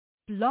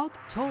Blog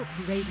Talk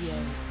Radio.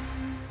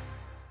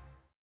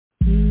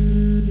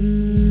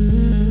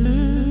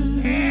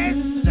 Yes,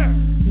 sir.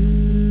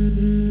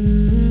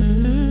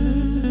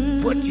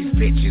 Put these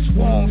bitches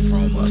warm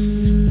from us.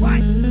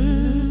 What?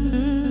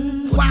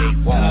 What they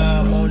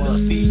warm from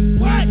us.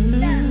 What?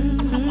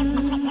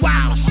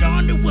 While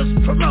Shonda was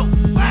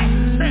promoted. What?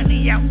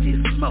 Sunny out this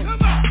smoke.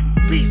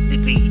 Beastie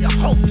be the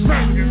hope.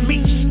 Murder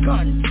me,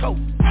 gun tote.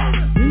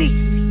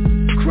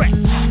 Niecy, Crash,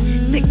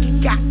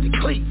 Nicky got the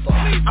cleaver.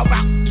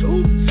 About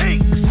two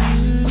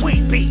things.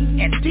 Queen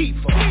Bee and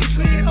Diva.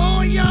 Treated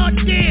all y'all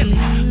daily,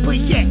 but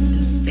yet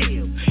and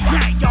still.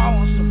 Now y'all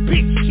on some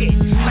big shit,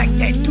 like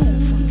that dude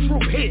from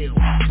True Hill.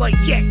 But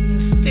yet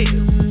and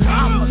still,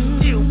 I'ma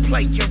still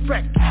play your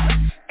record.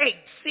 8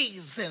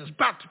 seasons,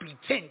 about to be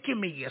 10, give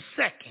me a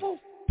second.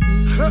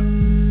 Huh?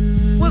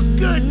 What's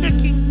good,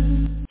 Nicky?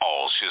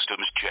 All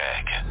systems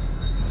check.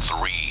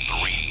 3,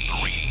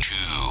 2,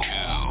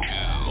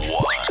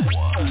 1.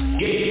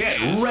 Get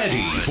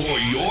ready for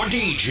your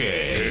DJ.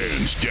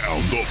 Hands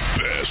down the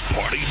best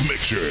party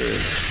mixer.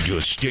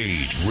 Your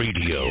stage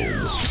radio.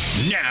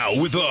 Now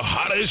with the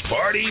hottest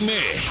party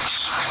mix.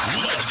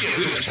 Let's get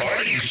this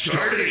party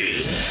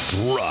started.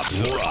 Drop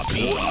the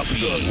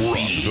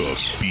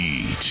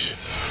beat.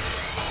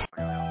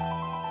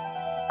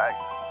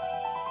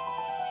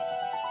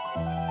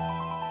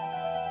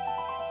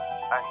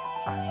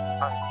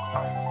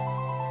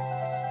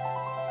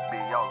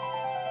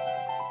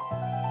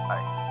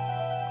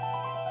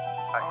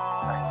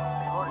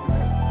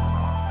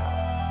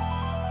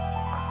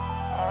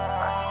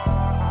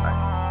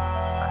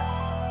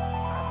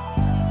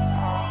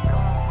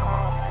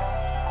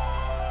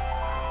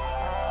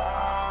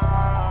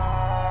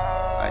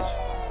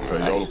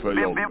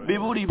 Big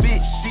booty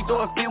bitch, she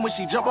throw a fit when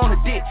she jump on the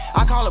dick.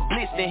 I call her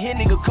blitz, then hit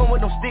nigga come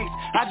with them sticks.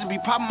 I just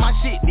be popping my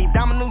shit, these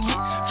diamond new hit.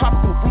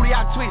 Tropical fruity,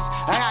 I twist.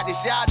 I got this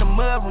shit out the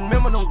mud,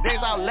 remember them days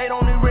I was late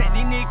on the rent.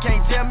 These niggas can't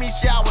tell me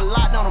shit, I was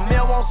locked on the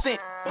mail won't send.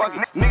 Fuck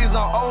it, niggas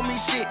don't owe me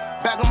shit,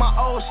 back on my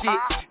old shit.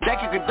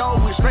 That kick a dough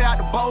with straight out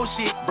the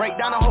bullshit.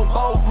 Break down the whole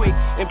bowl quick,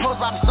 and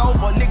post out the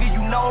sofa, nigga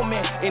you know me.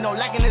 Ain't no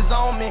lacking his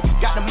own man.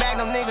 Got the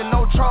magnum nigga,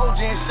 no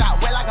Trojan. Shot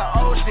wet like an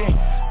ocean.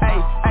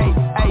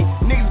 Ayy,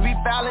 niggas be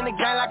fouling the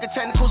game like a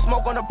technical.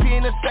 Smoke on the P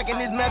in a second,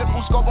 this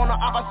medical scope on the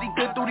op, I see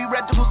good through these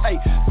reticles. Ayy,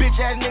 bitch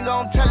ass nigga,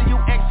 I'm telling you,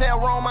 exhale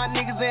wrong, my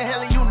niggas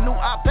inhaling you. New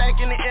I pack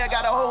in the air,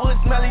 got a whole hood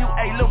smelling you.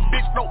 Ayy, little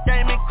bitch, no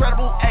game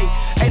incredible. Ayy,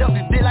 ate up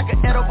this dick like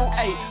an edible.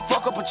 Ayy,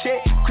 fuck up a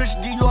check,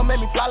 Christian Dior made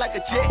me fly like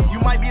a jet.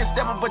 You might be a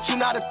stepper, but you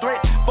not a threat.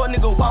 Fuck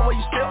nigga, why where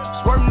you step?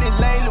 Swerving this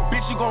lane, little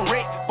bitch, you gon'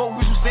 wreck. Fuck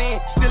what you saying?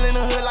 Still in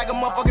the hood like a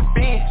motherfucking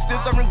fan. Still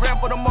serving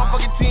grand for the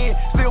motherfucking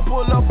 10. Still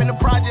pull up in the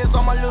projects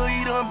on my little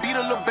eater and beat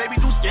a little baby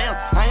do scam.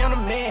 I am the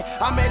man,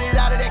 I made it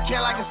out of that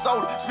can like a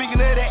soda.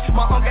 Speaking of that,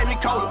 my uncle gave me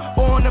cola.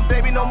 Born the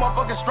baby, no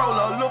motherfucking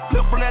stroller. A little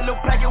flip from that little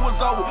plaque, it was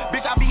over.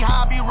 Bitch, I be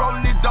high, I be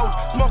rolling this dope.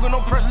 Smoking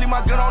no pressure, leave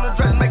my gun on the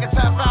dress. Make it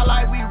time fly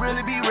like we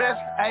really be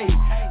rest. Ayy,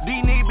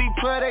 these niggas be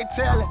put, they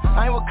tellin'.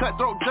 I ain't with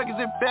cutthroat junkies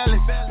and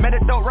fellas. Made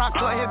a dope rock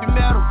club, heavy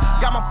metal.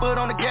 Got my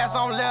foot on the gas, I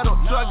don't let up.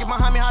 Drug get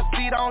behind me, high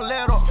speed, I don't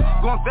let up.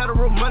 Going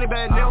federal, money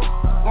bad nigga.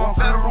 Going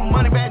federal,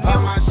 money bad nigga.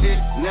 Pop my shit,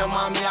 never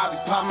mind me, I be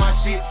pop my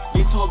shit.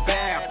 Get to a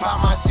bag,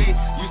 pop my shit.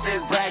 You say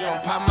it's brag,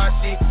 I'm pop my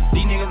shit.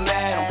 These niggas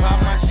mad, I'm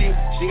pop my shit.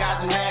 She got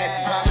some ass,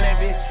 she pop that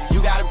bitch.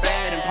 You got a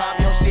bad and pop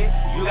your shit.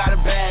 You got a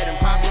bad and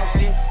pop your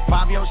shit.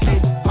 Pop your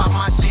shit, pop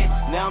my shit.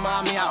 Never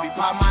mind me, I be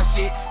pop my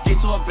shit. Get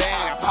to a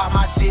bag, pop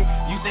my shit.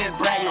 You say it's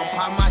brag, I'm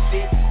pop my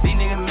shit. These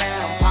niggas mad,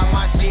 I'm pop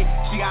my shit.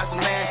 She got some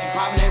ass, she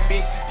pop that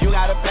bitch. You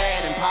got a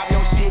bad and pop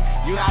your shit.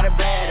 You got a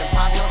bad and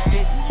pop your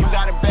shit. You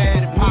got a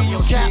bad and pop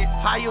your shit.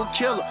 How you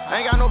killer?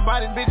 I ain't got no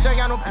body, bitch, I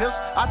ain't got no pills.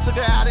 I took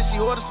her out and she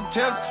ordered some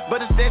tenders, but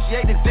instead she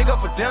ate the dick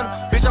up for dinner.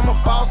 Bitch, I'm a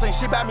boss, ain't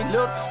shit about me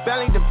little.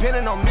 Bell ain't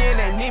depending on me and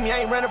that need me,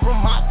 I ain't running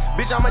from mock.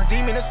 Bitch, I'm a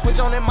demon and switch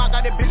on that mock.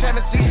 Got that bitch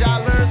having seizure,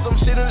 I learned some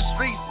shit in the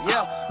streets.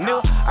 Yeah,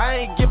 nigga,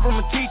 I ain't get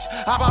from a teacher.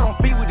 How about on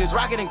feet with this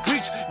rocket and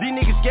creech? These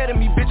niggas scared of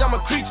me, bitch, I'm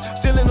a creech.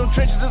 Still in them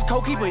trenches, this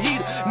coke keep a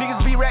heater.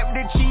 Niggas be wrapped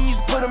in cheese,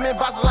 put them in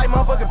boxes like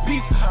motherfucking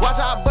piece. Watch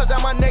how I bust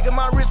out my neck and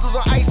my wrist was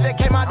on ice that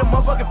came out the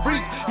motherfucking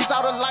freeze. He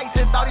saw the lights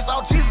and thought he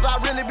saw Jesus. I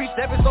really be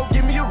stepping, so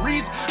give me a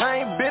reason. I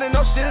ain't been in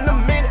no shit in a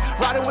minute.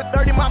 Riding with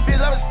 30, my bitch,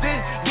 I'm a city.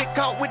 Get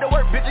caught with the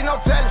work, bitch, ain't no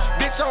telling.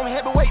 Bitch on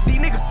heavyweight, these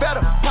niggas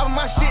better. Popping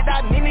my shit,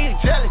 I need niggas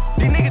jealous.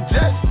 These niggas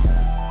jealous.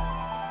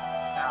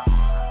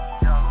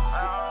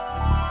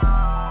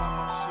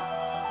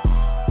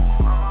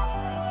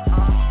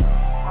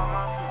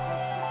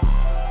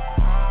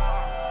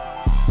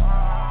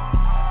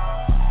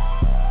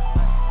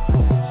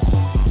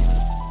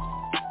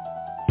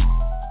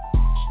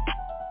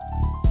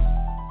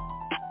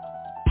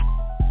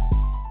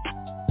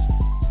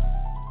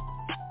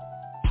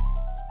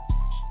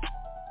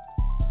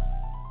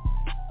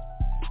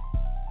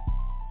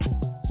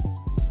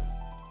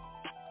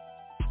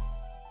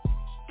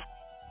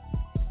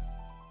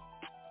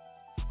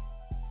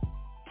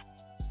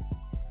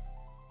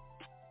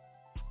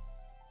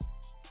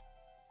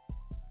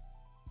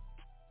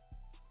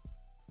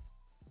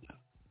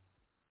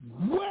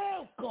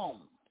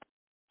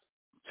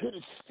 to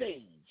the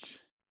stage.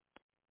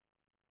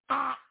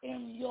 I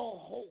am your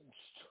host,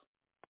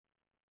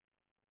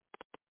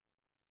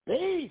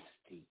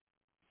 Beastie.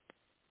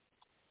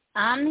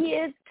 I'm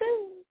here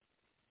too.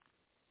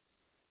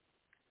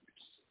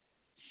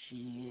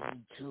 She here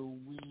too,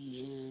 we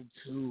here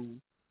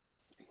too.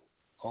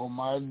 Oh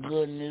my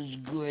goodness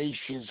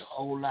gracious,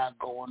 whole lot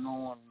going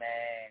on,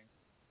 man.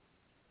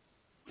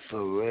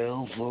 For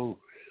real, for real.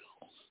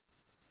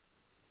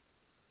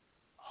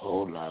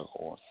 Whole lot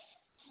going on.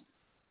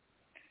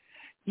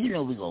 You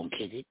know we gonna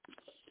kick it.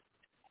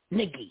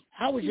 Nikki,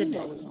 how was your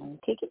day? We gonna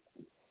kick it.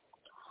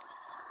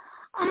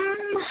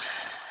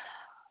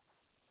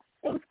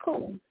 It was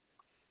cool.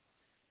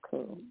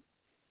 Cool.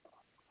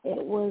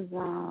 It was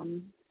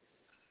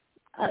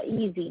a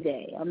easy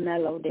day, a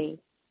mellow day.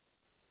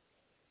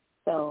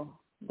 So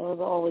those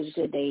are always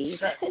good days.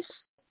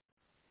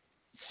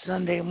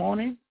 Sunday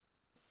morning?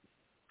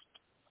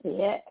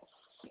 Yes.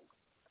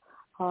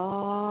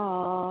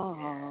 Oh.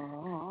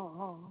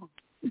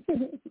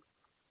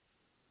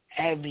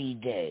 Every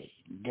day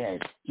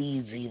that's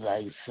easy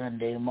like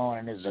Sunday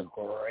morning is a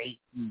great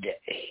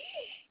day.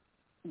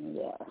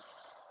 Yes.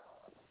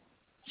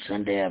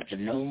 Sunday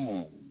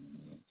afternoon,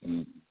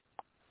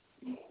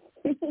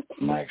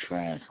 my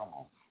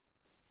transform.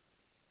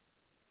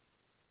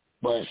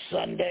 But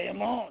Sunday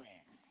morning,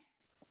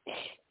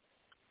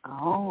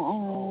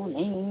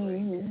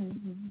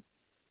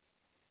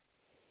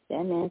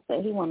 that man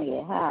said he want to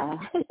get high.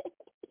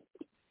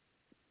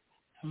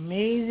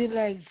 amazing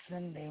like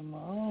Sunday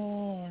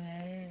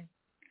morning.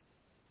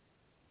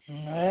 He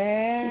said,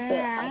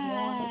 I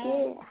want to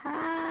get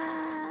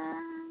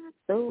high,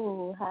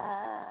 so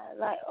high.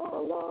 Like,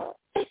 oh, Lord.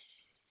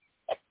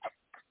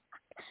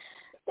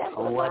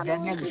 Oh, what that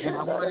nigga said,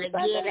 I want to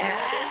get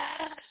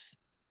high.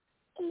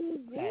 He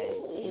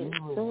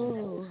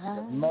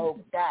was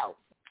smoked out.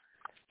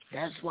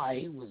 That's why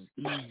he was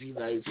easy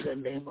like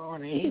Sunday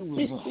morning. He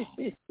was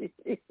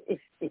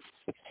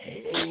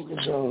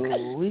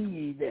on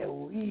weed. That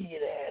weed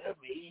had him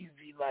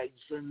easy like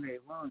Sunday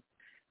morning.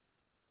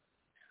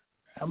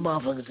 That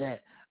motherfucker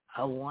said,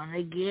 I want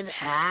to get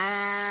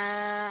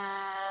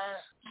high,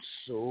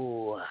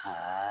 so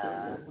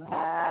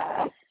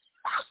high.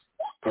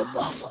 The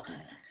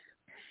motherfucker,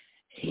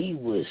 he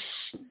was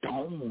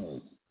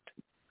stoned.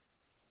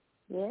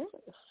 Yes.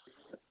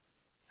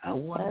 I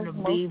want to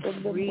be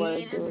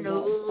free to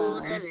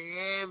know that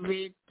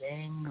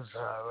everything's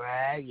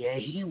alright. Yeah,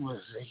 he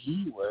was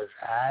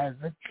high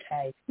as a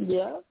kite.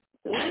 Yeah.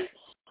 See?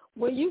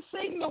 When you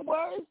sing the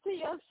words to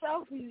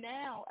yourself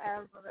now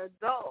as an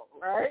adult,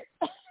 right?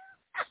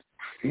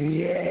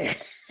 Yeah.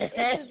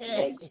 It just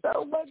makes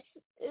so much.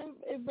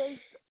 It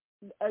makes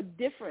a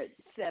different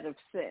set of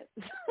sense.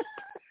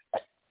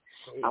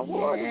 I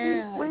want to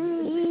be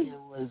free. It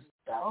was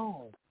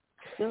stoned.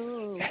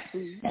 So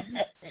free.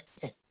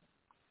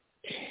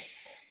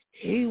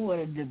 He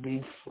wanted to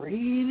be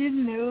free to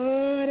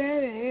know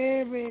that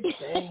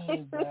everything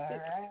is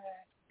alright.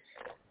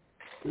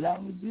 As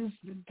long as you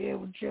sit there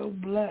with your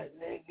blood,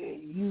 nigga,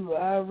 you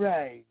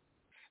alright.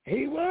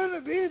 He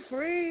wanna be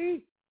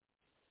free.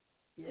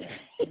 Yeah,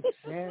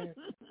 exactly.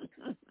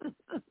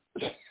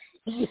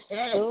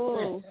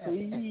 So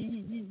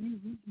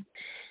free.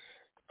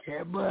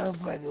 That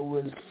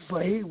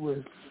motherfucker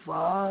was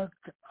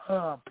fucked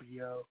up,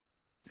 yo.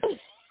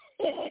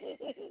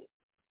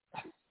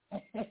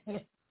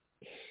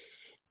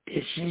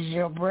 Is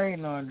your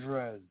brain on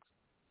drugs?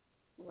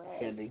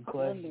 Right. Any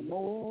questions?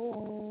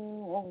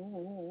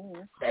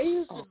 They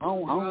used to do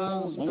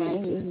drugs back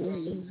in the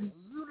day.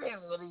 You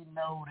didn't really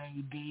know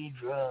they did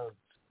drugs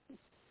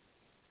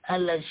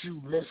unless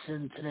you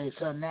listen to this.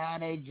 So now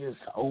they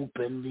just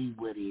openly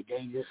with it.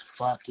 They just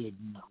fucking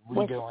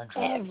with doing drugs.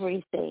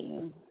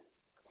 Everything.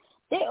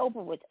 They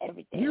open with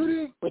everything. You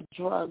did? With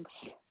drugs,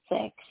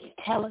 sex,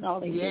 telling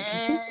all these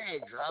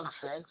drugs,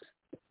 sex.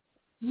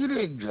 You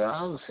did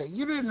drugs.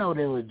 You didn't know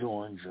they were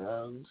doing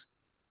drugs.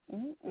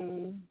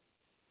 Mm-mm.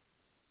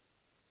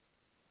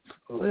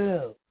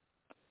 Well,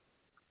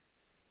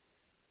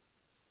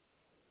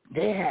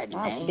 they had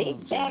names.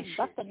 Big bad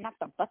butter, not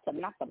the butter,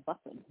 not the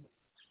butter.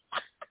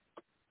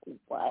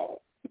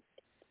 What?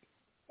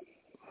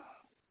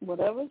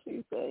 Whatever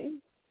she say.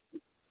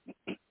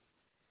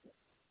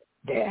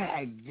 They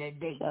had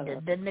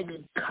the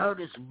nigga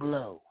Curtis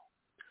Blow.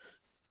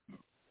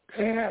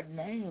 They had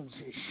names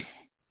and shit.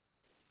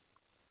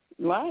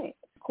 Right.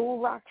 Cool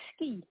Rock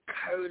Ski.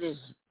 Curtis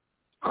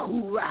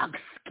Cool Rock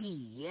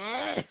Ski.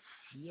 Yes.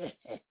 Yes.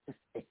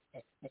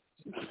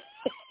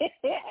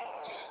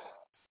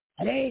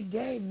 They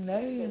named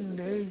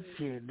their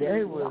shit.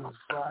 They was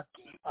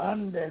fucking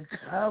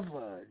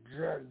undercover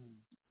drug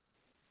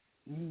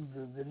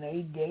users, and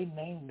they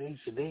named their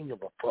shit. They didn't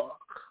give a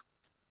fuck.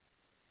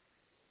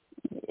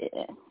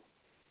 Yeah.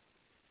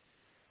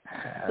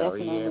 Hell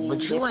yeah,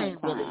 but you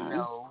ain't really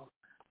know.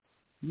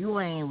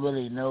 You ain't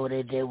really know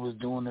that they was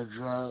doing the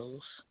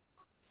drugs.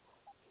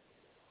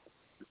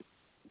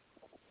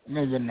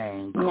 Nigga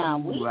named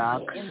Cool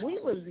Rock. And we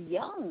was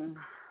young.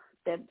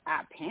 That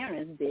our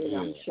parents did, yeah.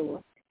 I'm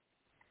sure.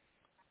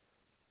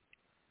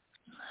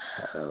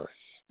 Oh,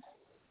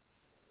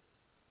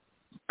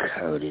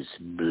 Curtis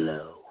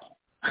Blow.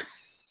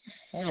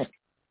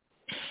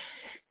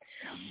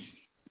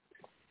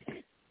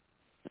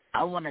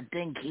 I want to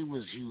think he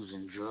was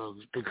using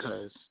drugs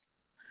because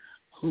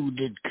who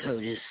did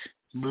Curtis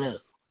Blow?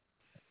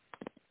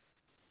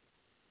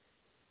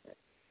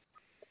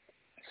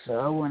 So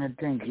I want to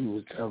think he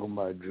was talking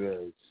about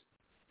drugs.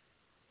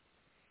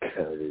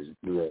 Curtis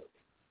Blow.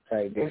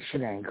 Like, that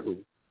shit ain't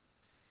cool.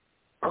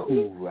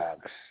 Cool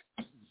rocks.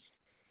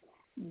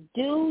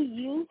 Do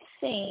you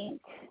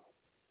think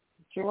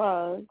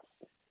drugs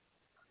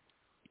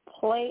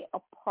play a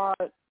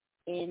part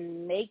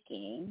in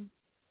making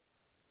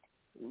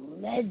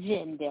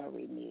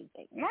legendary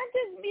music? Not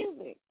just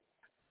music.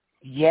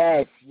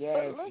 Yes.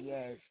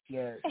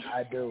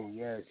 I do.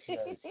 Yes,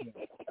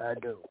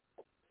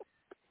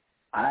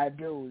 I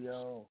do,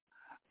 yo.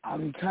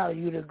 I'm telling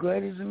you, the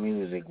greatest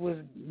music was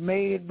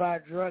made by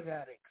drug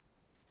addicts.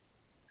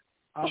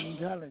 I'm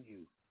telling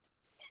you.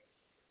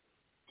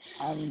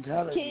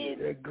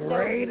 The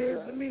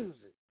greatest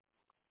music.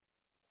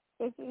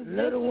 This is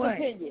Lil Wayne.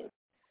 Opinion.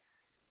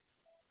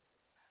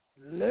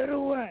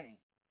 Lil Wayne.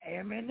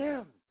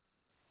 Eminem.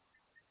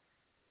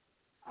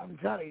 I'm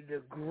telling you,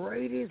 the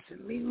greatest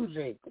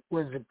music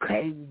was the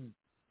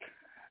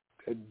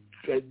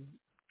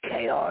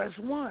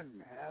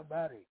KRS-One. How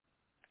about it?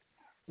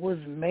 Was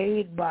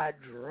made by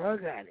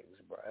drug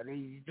addicts, bro.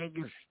 These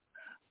niggas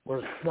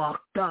was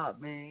fucked up,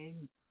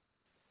 man.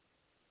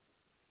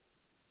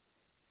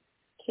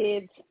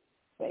 Kids,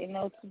 say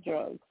no to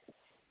drugs.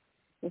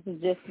 This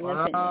is just an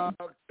opinion.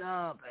 Fucked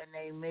up, and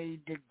they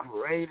made the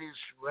greatest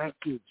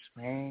records,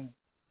 man.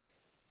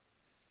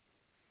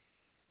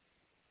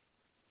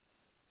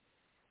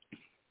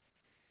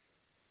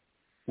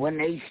 When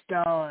they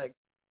start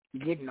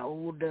getting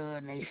older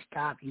and they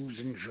stop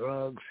using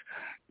drugs,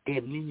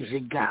 their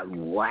music got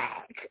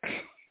whack.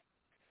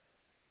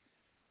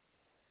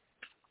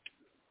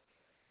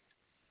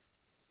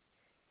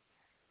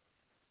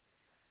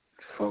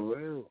 For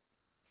real.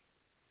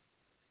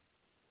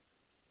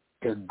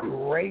 The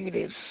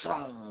greatest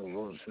song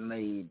was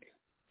made.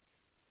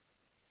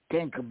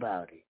 Think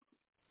about it.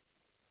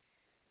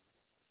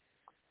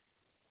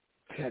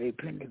 Teddy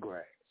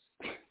Pendergrass.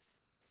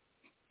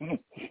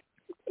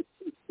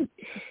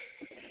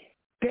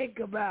 Think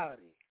about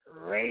it.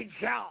 Ray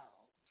Charles.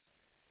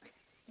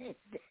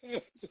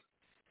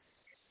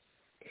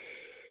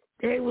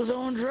 They was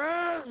on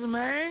drugs,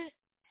 man.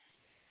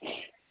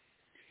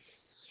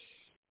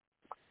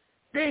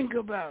 Think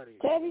about it.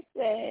 Teddy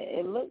said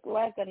it looked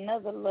like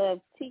another Love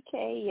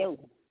TKO.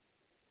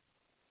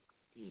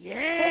 Yeah.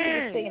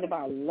 Teddy was thinking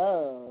about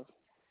love.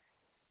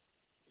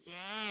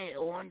 Yeah,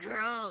 on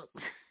drugs.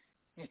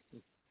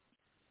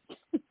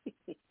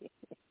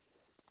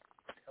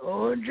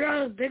 On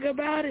drugs. Think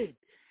about it.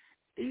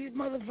 These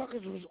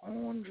motherfuckers was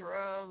on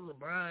drugs,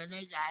 bro, and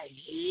they got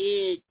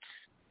hits.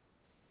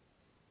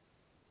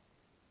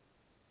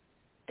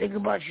 Think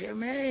about your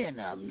man.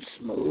 I'm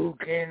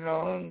smoking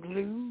on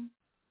glue.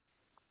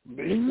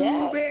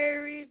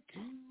 Blueberry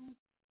too.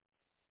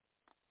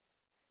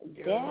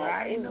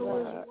 That is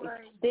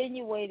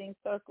extenuating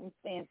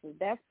circumstances.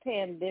 That's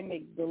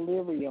pandemic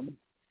delirium.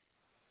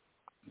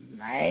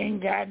 I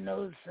ain't got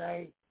no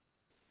say.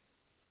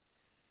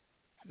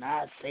 And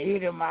I say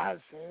to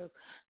myself,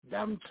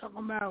 I'm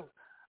talking about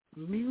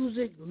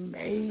music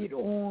made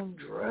on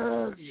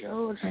drugs,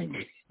 yo.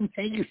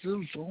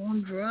 Niggas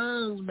on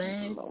drugs,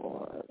 man.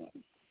 Lord.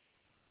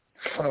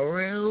 For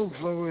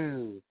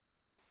real.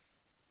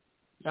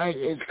 Like,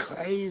 it's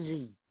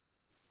crazy.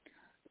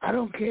 I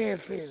don't care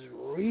if it's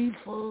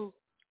reefer,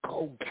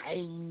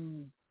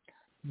 cocaine,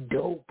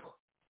 dope,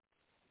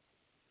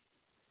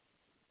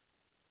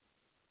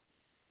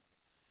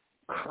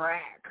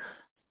 crack.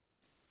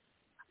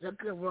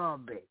 Look at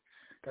Rob Bass.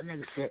 That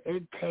nigga said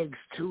it takes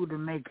two to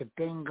make a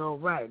thing go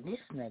right. This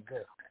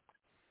nigga,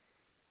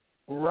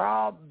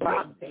 Rob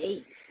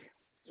Bass.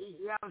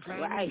 You know what I'm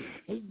saying? Right.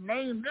 He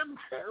named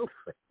himself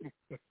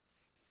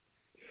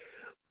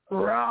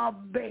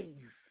Rob Bass.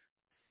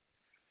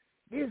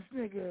 This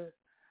nigga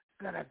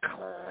got a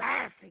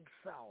classic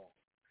song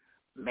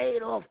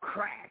made off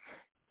crack.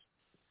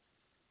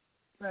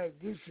 Like,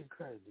 this shit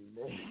crazy,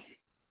 man.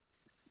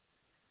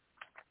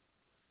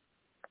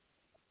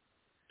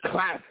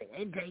 Classic.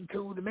 It take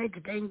two to make a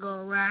thing go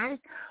right.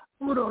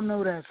 Who don't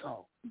know that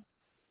song?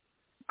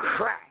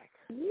 Crack.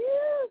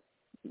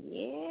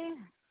 Yeah.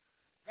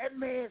 That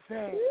man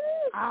said,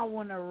 I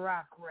want to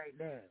rock right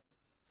now.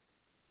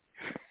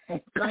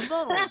 Come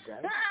on,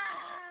 Jay.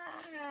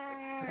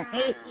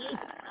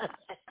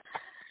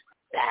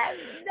 That's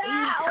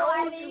not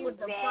what he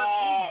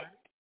said.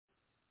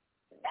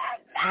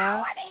 That's not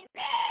what he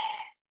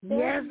said.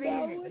 Yes, he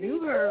did. You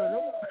heard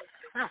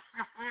him.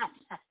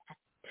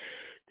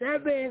 That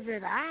man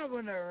said, I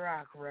want to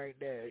rock right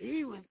now.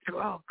 He was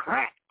called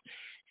crack.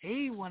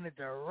 He wanted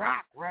to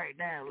rock right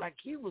now like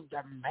he was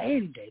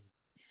demanding.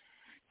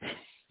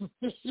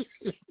 He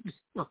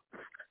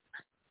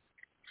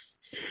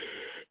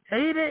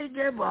didn't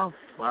give a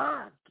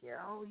fuck,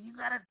 yo. You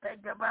gotta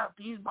think about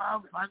these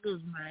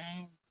motherfuckers,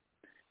 man.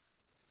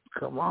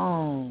 Come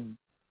on.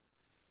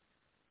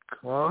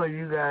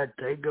 You gotta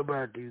think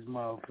about these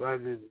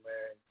motherfuckers,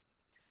 man.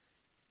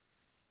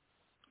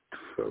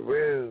 For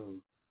real.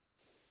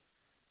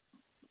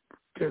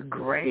 The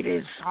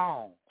greatest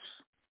songs.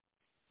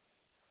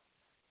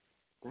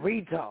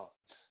 Retards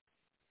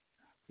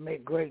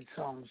make great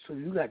songs. So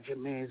you got your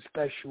man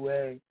Special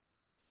A.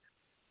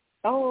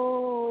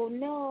 Oh,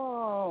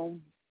 no.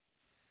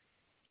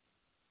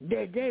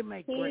 They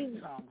make great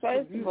songs.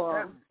 First of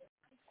all,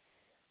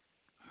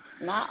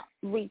 not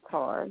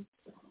retards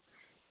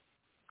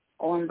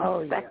on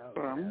the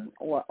spectrum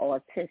or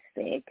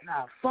autistic.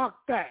 Nah, fuck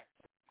that.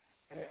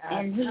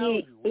 And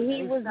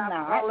he was not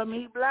calling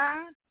me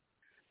blind.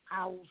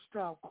 I will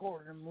stop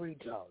calling them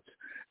retards.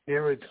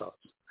 They're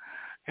retards.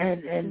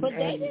 And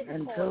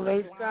until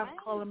they stop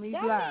calling me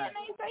blind. That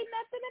man ain't say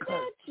nothing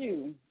about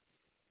you.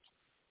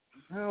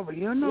 No, but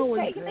you know what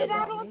he's taking it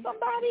out on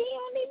somebody he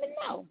don't even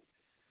know.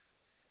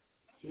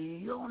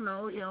 You don't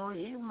know,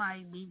 he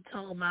might be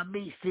talking about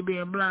Beastie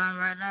being blind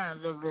right now.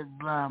 Look at this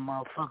blind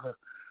motherfucker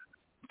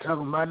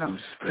talking about them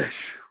special.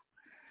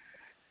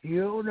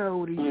 You don't know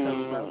what he's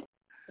talking about.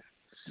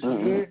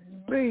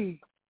 Shit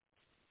be.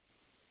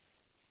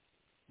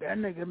 That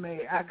nigga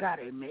I got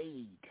it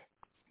made.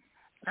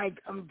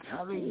 Like, I'm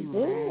telling you,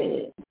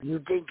 man. You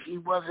think he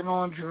wasn't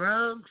on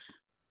drugs?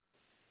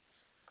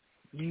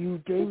 Do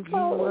you think he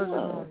wasn't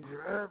on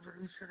drugs?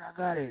 He said, I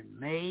got it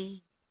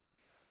made.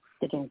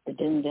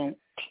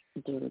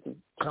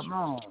 Come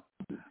on.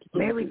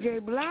 Mary J.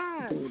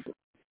 Blige.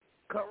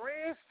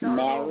 Career started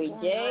Mary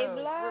J.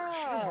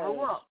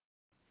 Blige.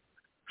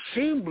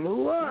 She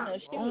blew up.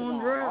 She on was on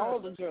drugs. all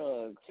the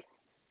drugs.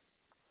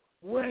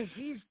 When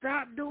she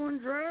stopped doing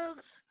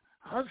drugs,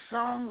 her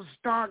songs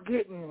start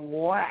getting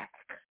whack.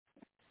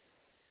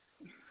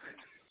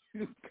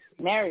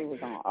 Mary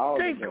was on all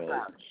the drugs. Think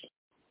about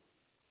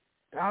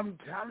it. I'm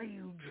telling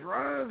you,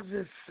 drugs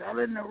is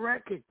selling the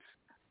records.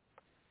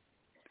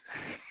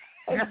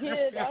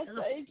 Again, I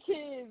say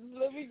kids.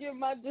 Let me give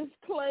my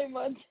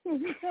disclaimer.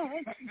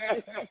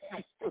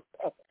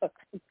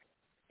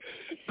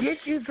 Get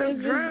you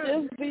some drugs. This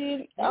is just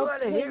being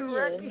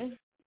opinion.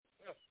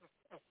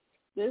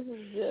 This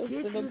is just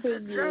an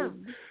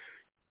opinion.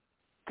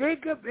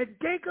 Think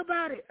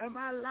about it. Am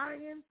I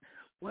lying?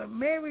 When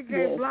Mary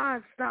J.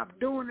 Blige stopped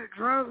doing the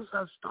drugs,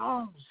 her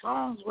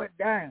songs went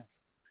down.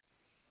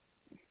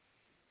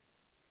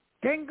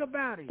 Think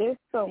about it. There's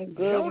some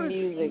good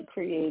music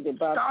created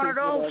by started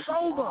people off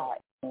sober.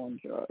 On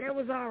drugs. It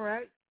was all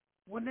right.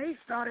 When they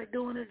started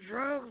doing the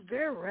drugs,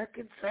 their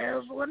record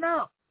sales went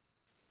up.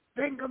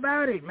 Think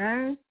about it,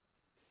 man.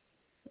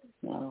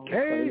 No,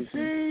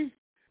 Casey,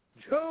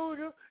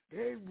 Georgia,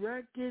 their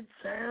record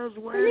sales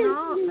went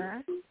up,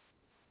 man.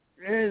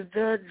 It's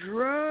the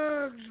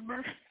drugs,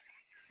 man.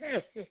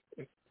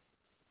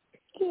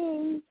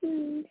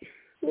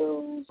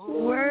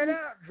 Word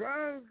up,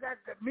 drugs got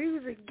the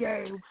music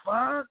game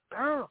fucked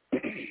up.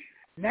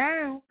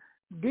 Now,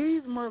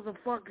 these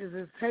motherfuckers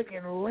is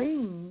taking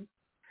lean,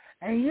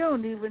 and you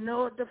don't even know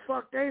what the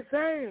fuck they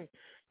saying.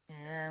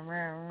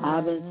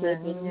 I've been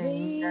sipping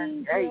lean,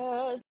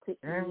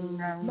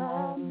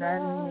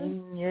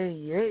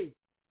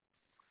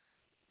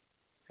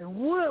 and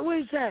what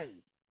we say?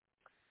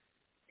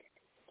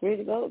 Three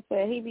to go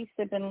said he be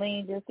sipping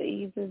lean just to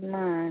ease his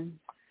mind.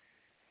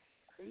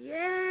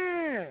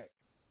 Yeah.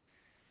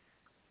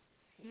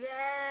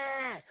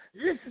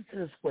 Listen to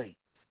this way.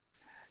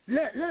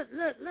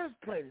 Let's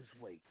play this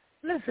way.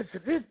 Listen to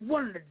this,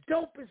 one of the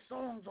dopest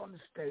songs on the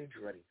stage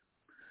radio.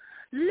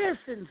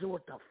 Listen to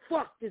what the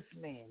fuck this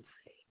man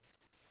said.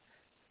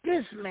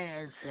 This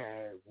man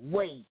said,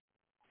 wait.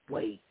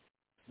 What?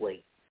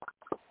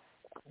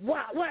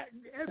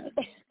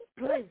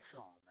 Play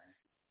song, man.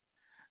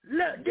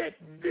 Look,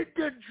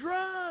 the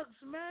drugs,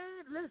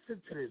 man.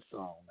 Listen to this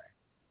song, man.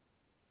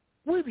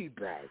 We'll be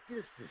back. This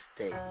is the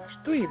stage.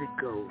 3 to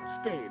go.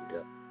 Stand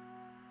up.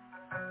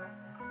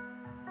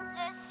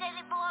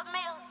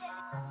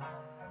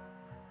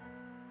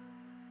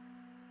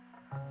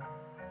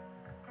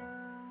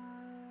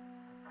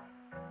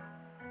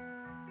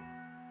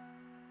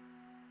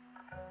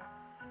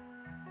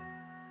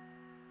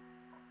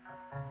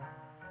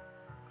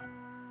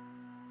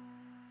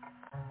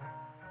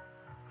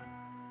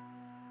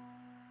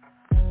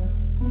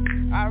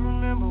 I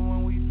remember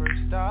when we first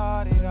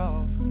started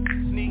off,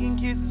 sneaking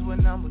kisses with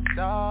number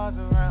stars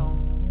around.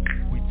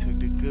 We took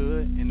the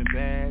good and the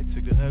bad,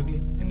 took the ugly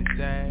and the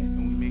sad, and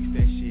we mixed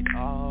that shit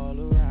all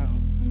around.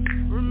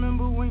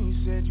 Remember when you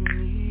said you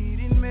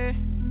needed me?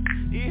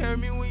 It hurt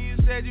me when you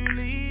said you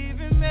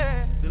leaving me.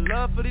 The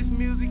love for this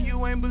music,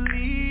 you ain't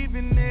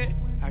believing it.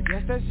 I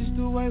guess that's just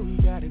the way we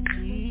gotta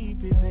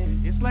keep it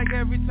then. It's like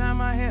every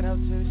time I head out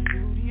to the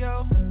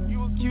studio, you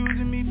would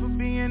accusing me for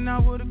being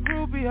out with a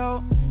groupie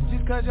hoe.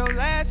 Just cause your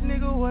last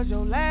nigga was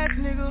your last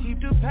nigga. Keep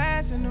the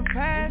past in the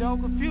past, and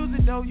don't confuse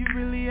it though. You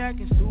really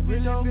acting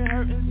stupid though. Been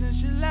hurting since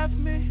you left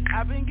me.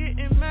 I've been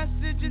getting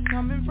messages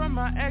coming from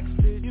my ex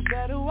bitch. You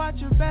better watch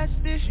your best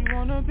dish. You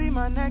wanna be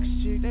my next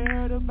chick. They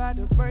heard about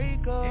the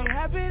breakup. Ain't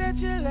happy that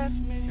you left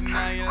me. And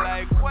now you're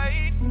like,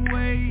 wait.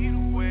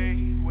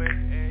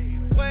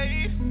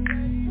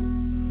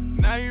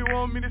 Now you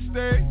want me to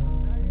stay,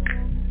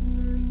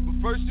 but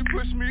first you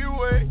push me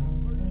away.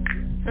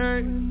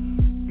 Hey,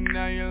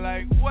 now you're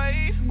like,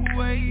 wait.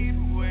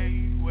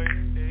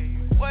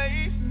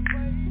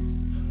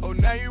 Oh,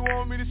 now you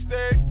want me to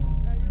stay,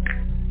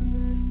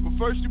 but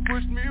first you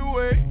pushed me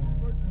away.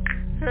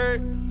 Hey,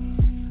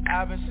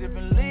 I've been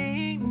sipping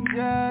lean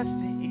just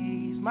to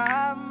ease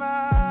my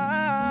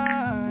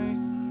mind.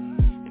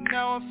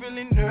 Now I'm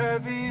feeling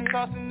nervous,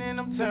 tossing and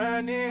I'm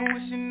turning,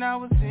 wishing I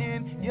was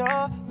in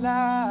your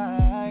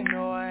life.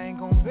 No, I ain't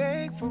gon'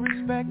 beg for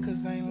respect, cause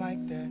I ain't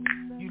like that.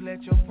 You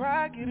let your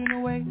pride get in the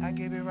way, I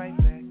gave it right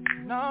back.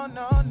 No.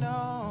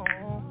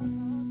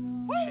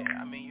 Shit,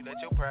 I mean you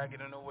let your pride get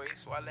in the way,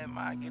 so I let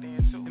mine get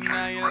in too. And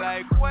now you're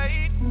like,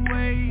 wait.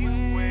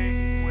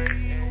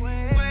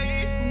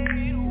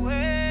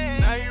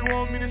 Now you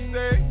want me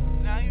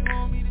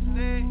to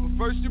stay, but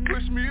first you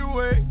push me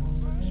away.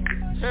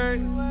 Hey.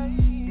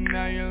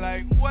 Now you're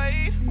like,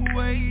 wait.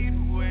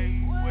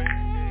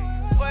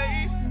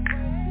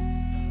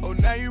 Oh,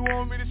 now you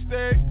want me to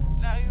stay,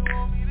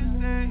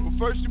 but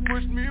first you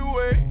pushed me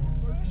away.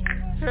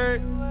 Hey.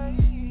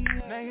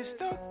 Now you're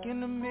stuck in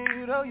the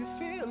middle, your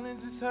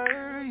feelings is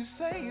hurt. You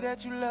say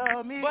that you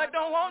love me, but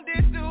don't want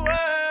this to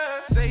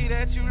hurt. Say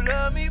that you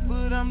love me,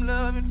 but I'm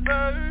loving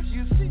first.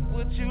 You see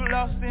what you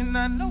lost and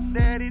I know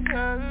that it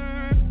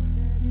hurt.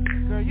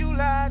 Girl, you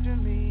lied to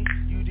me.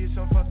 You did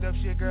some fucked up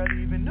shit, girl,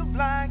 even the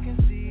blind can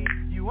see.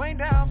 You ain't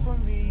down for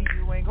me,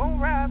 you ain't gon'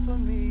 ride for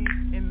me.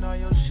 And all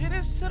your shit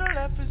is to the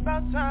left, it's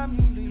about time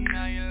you leave.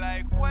 Now you're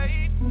like,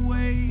 wait.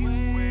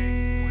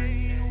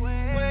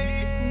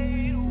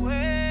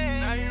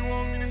 Now you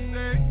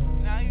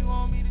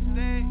want me to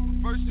stay,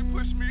 first you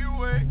push me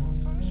away.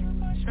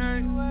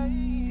 Hey.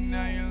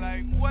 Now you're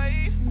like,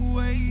 wait. Oh,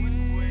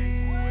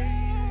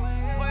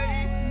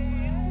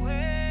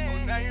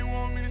 now you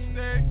want me to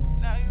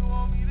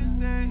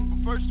stay, but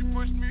first you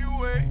pushed me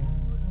away.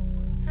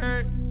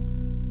 Hey.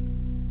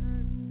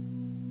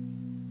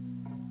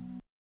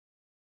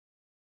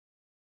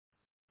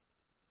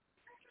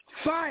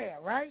 Fire,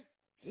 right?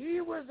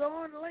 He was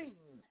on lean.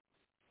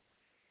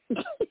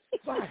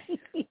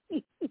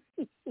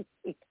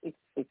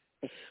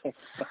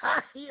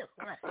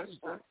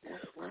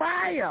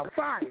 Fire.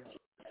 Fire.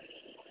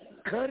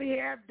 Could he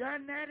have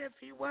done that if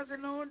he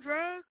wasn't on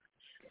drugs?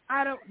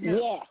 I don't know.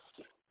 Yes.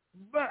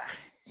 But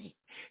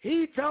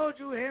he told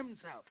you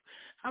himself.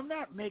 I'm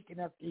not making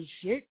up this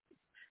shit.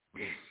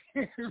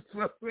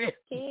 For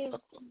real.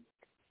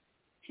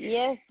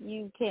 Yes,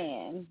 you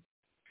can.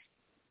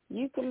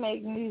 You can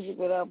make music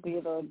without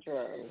being on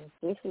drugs.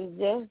 This is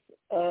just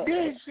an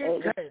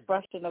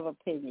expression of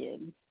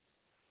opinion.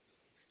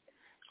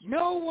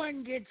 No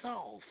one gets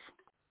off.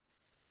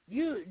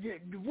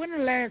 When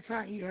the last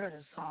time you heard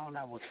a song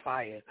that was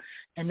fire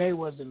and they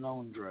wasn't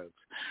on drugs?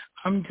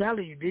 I'm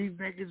telling you, these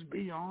niggas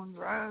be on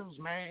drugs,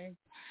 man.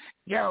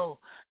 Yo,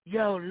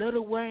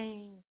 Lil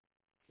Wayne,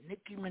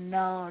 Nicki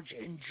Minaj,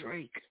 and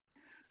Drake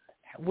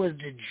was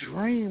the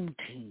dream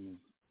team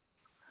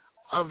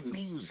of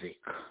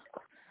music.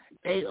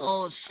 They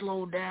all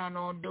slow down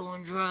on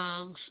doing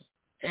drugs,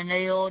 and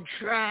they all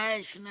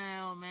trash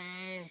now,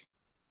 man.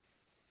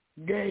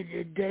 They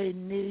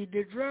need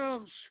the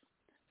drugs.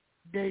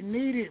 They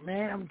need it,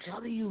 man. I'm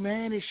telling you,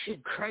 man, this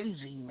shit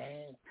crazy,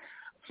 man.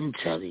 I'm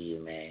telling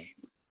you, man.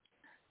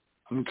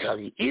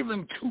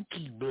 Even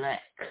Tookie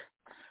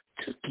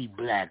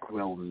Black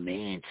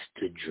romanced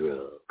the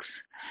drugs.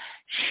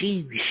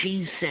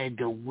 She said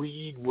the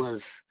weed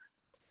was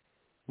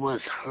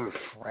her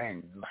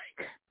friend,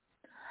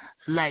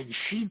 like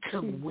she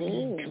took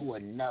weed to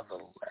another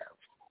level.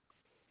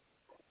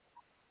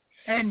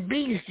 And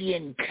Beastie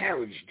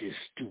encouraged this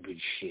stupid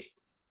shit.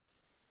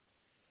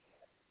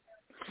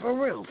 For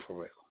real.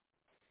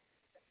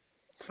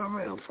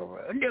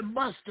 And then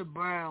Busta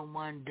Brown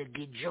wanted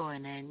to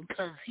join in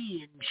because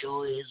he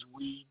enjoy his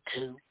weed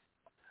too.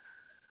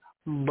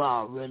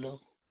 Barilla.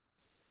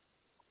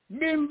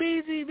 Then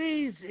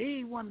BZ,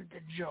 he wanted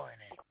to join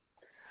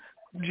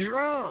in.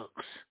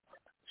 Drugs.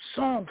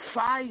 Song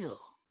fire.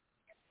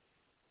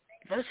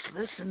 Let's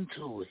listen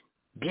to it.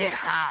 Get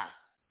high.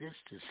 This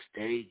the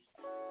state.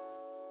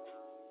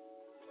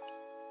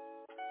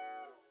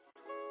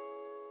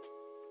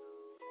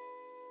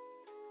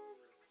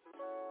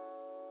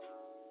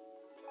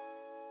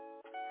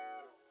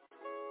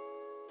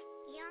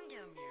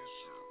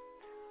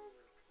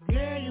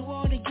 Girl, you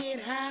wanna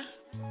get high?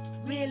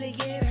 Really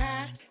get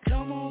high?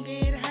 Come on,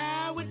 get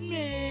high with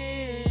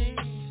me.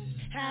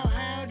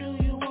 How do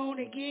you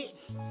wanna get?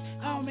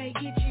 I'll make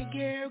it you,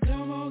 girl.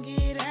 Come on,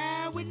 get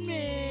high with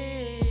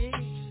me.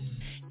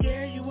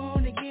 Girl, you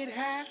wanna get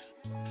high?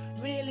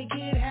 Really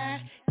get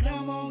high?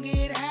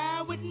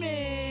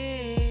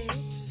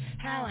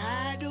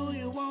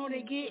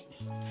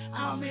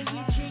 I'll make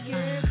it your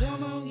girl,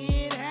 come on,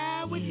 get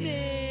high with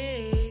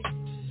me.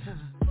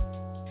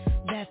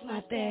 That's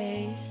my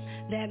thing,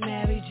 that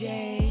Mary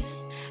Jane.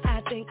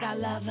 I think I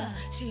love her,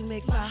 she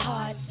makes my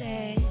heart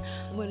sing.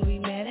 When we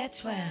met at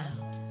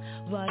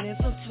 12, running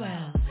from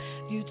 12,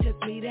 you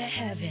took me to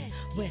heaven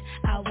when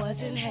I was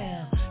in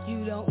hell.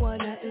 You don't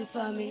want nothing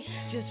from me,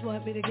 just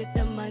want me to get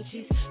the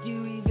munchies.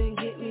 You even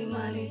get me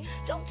money,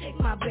 don't take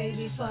my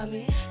baby from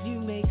me.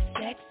 You make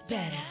sex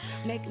better,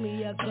 make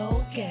me a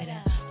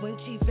go-getter. When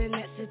Chief and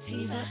that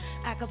sativa,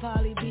 I could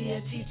probably be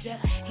a teacher.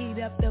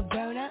 Heat up the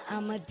burner,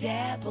 I'ma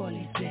dab on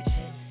these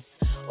bitches.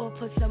 Or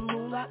put some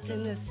moon rocks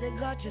in the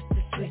cigar just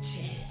to switch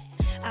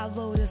it. I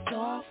wrote a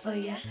song for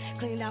ya,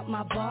 clean out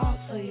my bong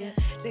for ya.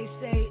 They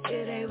say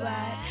it ain't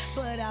right,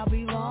 but I'll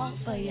be wrong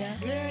for ya.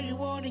 Girl, you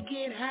wanna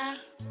get high,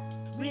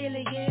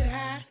 really get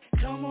high,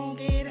 come on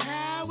get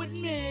high with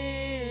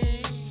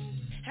me.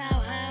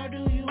 How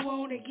do you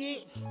wanna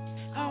get?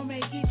 I'll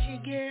make it your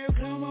girl,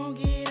 come on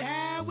get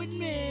high with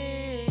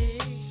me.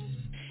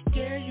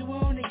 Girl, you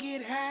wanna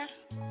get high,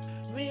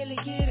 really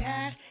get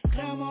high,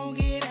 come on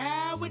get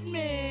high with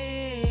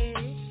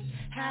me.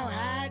 How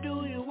high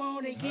do you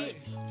wanna get?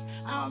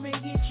 I'll make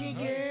it your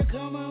girl,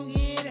 come on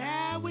get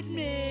high with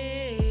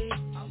me.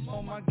 I'm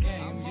on my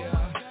game,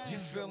 yeah. You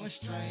feeling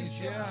strange,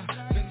 yeah.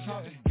 Been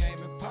talking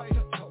game and popped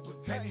up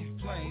with petty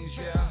planes,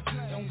 yeah.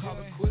 Don't call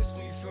it quits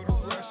when you feel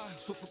the rush.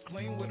 Super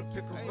clean with a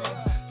picker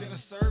up. Then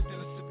a serve, then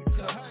a sippy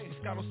cup.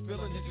 Moscato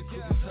spilling in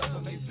jacuzzi tub. I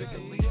make bigger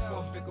leaps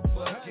for a bigger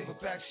butt. Give her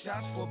back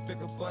shots for a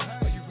bigger butt.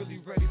 Are you really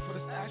ready for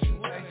this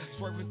action, eh?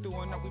 Swerving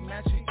through and now we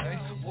matching, eh?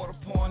 Water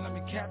pouring, I'm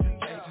your captain,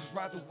 eh? Just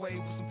ride the wave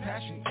with some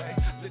passion, eh?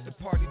 Lit the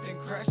party, then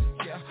crash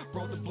it, yeah.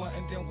 Roll the blunt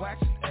and then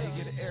wax it, eh?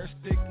 Get an air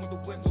stick when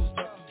the windows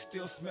up.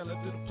 Still smelling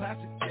through the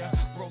plastic,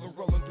 yeah.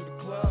 Rolling through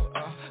the club,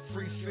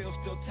 free feel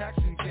still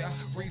taxing, yeah.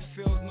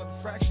 Refills another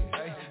fraction,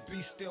 eh?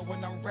 Be still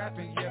when I'm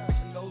rapping, yeah. Make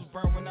the nose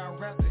burn when I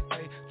rap it,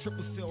 eh?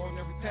 Triple seal on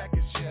every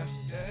package, yeah.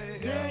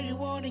 Girl, you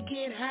wanna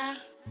get high,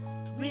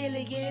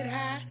 really get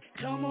high,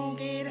 come on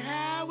get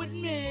high with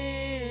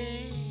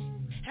me.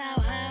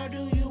 How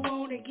do you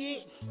wanna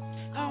get?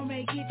 I'll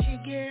make it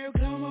your girl,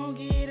 come on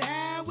get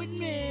high with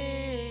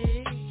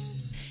me.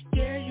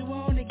 Girl, you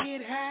wanna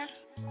get high,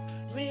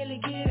 really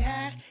get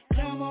high,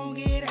 come on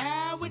get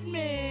high with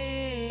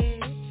me.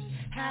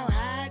 How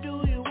high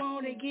do you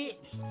wanna get?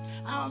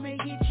 I'll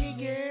make it your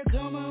girl,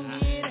 come on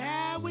get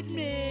high with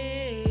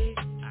me.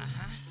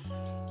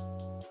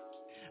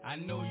 I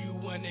know you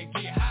wanna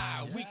get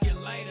high. We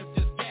can light up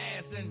this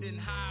gas and then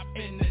hop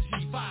in the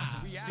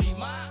G5. Be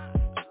mine.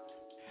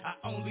 I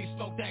only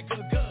smoke that good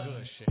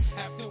shit.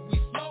 After we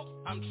smoke,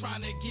 I'm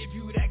trying to give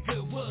you that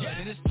good wood.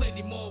 And there's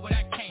plenty more where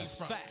that came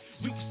from.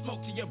 You can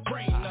smoke till your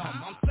brain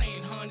numb. I'm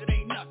saying 100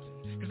 ain't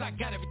nothing, cause I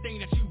got everything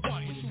that you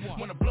want.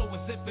 Wanna blow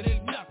as if it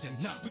ain't nothing.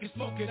 We can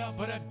smoke it up,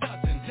 but a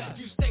dozen. If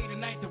you stay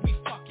tonight, then we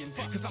fucking.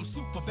 Cause I'm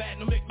super bad,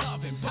 no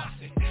McLovin. Bust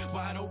it.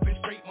 Wide open,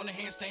 straight on the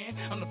handstand.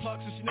 I'm the plug,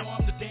 since you know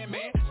I'm the damn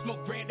man.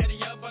 Smoke granddaddy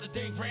up by the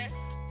day grand.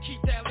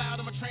 Keep that loud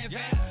on my Trans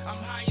Am.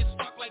 I'm high as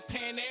fuck like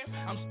Pan Am.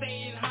 I'm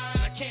staying high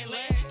and I can't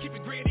land. Keep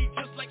it gritty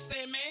just like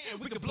Sandman.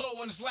 We can blow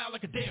when it's loud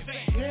like a damn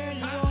fan. Girl,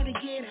 you wanna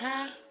get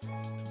high,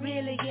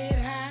 really get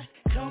high,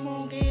 come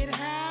on get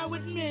high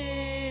with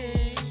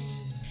me.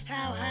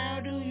 How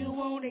do you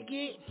wanna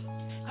get?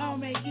 I'll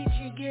make it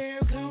your girl,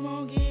 come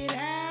on get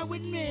high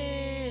with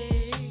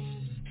me.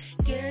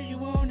 Girl, you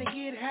wanna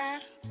get high,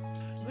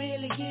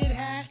 really get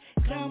high,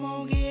 come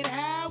on get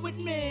high with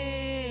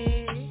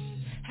me.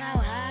 How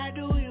high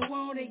do you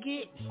wanna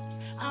get?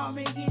 I'll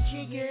make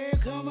it your girl,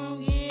 come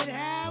on get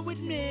high with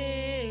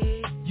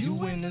me.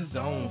 You in the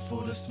zone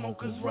for the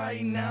smokers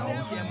right now.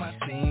 Yeah,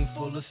 my team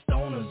full of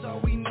stoners,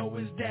 all we know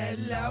is that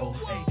loud.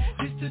 Hey,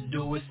 this the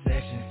do it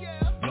session,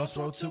 blunts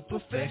roll to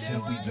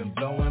perfection. We've been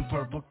blowing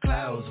purple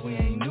clouds, we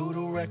ain't new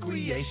to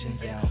recreation.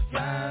 Down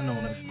flying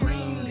on a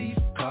green leaf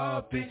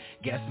carpet,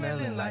 gas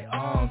smelling like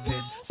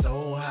armpits.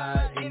 So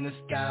high in the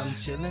sky, I'm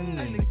chilling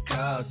in the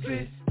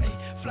cockpit. Hey,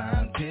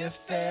 flying Piff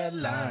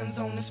Airlines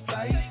on this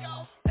flight.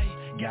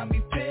 Got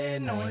me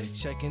paranoid,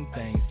 checking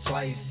things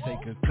twice.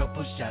 Take a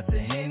couple shots of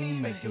Henny,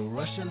 make it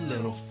rush a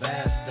little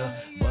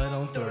faster. But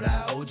on third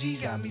eye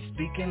OG, got me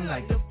speaking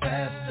like the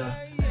pastor.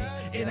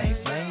 Hey, it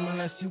ain't flame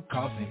unless you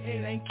coughing,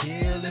 it ain't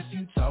kill if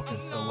you talking.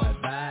 So I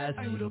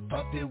advise you to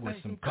pop it with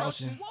some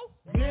caution.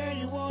 Girl,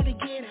 you wanna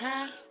get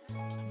high,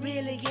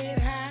 really get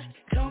high,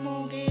 come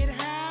on get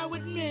high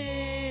with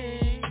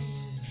me.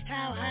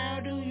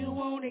 How do you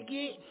wanna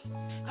get?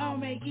 I'll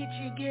make it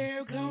your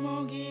girl, come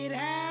on get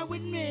high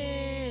with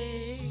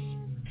me.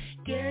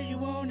 Girl, you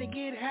wanna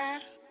get high,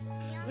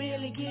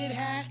 really get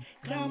high,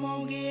 come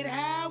on get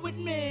high with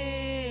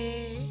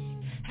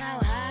me. How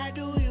high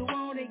do you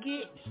wanna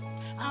get?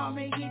 I'll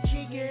make it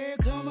your girl,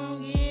 come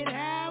on get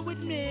high with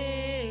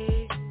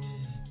me.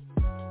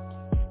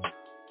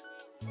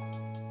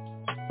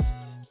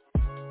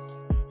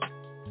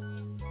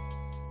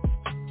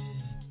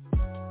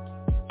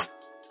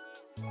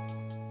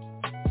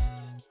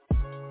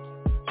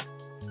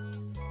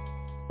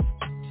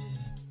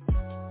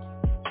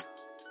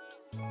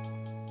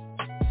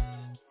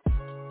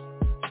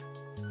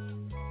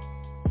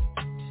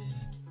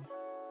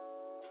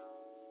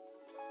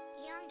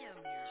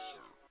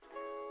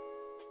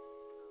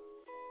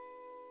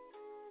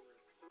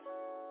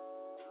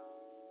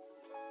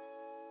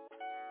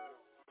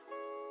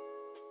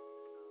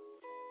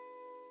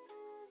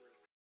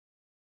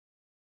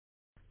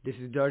 This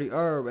is Dirty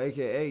Herb,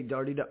 a.k.a.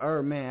 Dirty the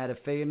Herb Man, out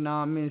of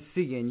Vietnam,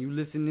 NC, and you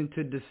listening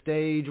to The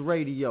Stage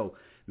Radio.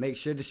 Make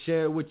sure to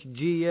share it with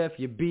your GF,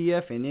 your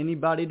BF, and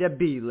anybody that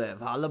be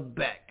left. Holla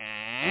back.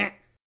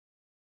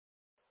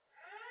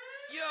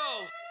 Yo,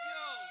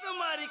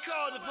 somebody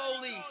call the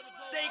police.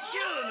 They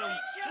killing them.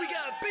 We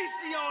got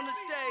BC on the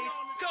stage.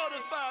 Call the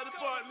fire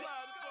department.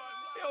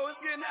 Yo, it's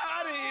getting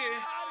hot in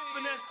here.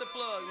 Finesse the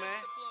plug,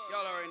 man.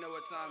 Y'all already know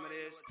what time it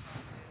is.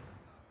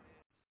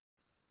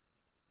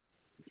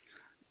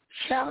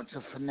 Shout out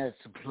to Finesse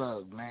the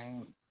Plug,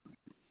 man.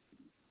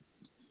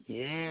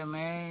 Yeah,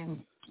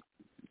 man.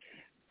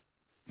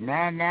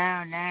 Now,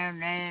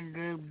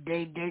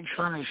 they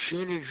trying to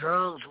shit at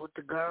drugs with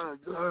the girl.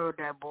 You heard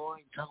that boy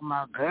talking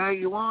about, girl,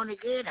 you want to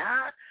get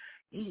high?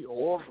 He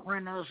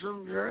offering us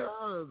some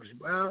drugs,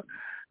 bro.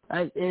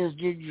 Like, it's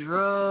the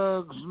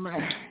drugs,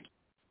 man.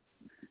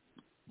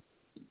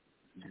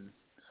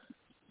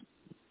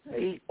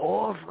 He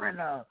offering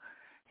her,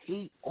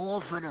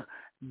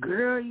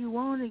 girl, you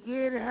want to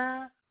get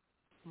high?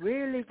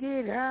 Really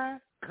get high?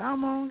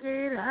 Come on,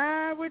 get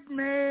high with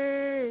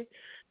me.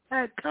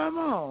 Like, come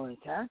on,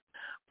 huh?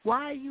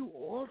 Why are you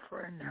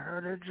offering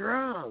her the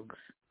drugs?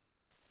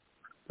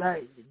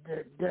 Like,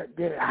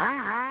 the how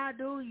high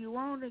do you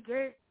want to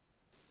get?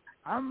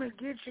 I'm going to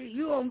get you.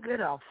 You going to get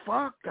her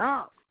fucked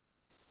up.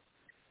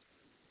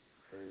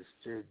 It's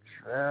the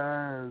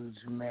drugs,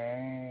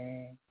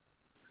 man.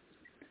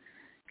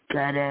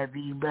 Got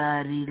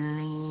everybody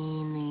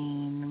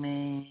leaning,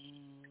 man.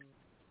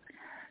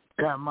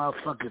 Got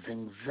motherfuckers'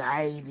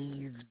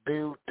 anxieties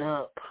built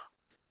up.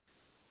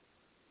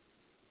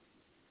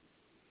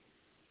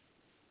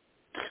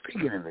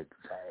 Speaking of anxiety.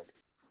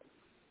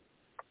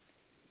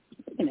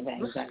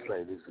 Let's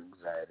play this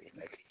anxiety,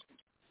 Nikki.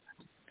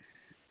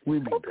 We'll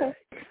be back.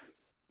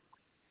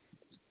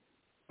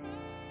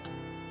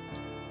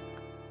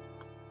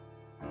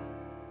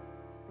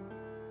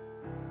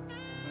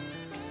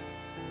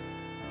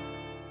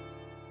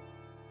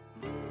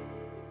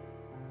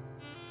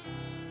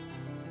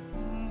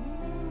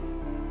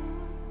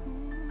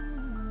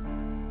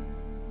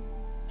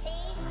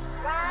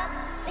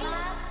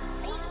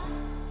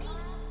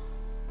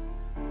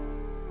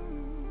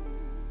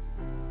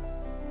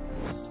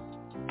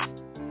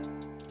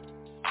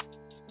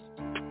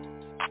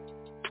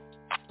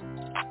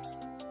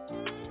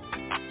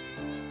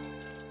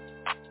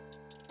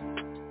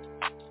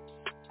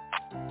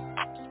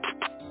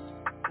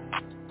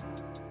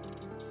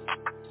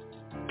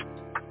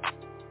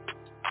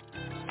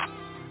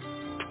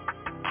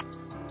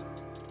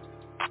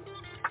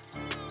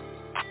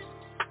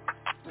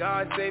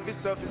 God save his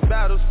toughest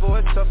battles for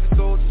his toughest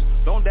soldiers.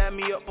 Don't dab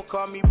me up or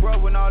call me bro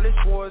when all this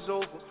war is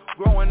over.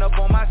 Growing up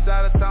on my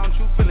side of town,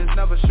 true feelings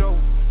never show.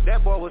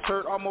 That boy was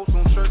hurt almost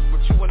on church,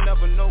 but you would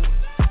never know.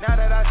 Now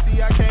that I see,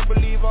 I can't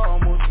believe I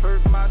almost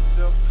hurt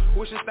myself.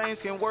 Wishing things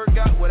can work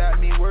out without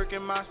me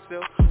working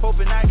myself.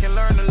 Hoping I can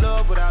learn to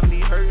love without me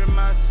hurting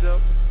myself.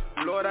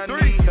 Lord, I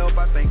need help,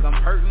 I think I'm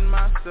hurting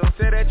myself.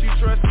 Say that you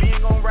trust me,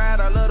 ain't gon'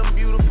 ride, I love them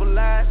beautiful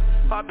lies.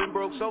 Poppin'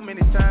 broke so many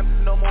times,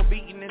 there's no more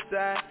beating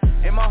inside.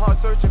 In my heart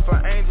searching for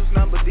angels,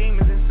 none but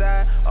demons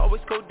inside.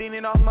 Always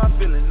codeine off my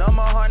feeling, not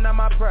my heart, not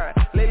my pride.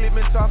 Lately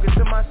been talking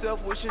to myself,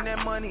 wishing that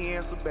money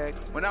answer back.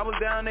 When I was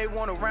down, they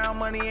want around,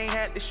 money ain't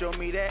had to show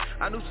me that.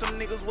 I knew some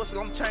niggas was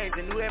gonna change,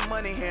 and knew that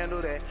money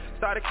handle that.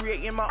 Started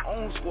creating my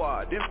own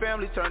squad, then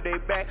family turned their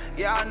back.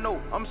 Yeah, I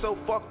know, I'm so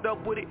fucked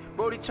up with it.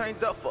 Brody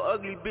changed up for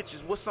ugly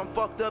bitches with some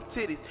fucked up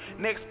titties.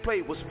 Next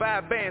play was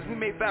 5 bands, we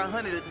made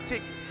 500 a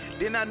ticket.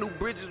 Then I knew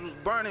bridges was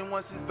burning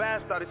once his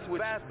vibe started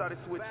switching.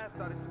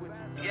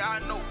 Yeah, I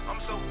know, I'm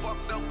so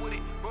fucked up with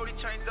it. Brody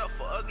changed up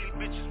for ugly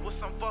bitches with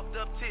some fucked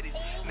up titties.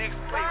 Next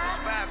play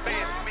was 5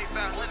 bands, we made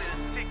 500 a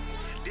ticket.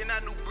 Then I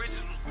knew bridges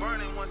was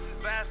burning once his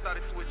vibe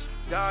started switching.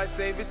 God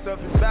save his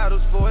toughest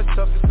battles for his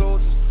toughest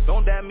soldiers.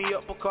 Don't dab me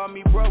up or call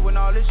me bro when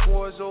all this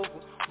war is over.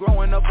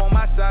 Growing up on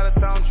my side of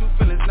town, true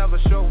feelings never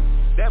show.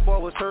 That boy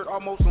was hurt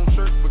almost on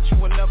church, but you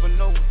would never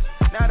know.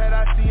 Now that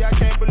I see, I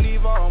can't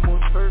believe I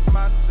almost hurt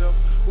myself.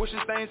 Wishing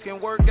things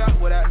can work out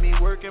without me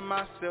working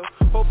myself.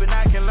 Hoping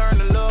I can learn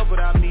to love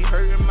without me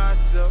hurting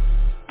myself.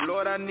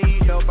 Lord, I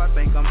need help, I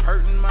think I'm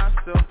hurting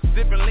myself.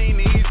 Sipping lean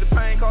to ease the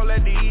pain, call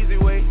that the easy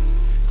way.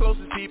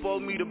 Closest people owe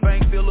me the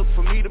bank, still look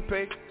for me to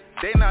pay.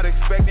 They not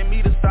expecting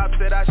me to stop,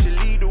 said I should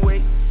lead the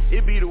way.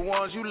 It be the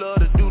ones you love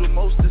to do the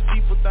most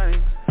deceitful things.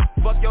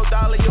 Fuck your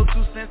dollar, your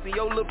 2 cents, and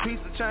your little piece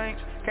of change.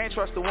 Can't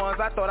trust the ones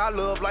I thought I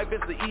loved, like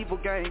it's an evil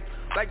game.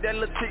 Like that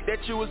little chick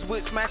that you was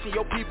with, smashing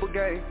your people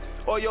game.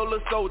 Or your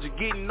little soldier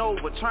getting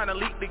over, trying to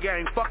leak the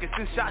game. Fucking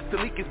send shots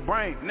to leak his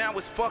brain. Now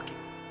it's fucking,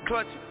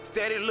 clutching,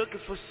 steady looking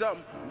for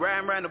something.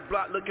 Riding around the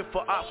block looking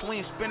for ops, we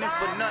ain't spinning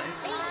for nothing.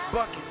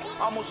 Bucket,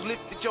 almost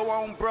lifted your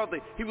own brother.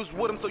 He was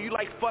with him, so you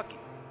like fuck it.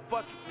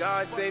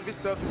 God save his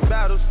toughest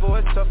battles for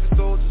his toughest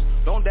soldiers.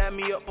 Don't dab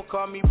me up or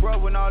call me bro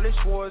when all this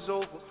war is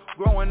over.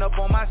 Growing up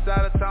on my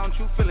side of town,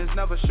 true feelings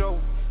never show.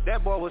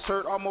 That boy was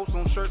hurt almost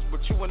on shirts, but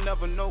you would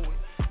never know it.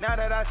 Now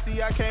that I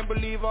see, I can't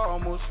believe I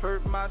almost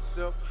hurt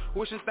myself.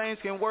 Wishing things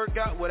can work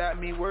out without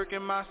me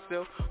working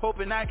myself.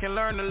 Hoping I can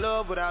learn to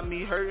love without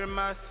me hurting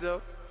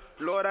myself.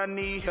 Lord, I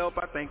need help,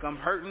 I think I'm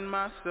hurting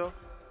myself.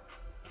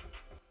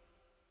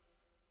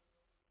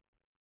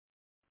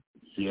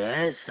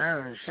 Yes,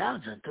 sir. Shout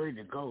out to 3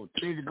 to Go.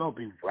 3 to Go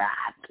be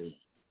rocking.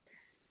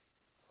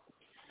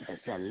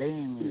 That's that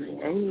lean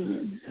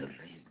music.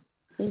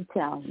 He's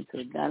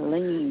talented. That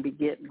lean be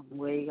getting him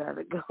where you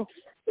gotta go.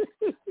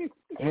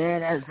 Yeah,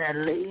 that's that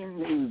lean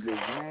music,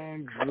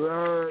 man.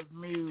 Drug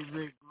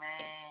music,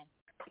 man.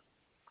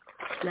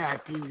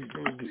 Like these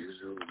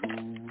niggas are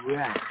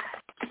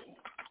rocking.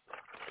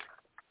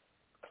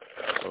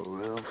 For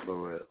real, for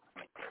real.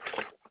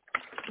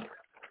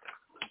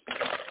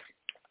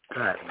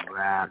 Got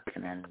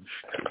rocking in the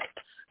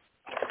streets.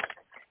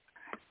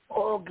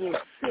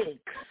 August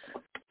 6th,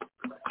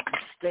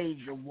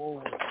 Stage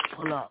Awards,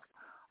 pull up.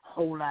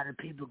 Whole lot of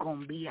people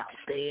gonna be out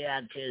there.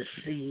 I just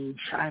seen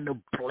China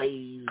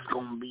Blaze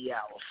gonna be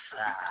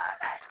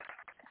outside.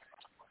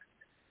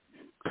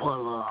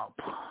 Pull up,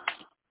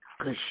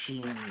 cause she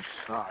ain't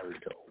sorry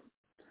though.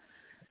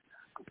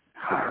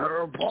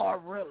 Her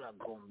Barilla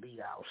gonna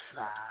be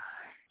outside.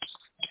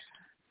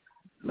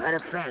 Matter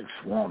of fact,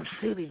 Swamp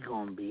City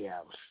gonna be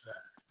outside.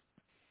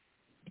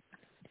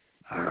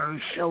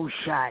 Her Show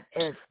Shot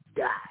S.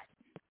 Dot.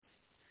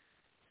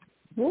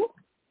 Whoop.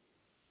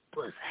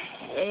 Was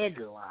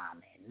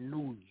headlining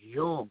New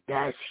York.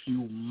 That's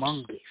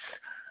humongous.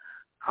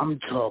 I'm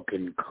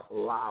talking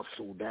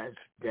colossal.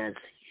 That's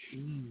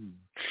huge.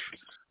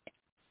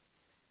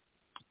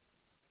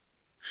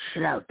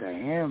 Shout out to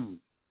him.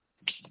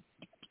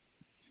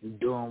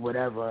 Doing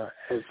whatever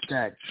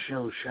that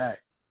Show Shot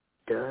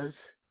does.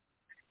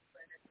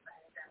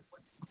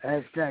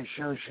 That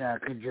Show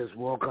Shot could just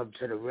walk up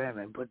to the rim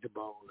and put the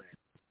ball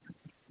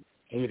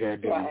in. He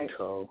that damn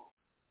tall.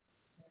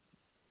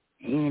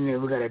 He ain't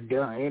never got a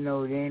dunk. Ain't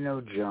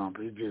no jump.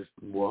 He just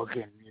walk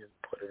in and just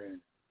put it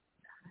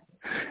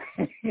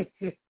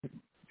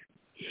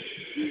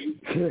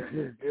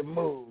in.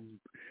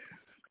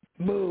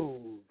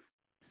 Move.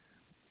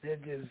 They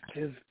just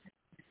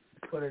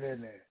put it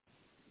in there.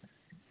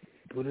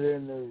 Put it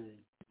in there.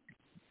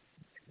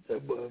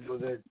 That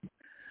motherfucker.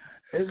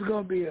 It's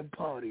gonna be a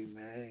party,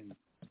 man.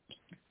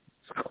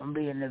 It's gonna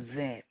be an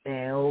event,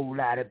 man. A whole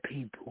lot of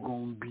people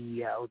gonna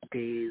be out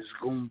there. It's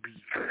gonna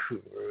be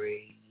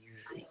crazy.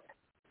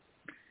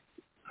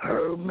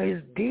 Her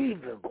Miss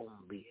Diva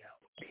gonna be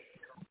out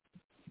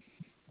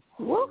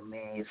there. Whoop.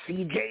 Man,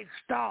 CJ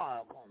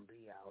Star gonna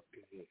be out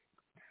there.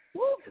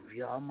 Whoop. If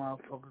y'all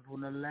motherfuckers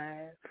wanna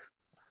laugh,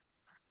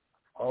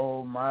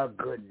 oh my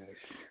goodness,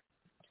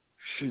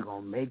 she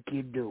gonna make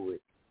you do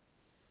it.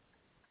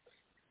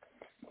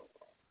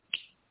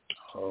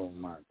 Oh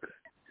my goodness.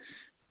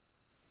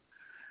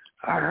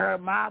 I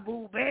heard my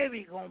boo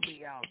baby gonna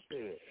be out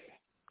there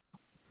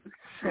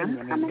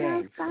singing and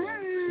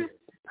dancing.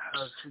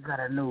 Oh, she got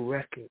a new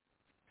record.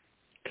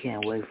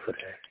 Can't wait for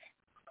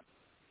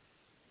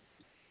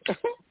that.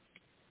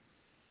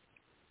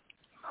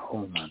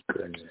 Oh my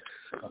goodness.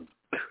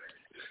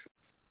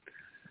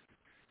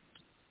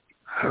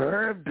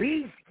 Her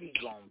Beastie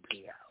gonna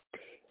be out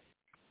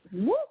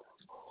there. Woo.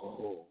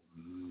 Oh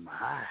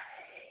my.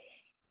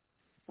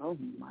 Oh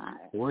my.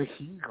 What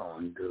he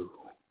gonna do?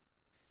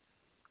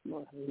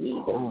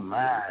 Oh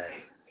my.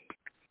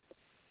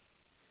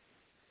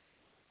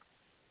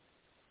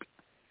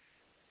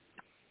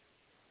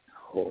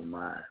 Oh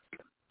my.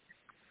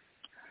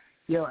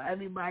 Yo,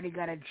 everybody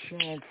got a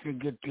chance to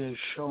get their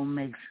show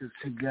mixes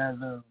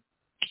together.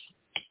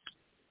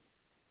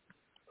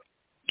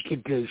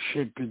 Get their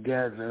shit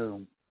together.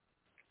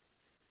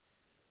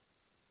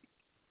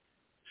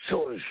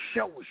 So the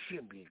show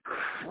should be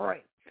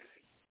crazy.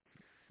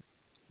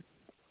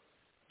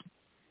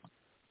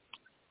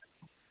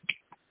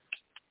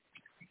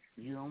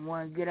 You don't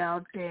want to get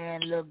out there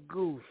and look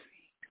goofy.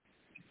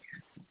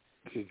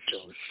 Get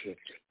your shit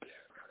together.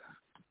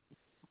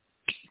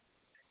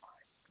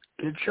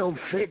 Get your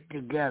fit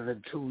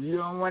together, too. You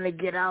don't want to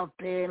get out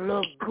there and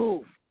look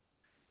goofy.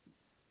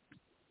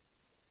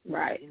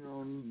 Right. You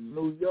know,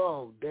 New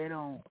York,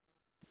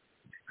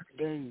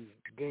 they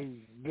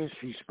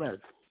disrespectful.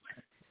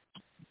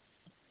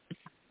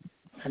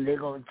 And they're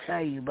going to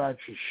tell you about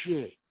your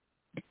shit.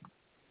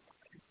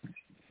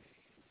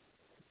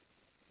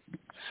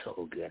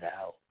 So get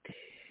out there.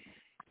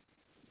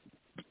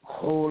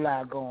 Whole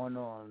lot going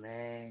on,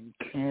 man.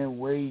 Can't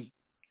wait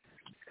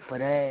for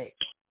that.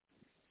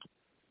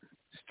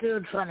 Still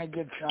trying to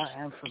get y'all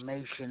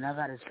information. I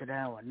got to sit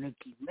down with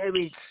Nikki.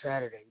 Maybe it's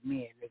Saturday. Me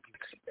and Nikki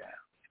sit down.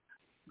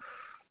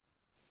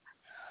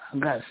 I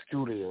got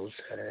studio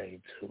Saturday,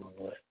 too.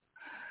 But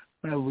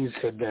maybe we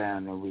sit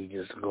down and we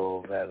just go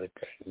over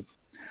everything.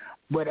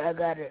 But I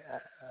got to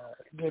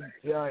get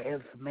y'all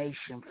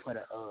information for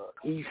the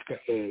Easter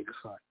egg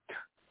hunt.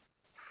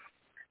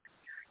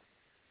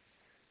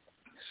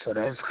 So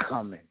that's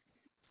coming.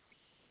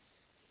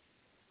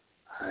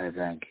 All right,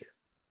 thank you.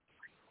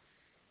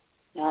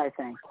 All right,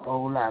 thanks.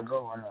 Whole lot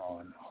going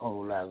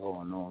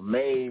on.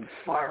 May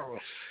 1st,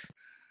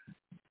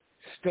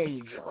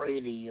 Stage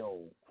Radio,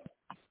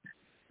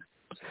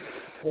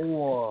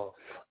 4th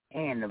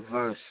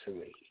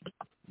anniversary.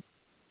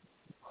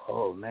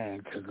 Oh,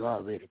 man, to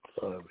God be the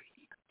glory.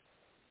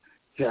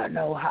 Y'all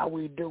know how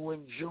we do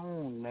in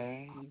June,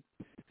 man.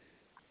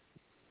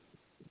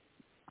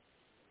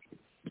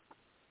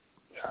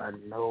 Y'all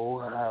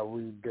know how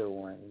we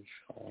do in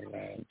June,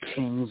 man.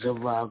 Kings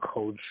of our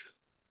culture.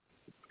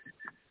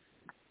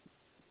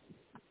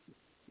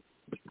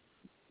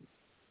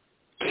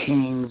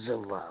 Kings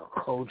of our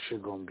culture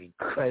gonna be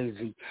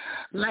crazy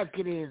like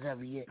it is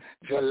every year.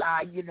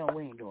 July, you know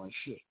we ain't doing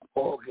shit.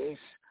 August,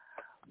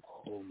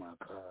 oh my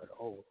God,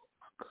 oh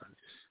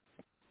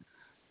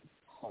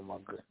my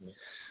goodness.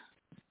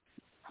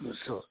 I'm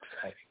so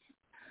excited.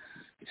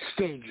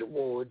 Stage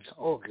Awards,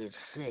 August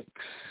 6th.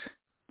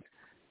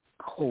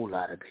 A whole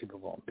lot of people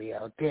gonna be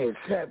out there.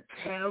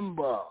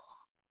 September,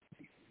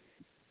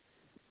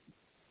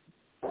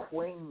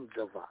 Queens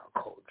of our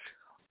culture.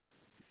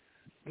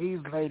 These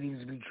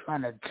ladies be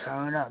trying to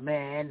turn up,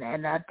 man,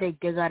 and I think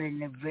they got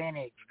an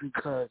advantage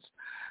because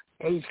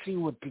they see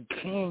what the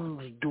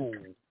kings do.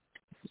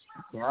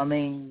 You know what I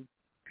mean?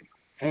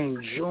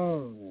 In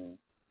June.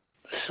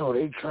 So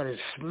they try to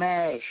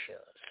smash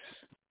us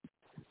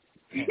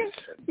in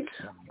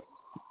September.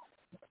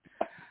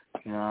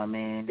 You know what I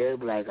mean? They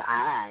be like,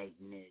 alright,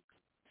 nigga.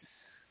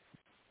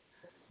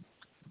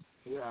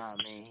 You know what I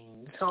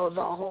mean? So there's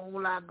a whole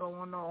lot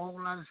going on, a whole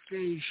lot of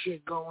stage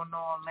shit going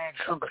on, man.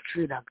 Trunk or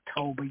Treat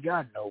October,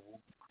 y'all know.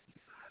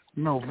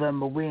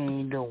 November, we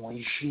ain't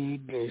doing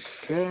shit.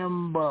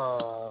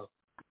 December,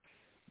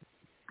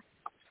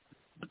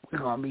 we're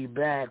gonna be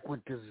back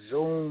with the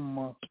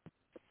Zoom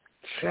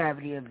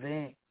charity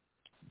event.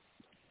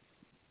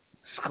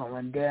 It's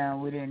going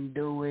down. We didn't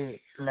do it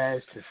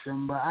last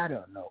December. I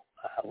don't know.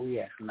 We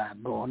had a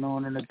lot going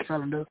on in the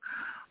calendar.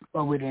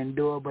 Well, we didn't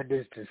do it, but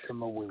this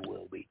December we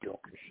will be doing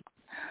it.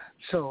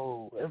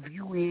 So if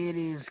you hear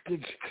this, get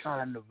your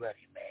calendar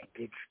ready, man.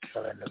 Get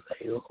your calendar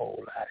ready. A whole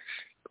lot of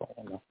shit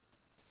going on.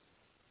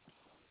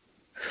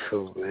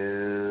 For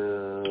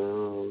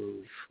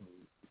real.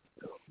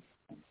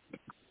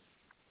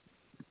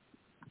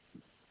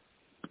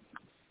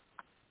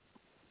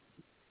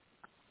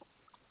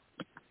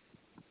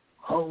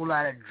 Whole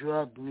lot of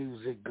drug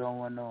music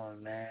going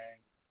on, man.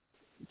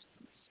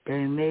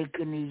 They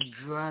making these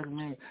drug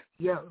music.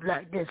 Yo,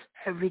 like this,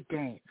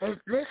 everything.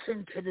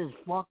 Listen to this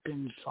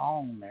fucking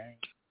song, man.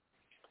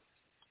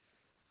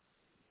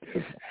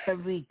 It's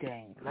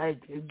everything. Like,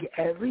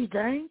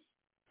 everything?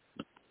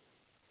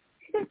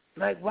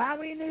 Like, why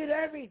we need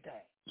everything?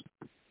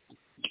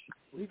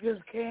 We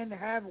just can't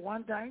have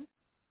one thing?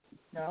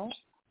 No?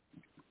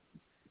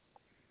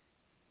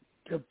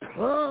 The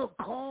plug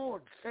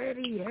called said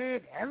he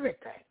had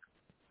everything.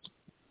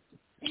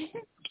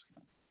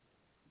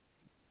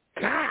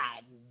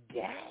 God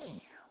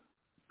damn.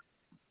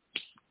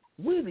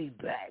 We be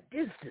back.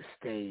 This is the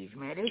stage,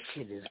 man. This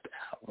shit is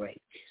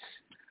outrageous.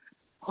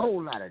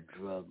 Whole lot of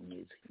drug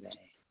music, man.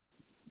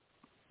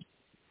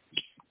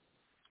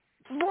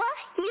 Boy,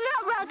 you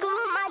not rockin'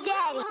 with my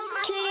daddy.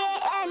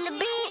 Kid and the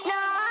beat,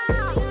 no.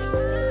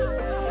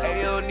 Hey,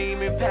 yo, need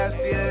me past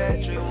the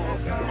electric.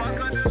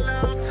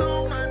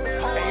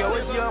 Hey, yo,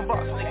 it's Young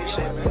Boss, nigga,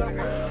 shit, man.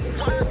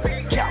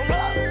 Count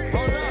up.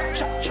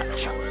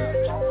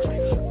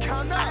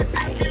 Count up.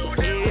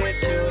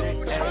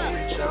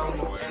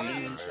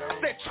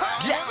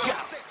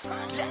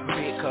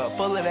 Big cup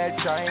full of that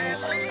drink.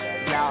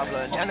 Y'all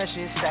banana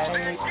shit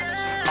stank.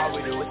 All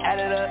we do is add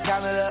it up,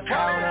 count it up,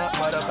 count up.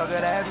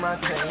 Motherfucker, that's my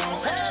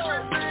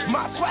team.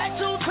 My swag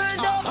too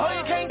turned up. Oh,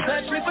 you can't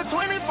touch me for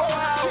 24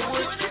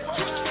 hours.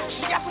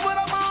 She asked me what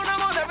I'm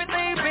on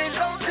everything, bitch.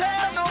 Don't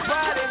tell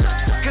nobody.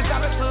 Cause I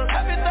done took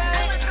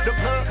everything. The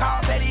plug call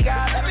said he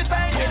got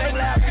everything. It ain't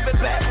loud, keep it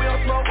back, we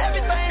don't smoke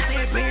everything. She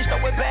a bitch,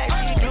 throw it back,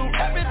 she do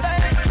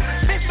everything.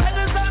 Bitch, let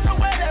us up and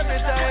wet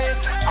everything.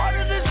 All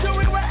of this shit,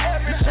 we wear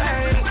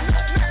everything.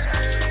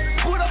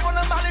 Put up on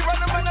the molly,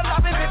 run up in the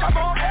lobby, bitch, I'm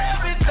on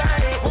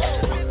everything.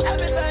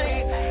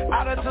 Everything,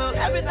 I done took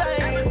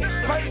everything.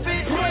 Crazy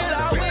bitch, hit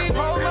all week,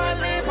 roll my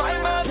lip,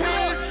 bite my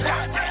teeth.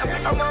 Goddamn,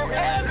 bitch, I'm on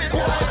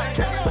everything.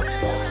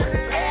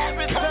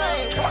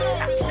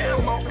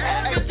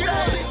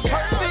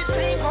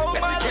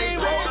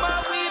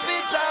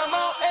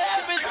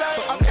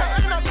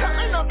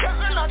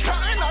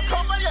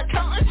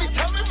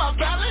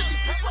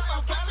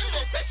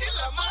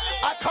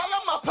 I call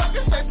up my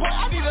pockets, say, boy,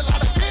 I need a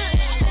lot of shit.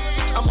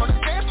 I'm on the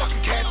stand,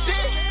 fucking cat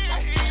shit.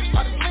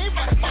 I just lean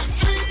by the fucking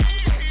street.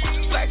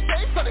 Black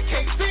shade so they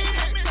can't see.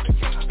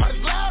 I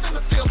just loud and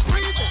I'm still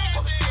breathing.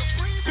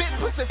 Bitch,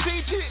 pussy,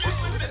 Fiji.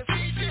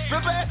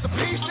 Rip ass to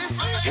pieces.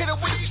 Hit her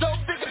with dope,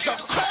 niggas go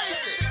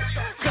crazy.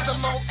 Cause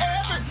I'm on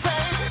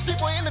everything.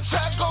 People in the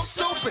trap go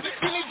stupid.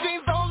 Skinny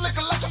jeans don't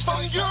looking like I'm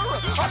from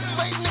Europe. All these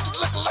late niggas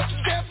looking like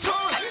some damn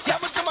tourists.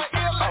 Y'all was in my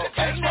ear like a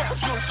damn never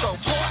do so,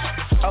 boy.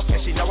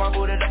 Okay, she know I'm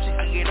booted up, she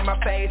see it in my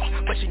face.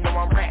 But she know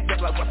I'm racked up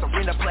like when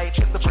Serena play.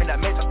 Trips to bring that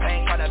major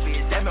pain. Try to be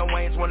a Damon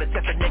Wayne, wanna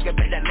test a nigga,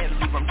 better let me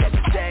leave him dead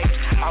today.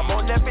 I'm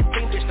on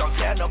everything, bitch, don't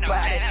tell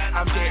nobody.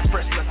 I'm dead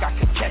fresh, look, I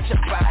can catch a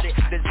body.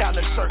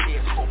 Designer shirt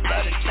is full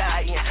blood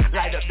Italian.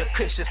 Light up the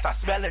cushion, start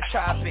smelling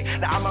tropic.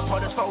 Now I'ma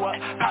put a soul up,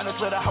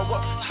 partners with a hoe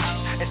up,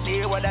 and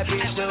see what that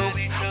bitch do.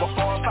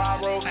 Before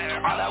 5 roll,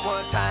 all at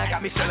one time,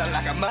 got me feeling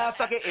like a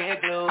motherfucking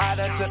igloo. I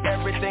done took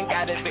everything,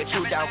 got this bitch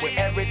you down with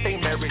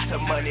everything. Married to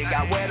money,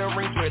 got wedding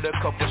rings with a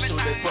couple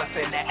shooters,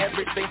 bustin' that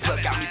everything.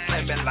 Look, got me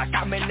slamming like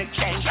I'm in the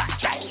game.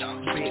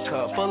 Big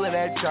cup full of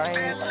that drink.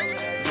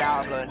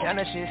 Y'all blood down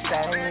the shit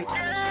stank.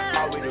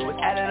 All we do is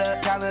add it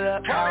up, count it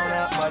up, count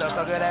up.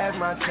 Motherfucker, that's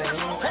my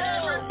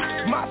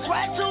team. My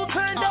swag too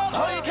turned up,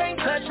 oh you can't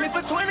touch me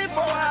for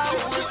 24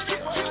 hours.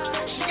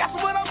 She asked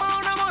me what I'm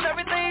on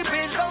everything,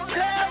 bitch, don't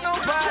tell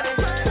nobody.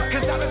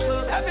 Cause I done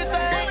took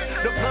everything.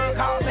 The plug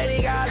called,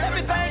 Betty got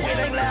everything. It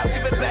ain't loud,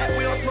 give it back,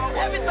 we don't smoke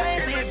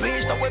everything. See a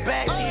bitch, throw it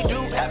back, she do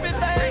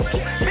everything.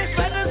 Bitch,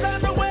 feathers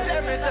underwear,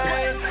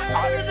 everything.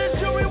 All of the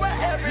jewelry, wear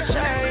every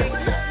chain.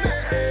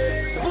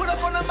 Put up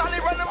on the molly,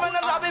 run the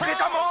lobby,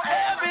 bitch, I'm on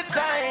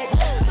everything.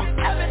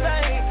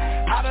 Everything,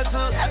 I done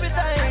took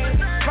everything.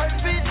 First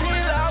 15,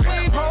 I'll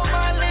be pull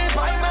my lead,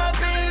 bite my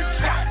beat.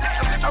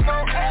 I'm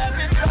on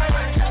everything.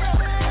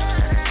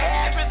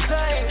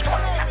 Everything,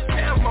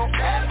 I'm on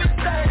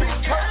everything.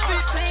 First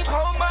 15,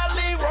 pull my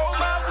lead, roll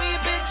my weed,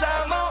 bitch,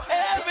 I'm on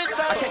everything.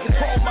 I can't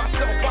control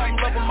myself, I'm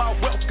loving my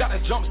wealth. Gotta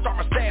jumpstart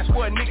my stash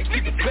for a nigga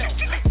keep it belt.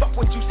 Fuck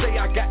what you say,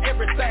 I got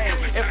everything.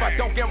 If I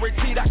don't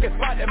guarantee, I can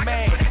find a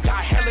man.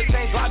 Got hella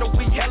change, lot of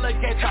weed, hella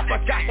game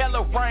chopper, got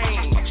hella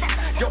rain.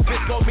 Yo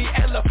bitch told me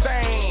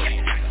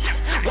elephant.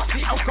 Watch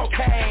the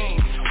cocaine.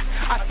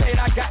 I said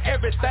I got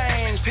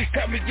everything. Please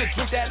tell me you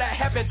drink that I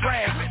haven't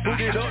drank.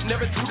 Boot it up,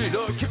 never toot it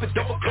up. Keep it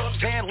double cup,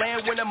 can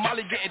land when the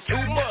molly getting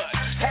too much.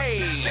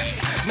 Hey,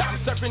 now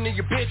I'm surfing in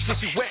your bitch cause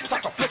she wet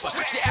like a flipper.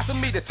 She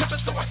asking me to tip it,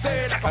 so I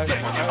said I can flip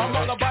her. I'm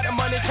all about the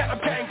money, can't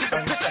get the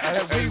picture.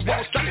 And we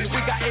won't stop it, we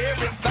got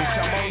everything. Bitch,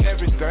 I'm on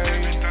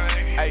everything.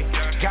 Hey,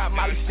 got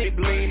Molly stick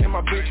lean and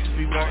my bitches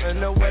be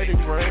wanting a wedding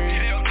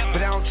ring.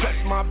 But I don't trust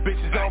my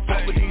bitches, I don't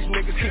fuck with these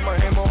niggas. Keep my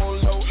hammer on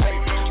low, hey.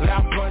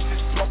 Loud blunts,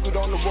 smoke it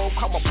on the road,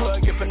 call my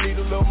plug if I need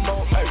a little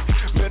more, hey.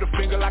 Middle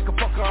finger like a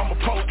fucker, I'm a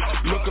poke.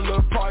 Look a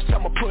little parch,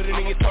 I'ma put it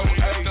in your throat,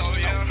 hey.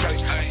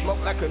 Okay,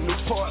 smoke like a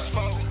Newport.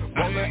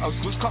 Rollin' up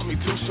switch, call me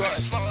too short.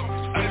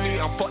 See me,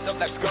 I'm fucked up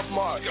like Scuff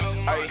Mark.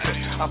 Hey,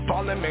 I'm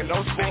ballin', man,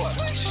 no sport.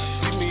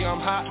 See me, I'm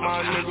hot,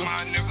 my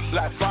nigga.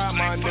 Like fire,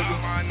 my nigga.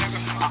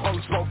 I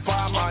only smoke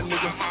fire, my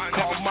nigga.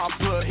 Call my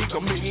blood, he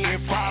gon' meet me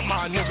in fire,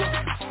 my nigga.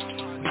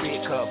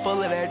 Big cup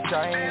full of that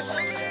drink.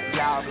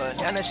 Y'all blood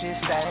down the shit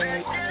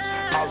stank.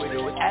 All we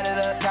do is add it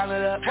up, count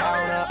it up,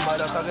 count up.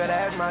 Motherfucker,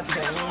 that's my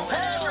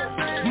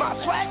team. My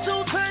swag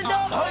too turned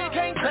up, oh you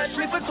can't touch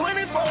me for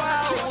 24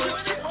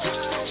 hours.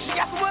 She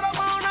asked me what I'm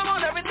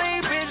on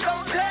everything, bitch,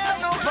 don't tell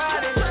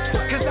nobody.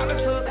 Cause I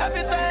done took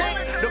everything.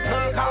 The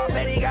plug called,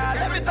 Betty got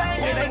everything.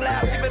 It ain't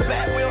loud, give it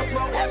back, we don't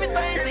smoke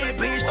everything. See a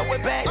bitch, throw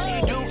it back,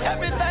 she do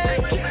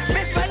everything.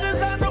 Bitch, feathers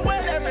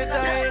underwear,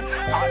 everything.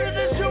 All of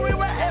the jewelry,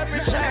 wear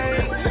every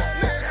chain.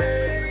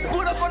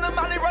 Put up on the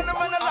molly, run the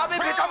lobby,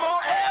 bitch, I'm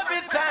on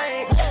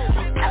everything.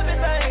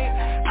 Everything,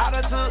 I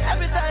done took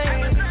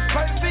everything.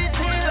 First 15,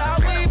 I'll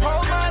be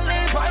pull my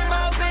lead, bite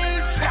my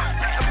beat.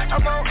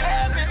 I'm on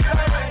everything.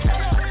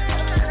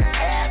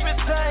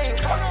 Everything,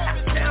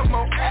 I'm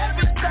on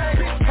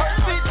everything. First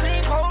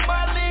 15, pull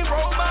my lead,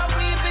 roll my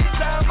weed,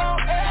 bitch, I'm on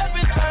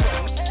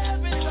everything.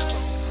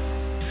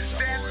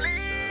 That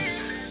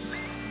lead,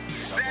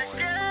 that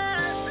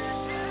gas,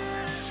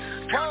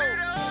 turn it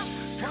up,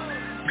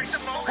 bitch,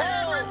 I'm on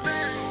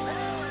everything.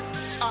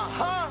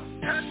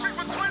 Touch me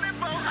for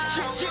 24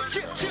 hours.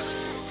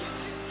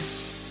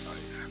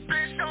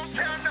 Bitch, don't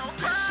tell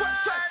nobody.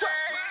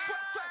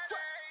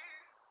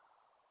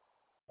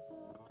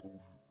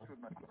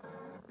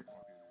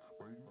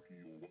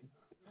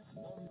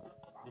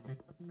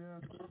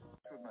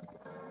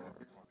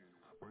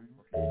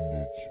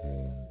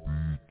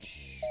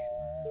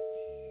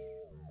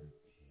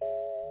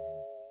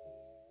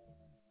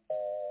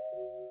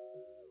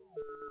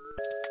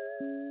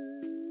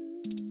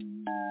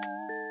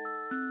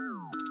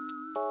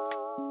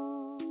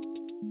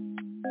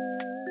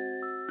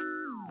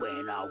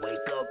 When I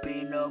wake up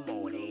in the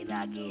morning,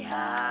 I get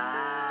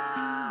high.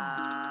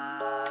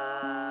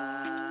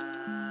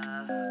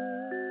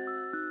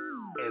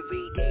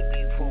 Every day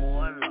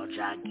before lunch,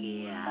 I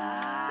get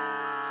high.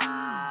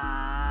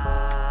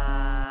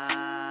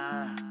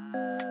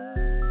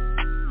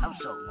 I'm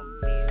soaking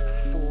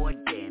before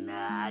dinner,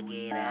 I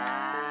get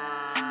high.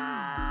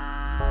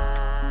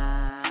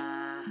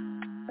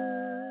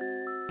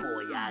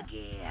 Boy, I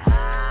get high.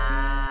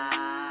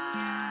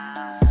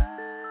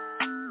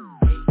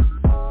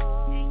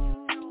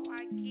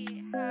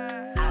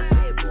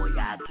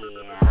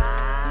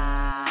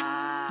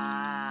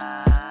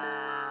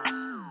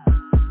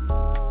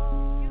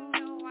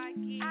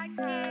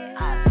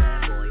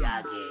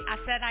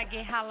 I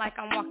get high like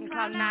I'm walking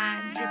cloud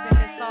 9. Dripping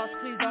in sauce,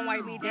 please don't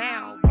wipe me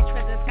down. Reach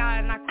for the sky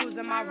and I cruise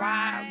cruising my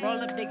ride.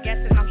 Roll up the gas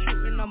and I'm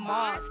shooting the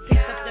Mars. Pick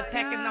up the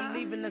pack and I'm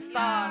leaving the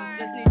stars.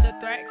 Just need the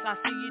threats, I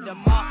see you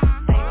tomorrow.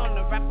 Stay on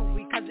the rapper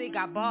cause they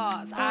got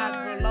bars.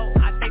 Eyes real low,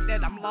 I think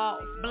that I'm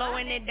lost.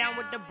 Blowing it down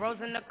with the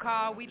bros in the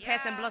car. We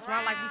passing blunts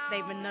round like we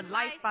saving the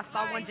life. I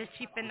saw one just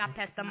cheap and I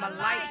passed him a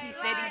light. He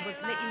said he was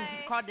lit and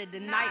he called it the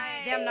night.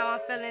 Damn, now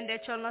I'm feeling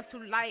that your lungs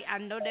too light. I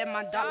know that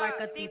my dog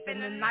like a thief in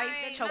the night.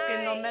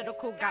 Choking on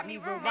medical got me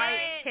real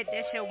right. Hit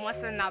that shit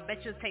once and I bet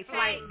you take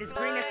flight. This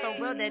green is so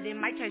real that it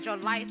might change your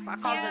life. I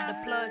called her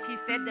the plug, he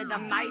said that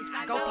I'm nice.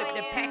 Go flip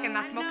the pack and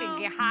I smoke and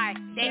get high.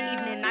 That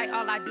evening night,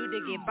 all I do to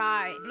get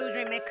by. Blue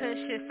dream and kush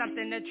shit,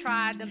 something to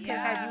try. Them pimps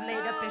have you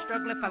laid up and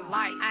struggling for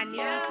life. I need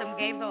some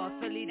games or a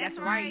Philly, that's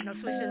right. No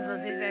switches or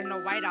zigzags,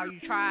 no white out, you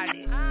tried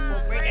it.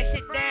 Well, break that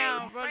shit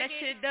down, roll that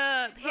shit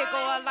up. Here go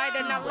a light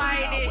and I light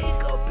it. When I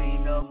wake up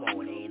in the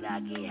morning, I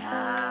get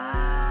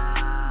high.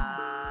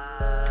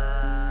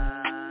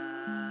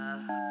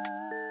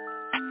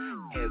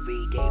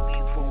 Every day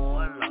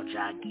before lunch, I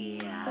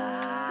get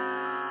high.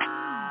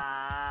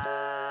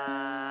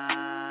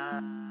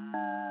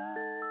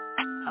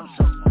 I'm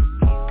so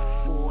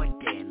before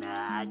dinner,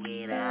 I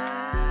get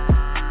high.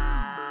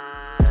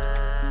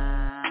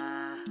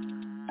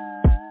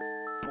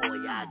 Boy,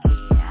 I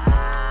get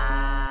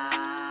high.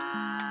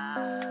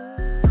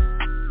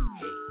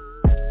 Hey.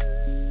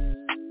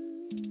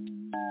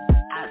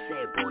 I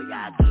said, boy, I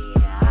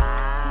get high.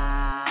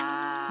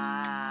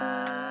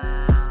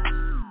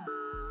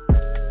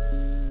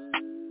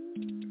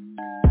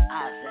 I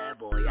said,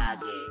 boy, I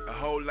get a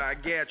whole lot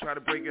of gas, try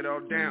to break it all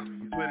down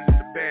and put it in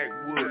the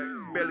backwood.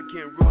 Barely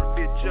can't roll the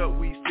bitch up,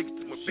 we stick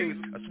to my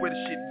fingers. I swear the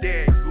shit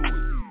dead good.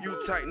 You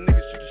tight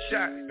niggas shoot a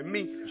shot at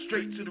me,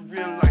 straight to the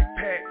rim like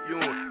Pat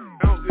Ewing.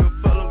 I don't give a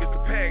fuck, don't get the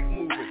pack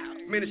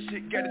moving. Man, this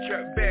shit got the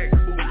trap back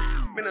moving.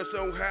 Man, I'm so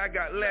high, I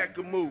got lack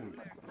of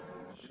movement.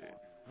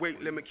 Wait,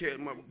 let me catch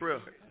my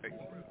breath. Hey,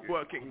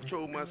 boy, I can't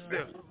control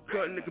myself.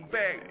 Cut a nigga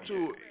back to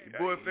it.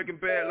 Boy, faking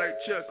bad like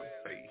Chuck.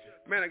 Hey,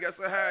 man, I got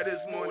so high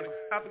this morning,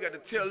 I forgot to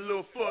tell a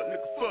little fuck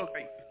nigga fuck.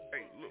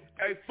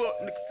 Hey, fuck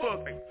nigga fuck.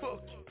 Hey, fuck.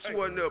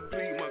 Swear up,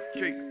 please my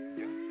cake.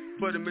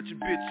 But I met your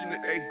bitch in the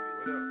A.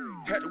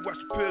 Had to watch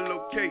the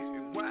pillowcase.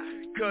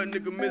 Cut a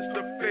nigga missed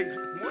her face.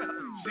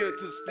 Send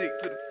to the stick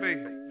to the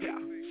face.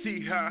 See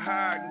how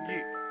high I can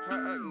get.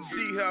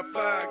 See how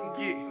far I can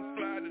get.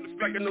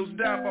 Like a nose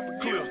dive off a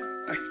cliff.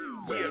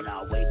 When I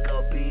wake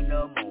up in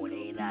the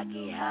morning, I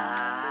get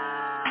high.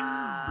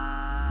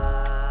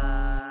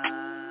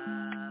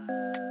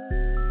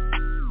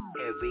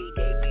 Every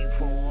day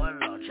before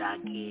lunch, I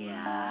get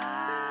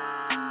high.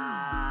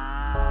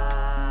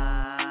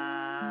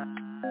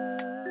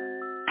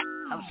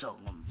 I'm so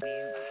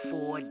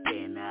before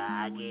dinner,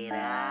 I get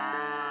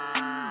high.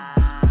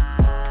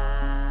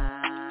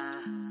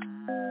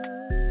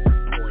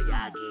 Boy, I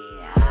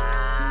get high.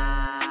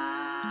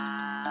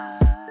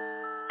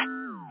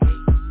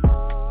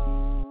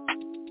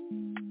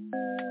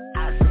 I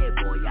said,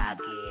 boy, I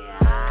get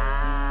high.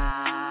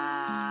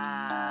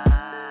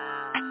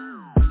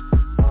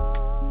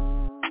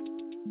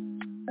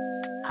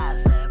 I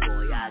said,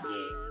 boy, I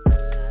get.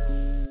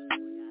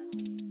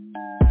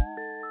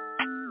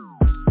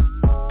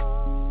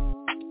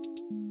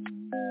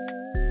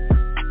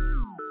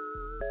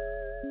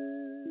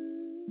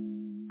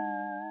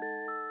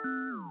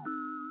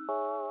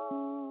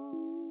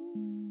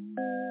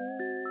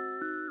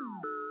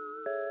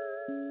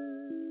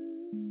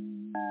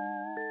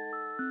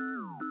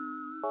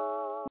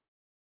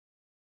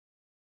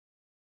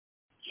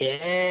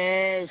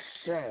 Yes,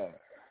 sir.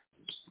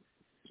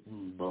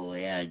 Boy,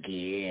 I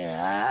get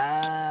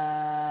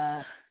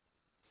high.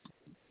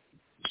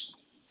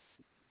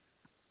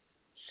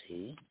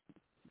 See?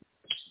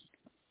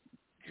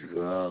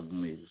 Drug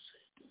music.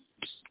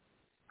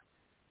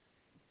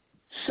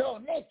 So,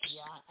 Nicky,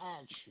 I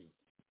ask you.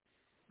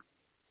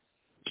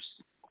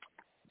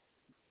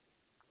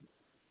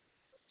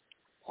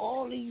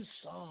 All these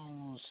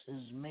songs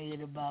is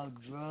made about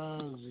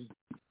drugs.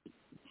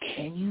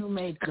 Can you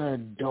make a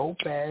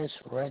dope-ass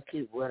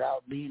record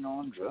without being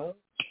on drugs?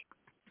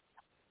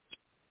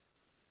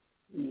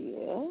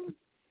 Yeah.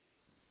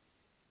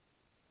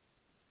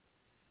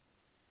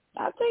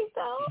 I think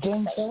so. You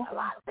think so? A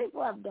lot of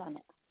people have done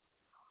it.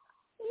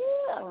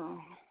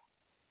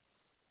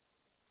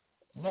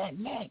 Yeah.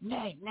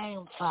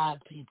 Name 5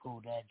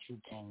 people that you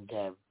think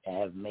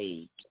have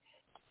made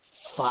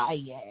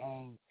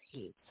fire-ass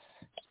hits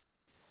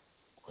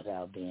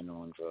without being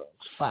on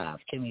drugs. 5.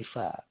 Give me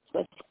 5.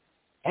 But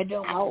I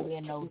don't want to be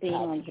in no being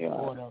top on drugs.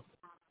 order.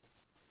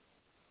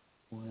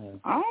 Well,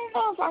 I don't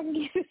know if I can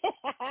give you.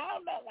 I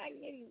don't know if I can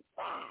give you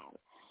 5.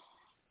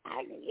 I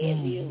can give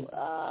you.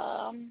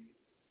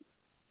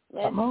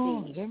 Let's come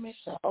on, see. give me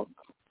some.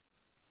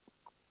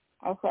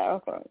 Okay.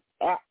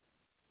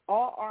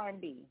 All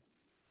R&B.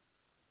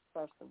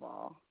 First of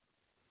all,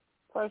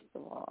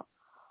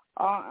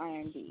 all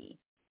R&B.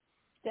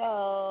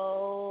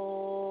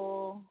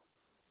 So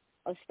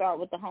let's start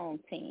with the home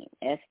team,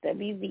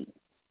 SWV.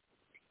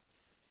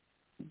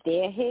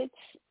 Their hits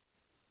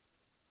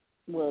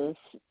was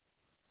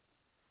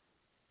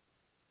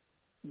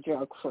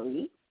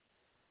drug-free.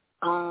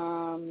 And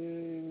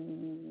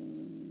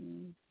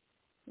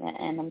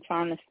I'm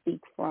trying to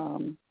speak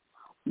from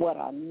what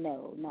I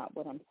know, not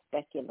what I'm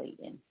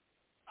speculating.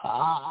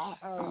 I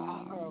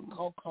heard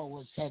Coco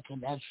was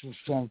taking extra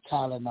strength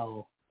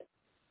Tylenol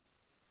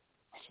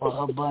for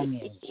her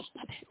bunions.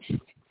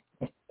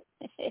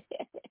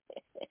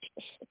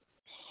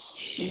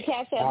 You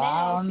catch her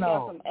now, she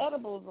got some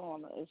edibles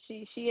on her.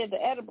 She had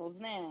the edibles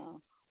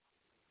now.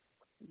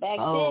 Back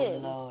then. Oh,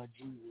 Lord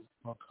Jesus,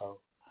 Coco.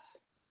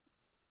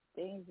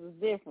 Things was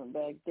different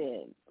back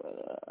then.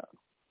 But,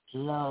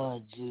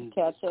 Lord Jesus.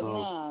 Catch her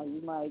now,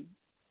 you might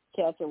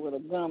catch her with a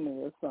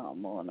gummy or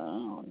something on her. I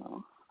don't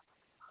know.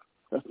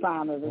 The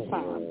sign of the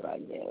times, I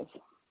guess.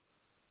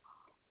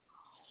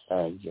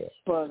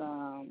 But,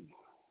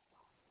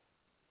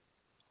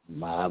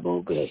 my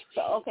boogie.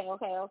 So, okay.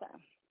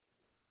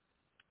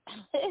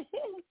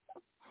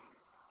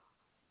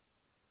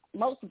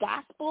 Most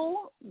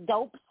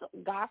dope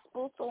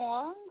gospel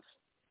songs,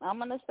 I'm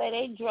going to say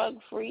they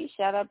drug-free.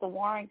 Shout out to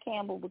Warren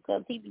Campbell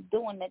because he be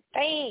doing that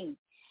thing.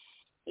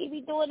 He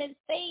be doing his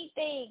same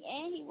thing,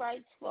 and he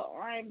writes for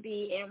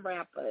R&B and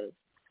rappers.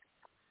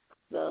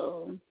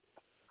 So,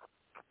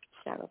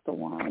 shout out to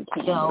Warren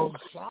Campbell. Yo,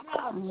 shout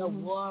out to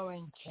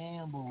Warren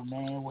Campbell,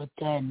 man, with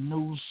that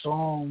new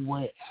song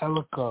with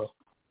Erica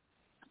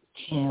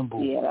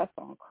Campbell. Yeah, that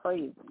song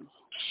crazy.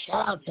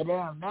 Shout out to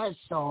them. That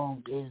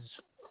song is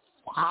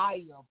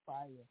fire.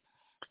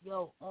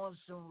 Yo, on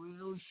some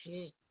real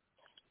shit.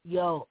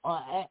 Yo,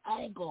 I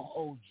ain't gonna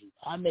hold you.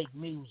 I make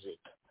music,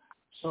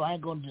 so I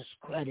ain't gonna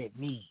discredit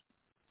me.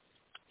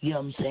 You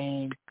know what I'm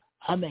saying?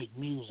 I make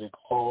music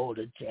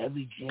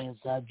every chance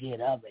I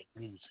get, I make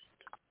music.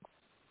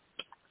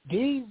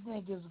 These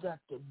niggas got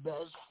the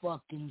best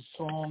fucking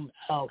song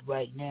out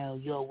right now.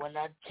 Yo, when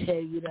I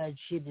tell you that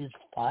shit is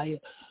fire,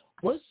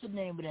 what's the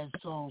name of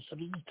that song so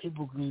these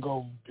people can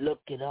go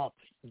look it up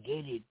and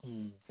get it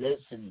and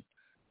listen?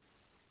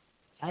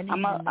 I'm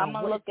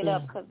gonna look it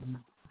up because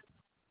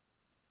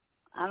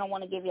I don't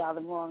want to give y'all the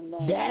wrong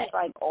name. It's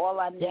like All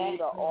I Need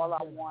or All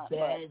I Want,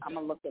 but I'm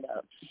going to look it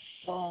up.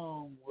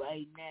 Song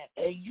right now.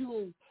 And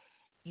you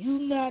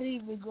not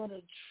even going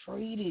to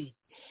treat it.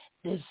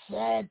 The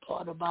sad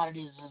part about it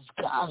is it's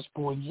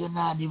gospel, and you're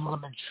not even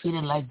going to treat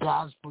it like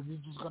gospel.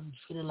 You're just going to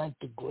treat it like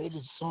the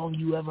greatest song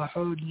you ever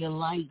heard in your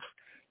life.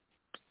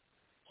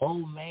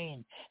 Oh,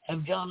 man.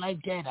 If y'all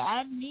like that,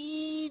 I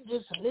need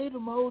just a little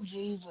more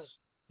Jesus.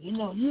 You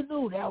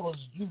knew that was,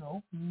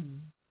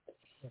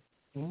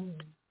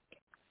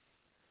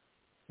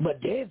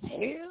 But this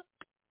here?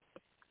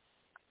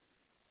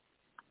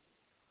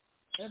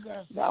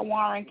 That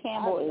Warren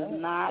Campbell is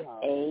not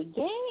a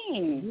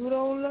game. You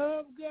don't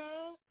love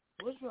God?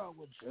 What's wrong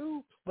with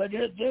you? But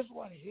this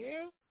one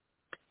here?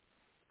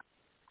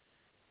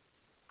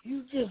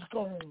 You just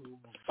gonna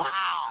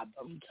vibe.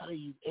 I'm telling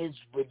you, it's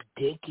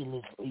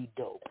ridiculously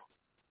dope.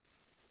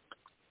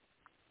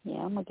 Yeah,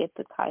 I'm going to get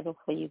the title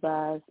for you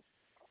guys.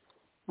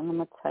 I'm going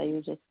to tell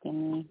you, just give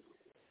me...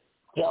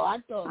 Yo, I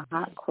thought he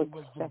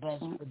was the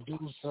best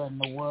producer in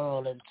the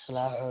world until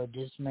I heard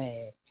this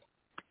man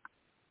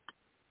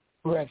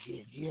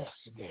record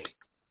yesterday.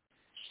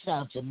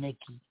 Shout out to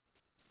Nikki.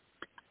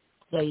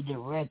 Played the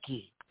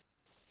record.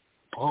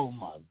 Oh,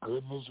 my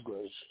goodness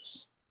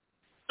gracious.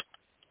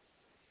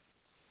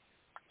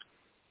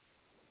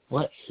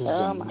 What is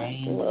the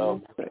name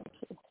of it?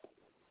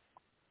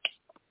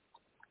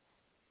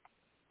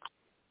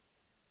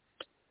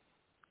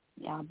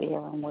 Y'all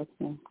bearing with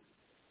me.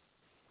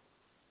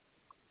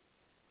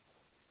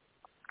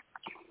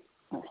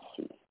 Let's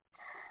see.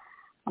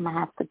 I'm going to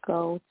have to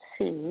go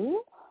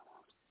to...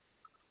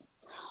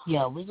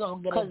 Yeah, we're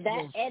going to get into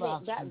this.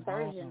 Because that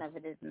version of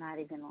it is not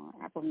even on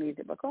Apple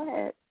Music. But go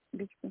ahead.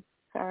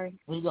 Sorry.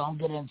 We're going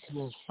to get into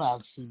this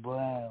Foxy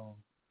Brown.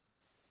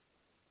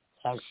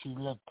 How she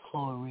looked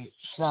for it.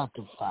 Shout out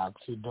to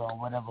Foxy doing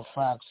whatever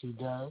Foxy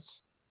does.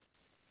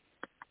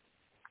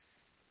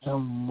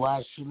 And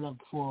while she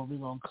looked for it, we're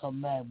going to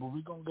come back. But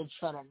we're going to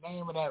try the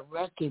name of that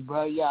record,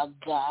 bro. Y'all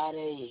got to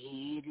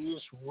hear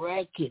this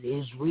record.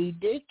 It's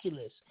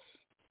ridiculous.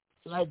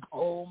 Like,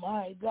 oh,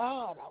 my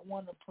God, I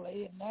want to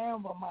play it now,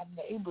 but my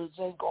neighbors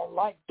ain't going to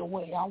like the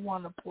way I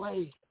want to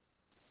play.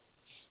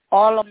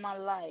 All of My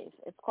Life.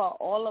 It's called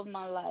All of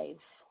My Life.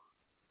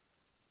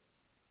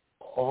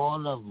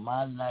 All of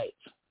My Life.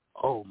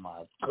 Oh,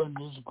 my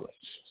goodness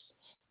gracious.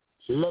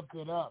 Look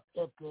it up.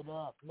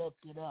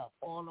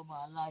 All of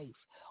My Life.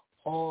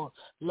 Oh,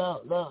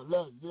 look for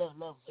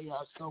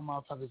y'all slow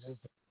motherfuckers.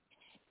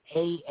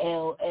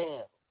 ALL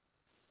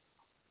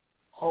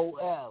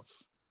OF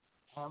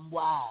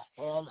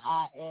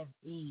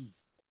MYLIFE.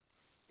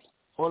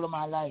 All of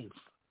My Life.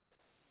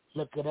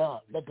 Look it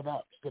up.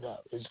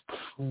 It's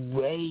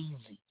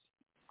crazy.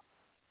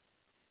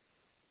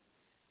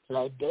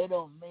 Like, they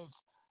don't miss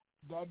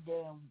that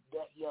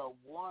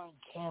Warren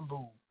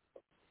Campbell.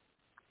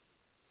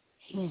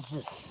 He's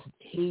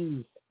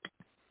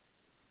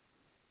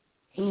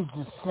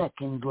the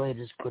second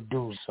greatest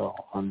producer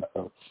on the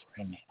earth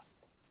right now.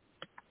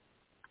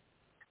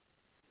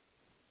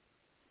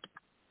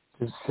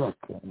 He's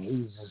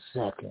the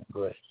second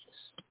greatest.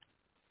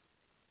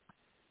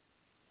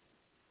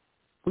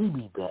 We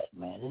be back,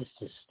 man. It's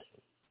the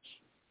stage.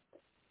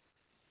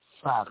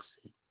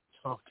 Foxy,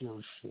 talk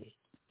your shit.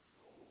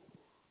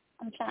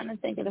 I'm trying to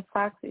think of the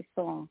Foxy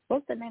song.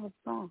 What's the name of the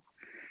song?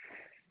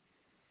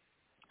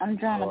 I'm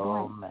drawing a blank.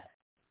 Oh, man.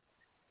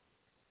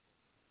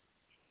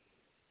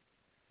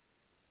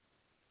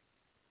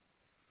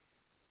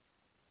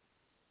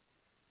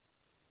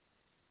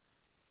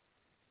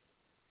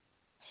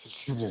 It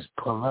should just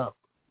pull up.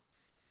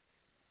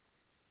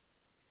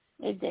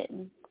 It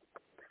didn't.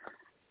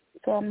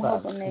 So I'm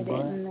hoping they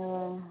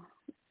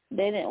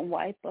didn't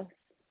wipe us.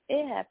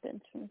 It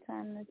happens from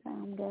time to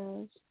time,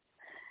 guys.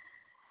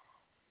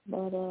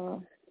 But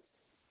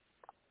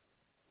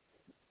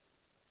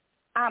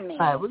I mean,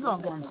 all right, we're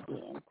gonna get into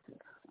this.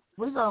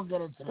 We're gonna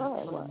get into this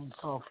killing me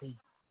softly.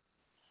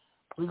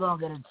 We're gonna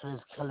get into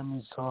this killing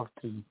me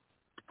softly.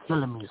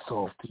 Killing me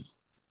softly.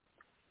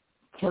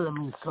 Killing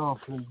me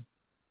softly.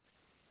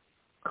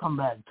 Come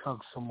back,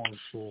 talk some more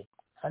shit.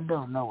 I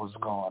don't know what's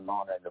going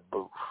on in the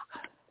booth.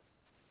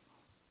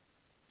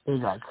 They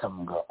got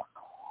something going on.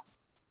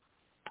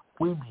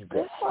 We be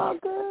back. It's all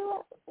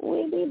good.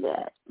 We be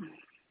back.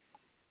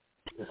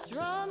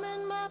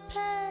 Drumming my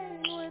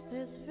pain with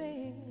his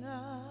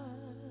fingers,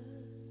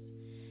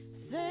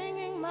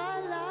 singing my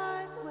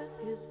life with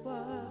his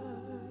words,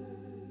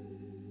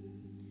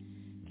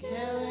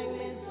 killing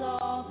me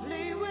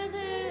softly with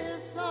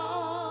his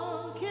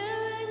song,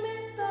 killing me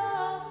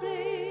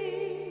softly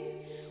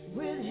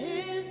with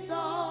his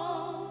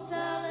song,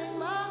 telling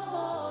my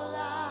whole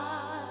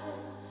life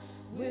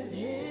with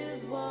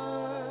his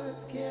words,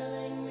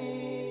 killing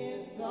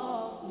me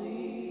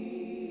softly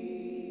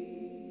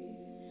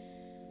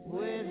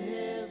with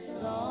his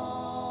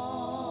song.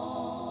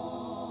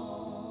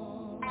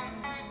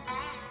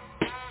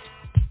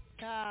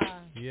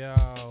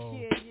 Yo,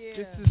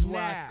 this is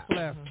why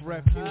Clef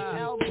Refuge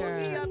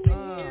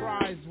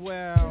cries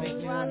well.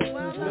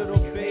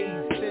 Little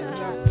bass sitting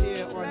up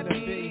here on the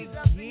bass.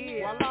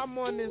 While I'm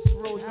on this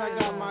road, I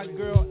got my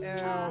girl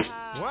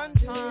L. One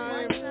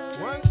time.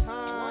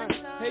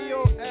 Hey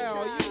yo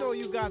L, you know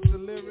you got the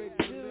lyrics.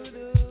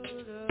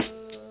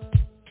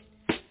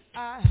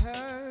 I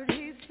heard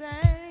he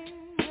sang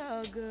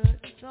a good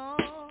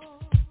song.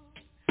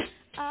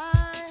 I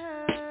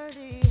heard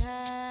he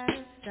had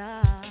a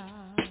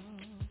style.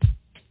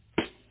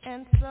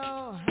 And so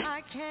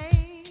I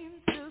came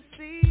to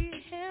see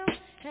him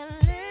and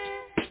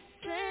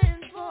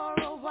listen for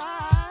a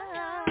while.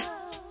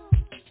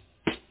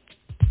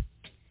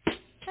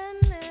 And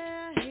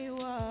there he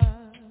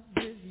was,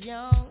 this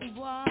young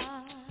boy,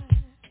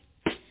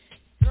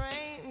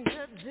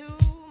 stranger to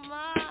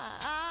my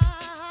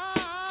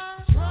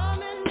eyes,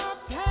 drumming my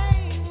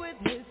pain with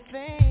his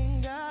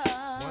fingers,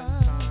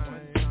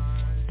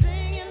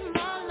 singing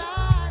my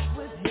life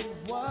with his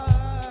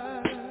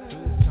words,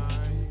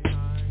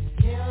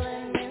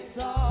 killing me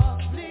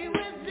softly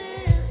with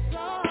his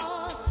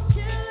song,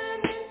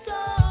 killing me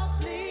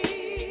softly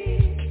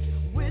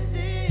with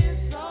his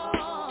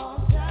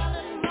song,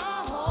 telling my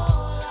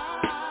whole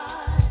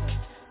life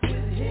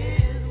with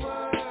his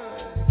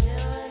words,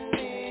 killing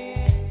me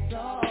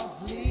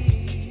softly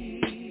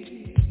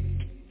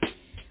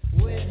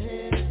with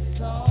his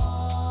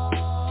song.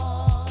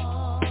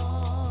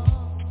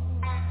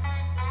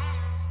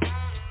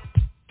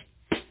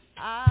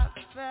 I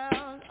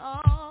felt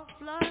all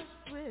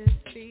flushed with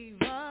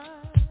fever,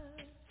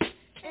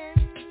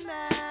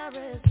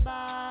 embarrassed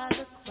by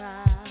the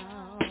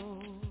crowd.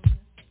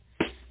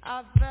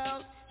 I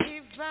felt he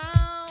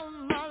found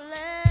my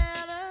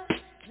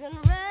letters and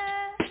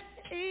read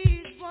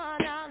each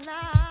one out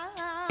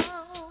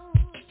loud.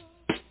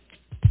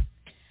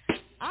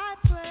 I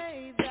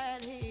prayed that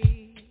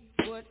he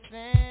would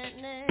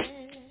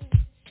finish,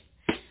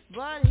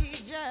 but he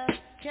just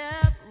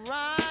kept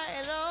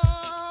right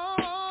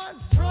on,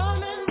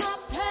 drumming my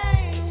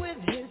pain with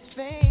his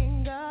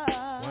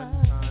fingers,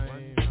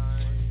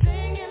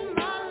 singing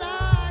my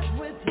life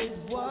with his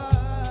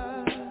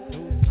words,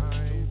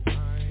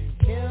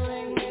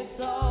 killing me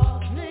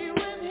softly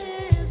with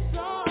his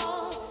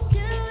song,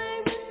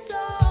 killing me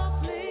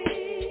softly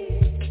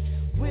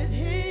with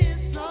his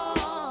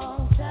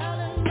song,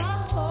 telling my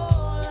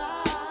whole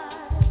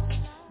life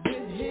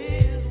with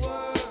his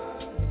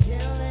words,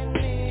 killing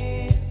me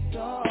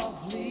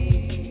softly.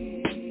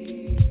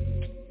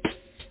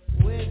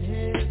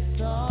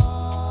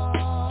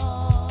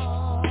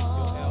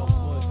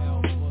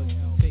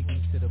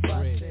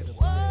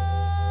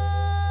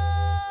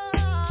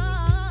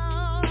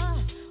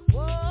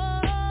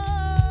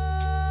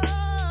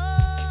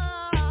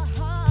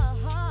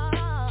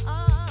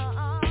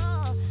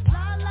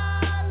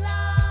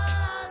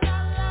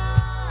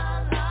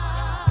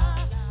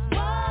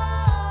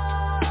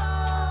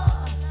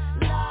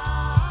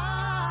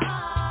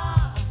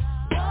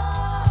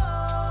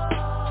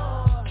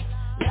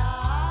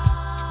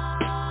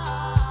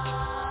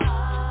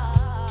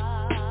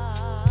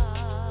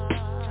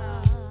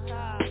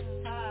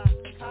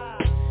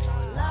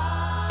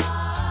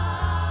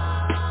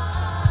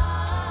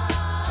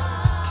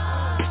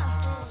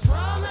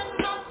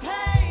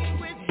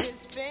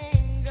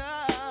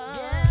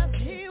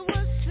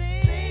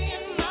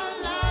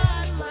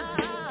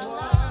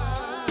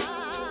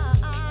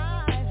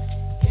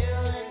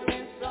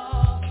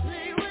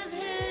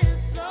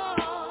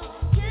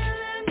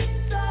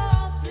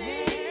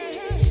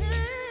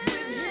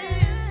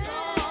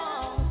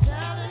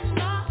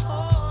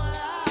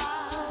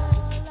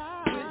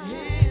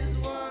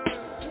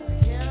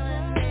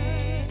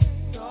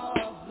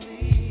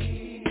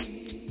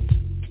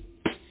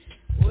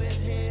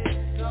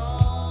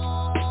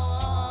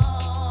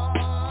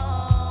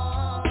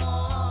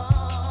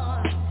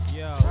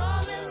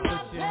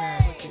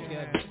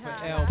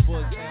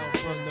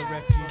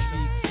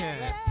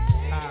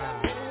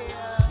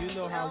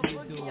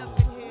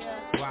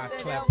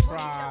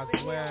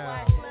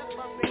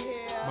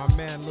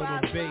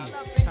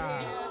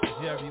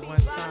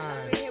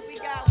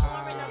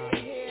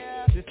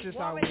 just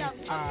how we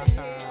Outsiders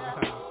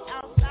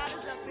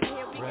up in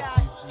here, we got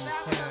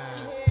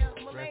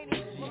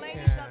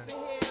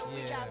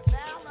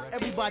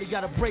Everybody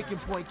got a breaking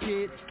point,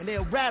 kid, and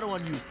they'll rat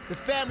on you. The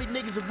family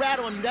niggas will rat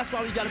on you. That's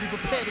why we gotta be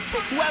prepared to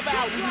take whoever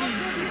out we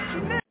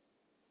need.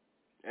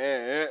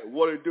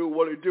 What it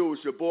do?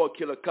 It's your boy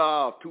Killer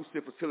Cobb, 2-6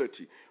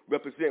 Facility.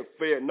 Represent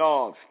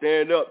Vietnam.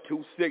 Stand up,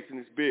 2-6 in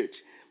this bitch.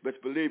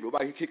 Best believe it.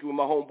 Right here kicking with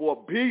my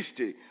homeboy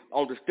Beastie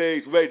on the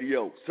stage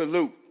radio.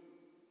 Salute.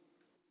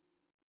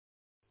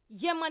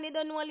 Yeah, man, you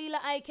don't know Lila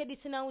Ike this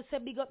now. We say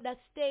big up that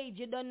stage.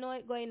 You don't know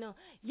it going on.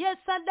 Yes,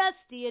 at that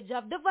stage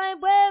of the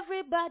vibe where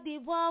everybody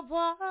want.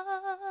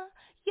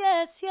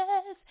 Yes.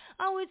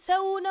 And we say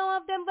who know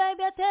of them vibe,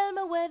 you tell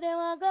me where they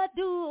want to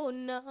do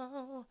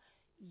now.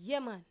 Yeah,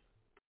 man.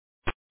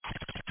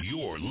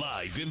 You're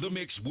live in the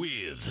mix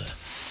with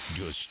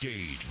The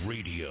Stage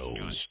Radio.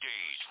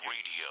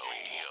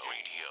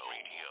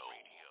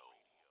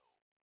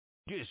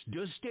 This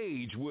The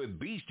Stage with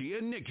Beastie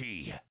and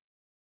Nikki.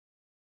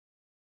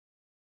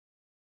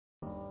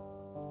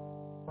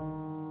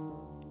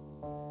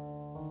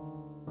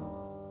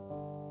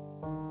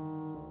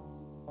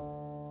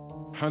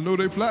 I know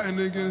they plotting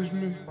against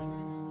me.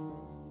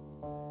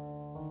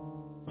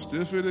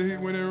 Still feel the heat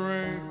when it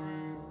rain.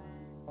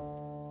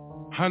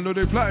 I know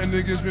they plotting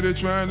against me, they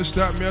trying to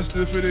stop me. I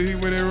still feel the heat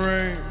when it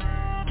rain.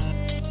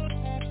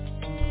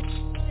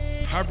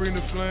 I bring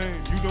the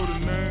flame, you know the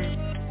name.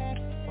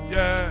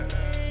 Yeah.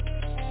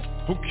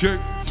 Okay.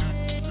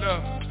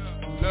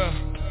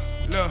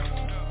 Look.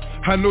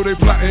 I know they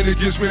plotting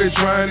against me, they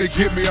trying to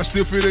get me. I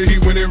still feel the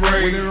heat when it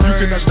rain. You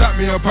cannot stop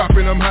me, I'm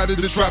popping, I'm hot as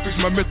the tropics.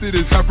 My method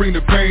is I bring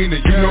the pain,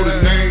 and you know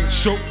the name.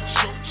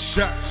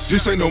 Shot.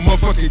 This ain't no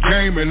motherfucking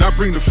game, and I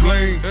bring the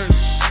flame.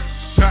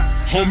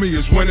 Homie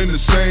is one and the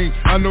same.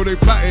 I know they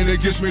plotting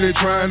against me, they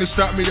trying to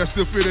stop me. I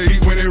still feel the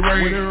heat when it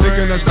rain. They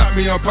cannot stop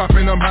me, I'm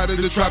popping, I'm hot as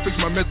the tropics.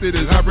 My method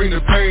is I bring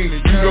the pain,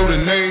 and you know the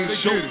name.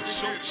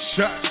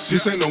 Shot.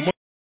 This ain't no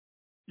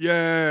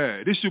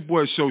Yeah, this your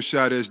boy Show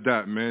Shot S.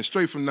 Dot, man.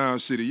 Straight from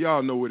Nam City.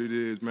 Y'all know what it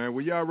is, man.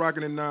 When y'all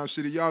rocking in Nam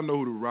City, y'all know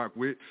who to rock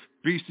with.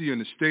 Beastie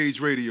and the Stage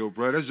Radio,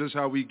 bro. That's just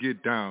how we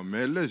get down,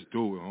 man. Let's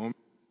do it, homie.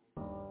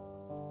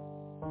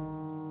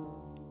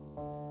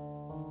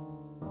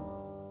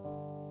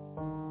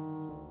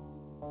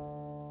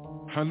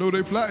 I know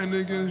they plotting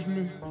against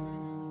me.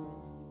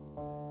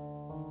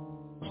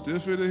 Still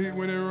feel the heat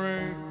when it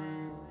rain.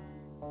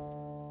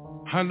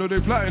 I know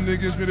they plotting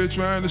against me, they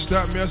trying to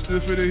stop me. I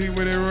still feel the heat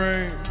when it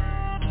rain.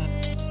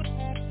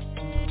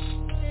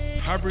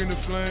 I bring the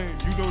flame,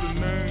 you know the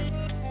name.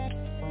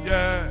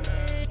 Yeah.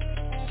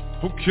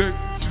 Okay.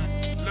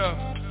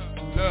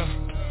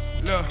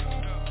 Look.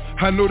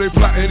 I know they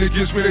plotting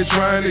against me, they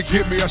trying to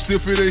get me. I still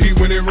feel the heat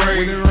when it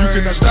rain. You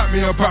cannot stop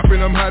me, I'm popping,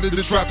 I'm hot as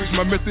the tropics.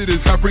 My method is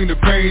I bring the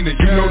pain, and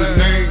you know the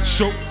name.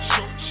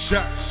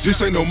 Shot.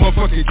 This ain't no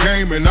motherfucking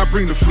game, and I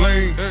bring the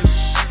flame.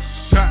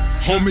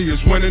 Homie is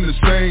one and the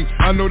same.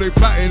 I know they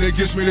plotting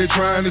against me, they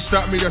trying to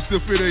stop me. I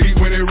still feel the heat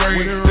when it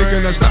rain. They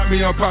cannot stop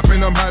me, I'm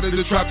popping, I'm hot as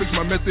the tropics.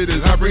 My method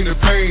is I bring the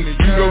pain, and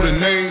you know the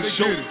name.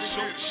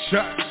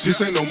 Shot. This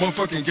ain't no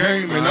motherfucking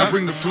game, and I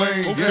bring the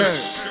flame.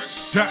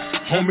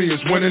 Homie is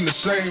one and the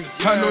same.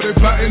 I know they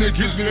plotting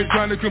against me, they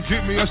trying to come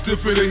get me. I still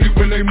feel the heat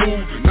when they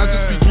moving. I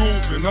just be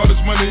grooving, all this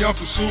money I'm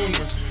pursuing.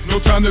 No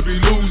time to be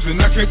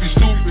losing, I can't be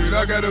stupid.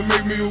 I gotta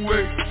make me a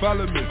way,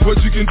 follow me. What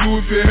you can do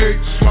if you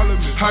hate, swallow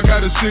me. I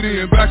got a city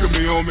in back of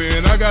me, homie,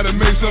 and I gotta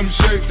make something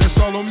shake. That's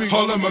all on me.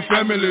 All of my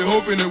family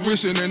hoping and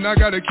wishing, and I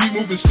gotta keep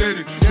moving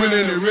steady.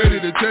 Winning and ready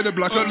to tear the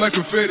block up like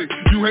confetti.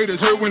 You haters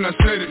heard when I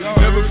said it,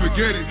 never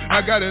forget it.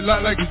 I got it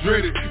locked like it's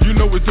dreaded. You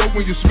know it's dope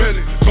when you smell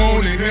it.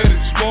 Bone and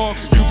headed, spark.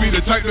 You be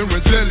the type to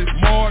reject it.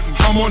 Martin,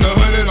 I'm on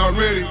 100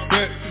 already.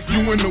 Bet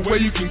you in the way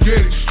you can get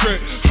it.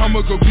 Stretch,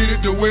 I'ma go get it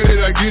the way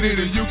that I get it,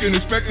 and you can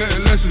expect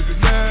nothing less of it.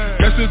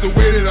 That's just the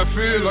way that I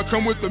feel. I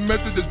come with the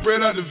method that's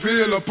bred out the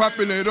veil. I'm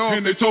popping it off,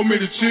 and they told me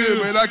to chill,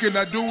 man. I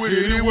cannot do it.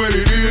 It is what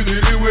it is. It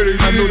is what it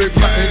is. I know they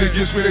plotting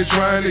against me, they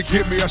trying to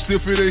get me. I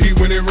still feel the heat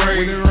when it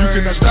rain. You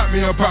cannot stop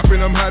me. I'm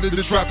popping. I'm hot as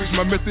the tropics.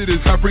 My method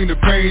is I bring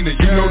the pain, and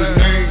you know the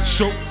name.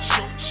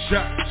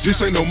 Shot. This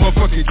ain't no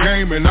motherfucking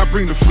game, and I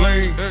bring the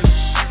flame.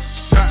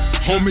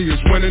 Homie is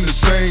one and the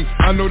same.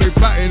 I know they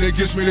plotting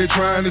against me, they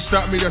trying to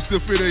stop me. I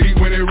still feel the heat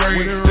when it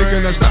rain. They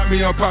cannot stop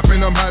me, I'm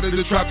popping, I'm hot as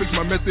the tropics.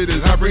 My method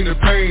is I bring the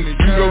pain, and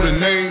you know the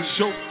name.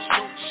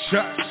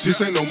 Shot. This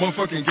ain't no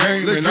motherfucking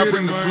game, and I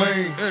bring the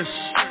flame.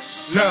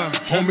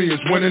 Homie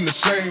is one and the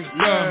same.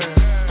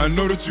 I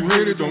know that you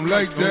hate it, don't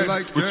like that,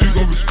 but you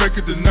gon' respect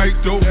it tonight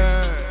though.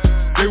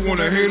 They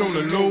wanna hate on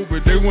the low,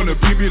 but they wanna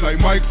beat me like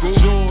Michael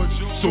George.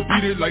 So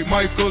beat it like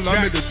Michael,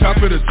 I'm at the top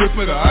of the tip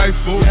of the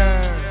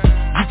Eiffel.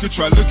 You could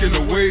try looking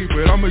away,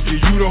 but I'ma give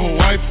you the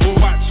whole Eiffel.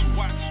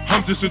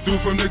 I'm just a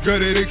dude from the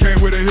gutter, they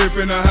came with a hip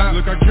and a hop.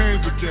 Look, I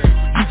came with that.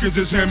 You can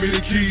just hand me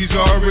the keys,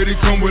 I already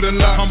come with a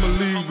lock. I'ma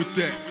leave with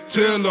that.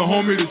 Tell the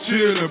homie to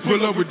chill and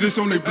pull up with this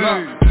on they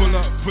block. Pull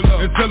up,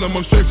 and tell them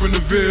I'm straight from the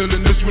Ville,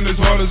 and this one is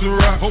hard as a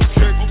rock.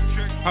 Okay.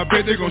 I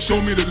bet they gon' show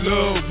me the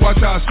love. Watch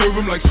how I serve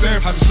them like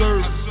Sam. I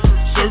serve.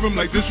 serve them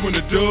like this when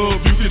a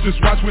dub. You can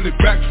just watch when it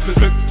backflip,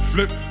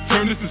 flip.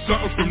 Turn this to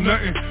something from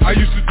nothing. I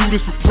used to do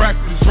this for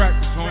practice,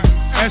 homie.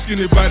 Ask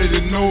anybody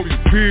that know me,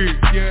 period.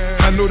 Yeah.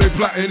 I know they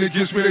plotting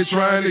against me, they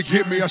trying to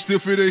get me. I still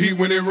feel the heat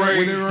when it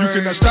rains. You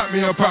cannot stop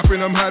me, I'm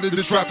popping, I'm hot in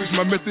the tropics.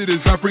 My method is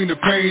I bring the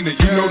pain, and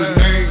you know the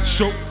name.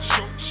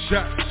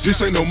 Shot. This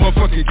ain't no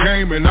motherfucking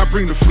game, and I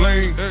bring the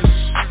flame.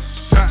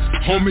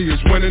 Homie,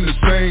 it's one and the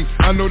same.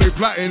 I know they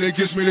plotting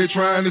against me, they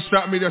trying to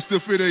stop me. I still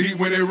feel the heat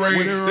when it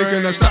rains. They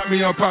cannot stop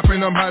me, I'm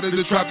popping, I'm hot in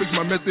the tropics.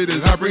 My method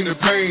is I bring the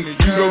pain, and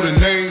you know the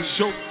name.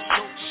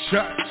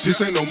 Shot. This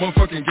ain't no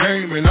motherfucking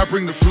game, and I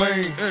bring the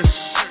flame.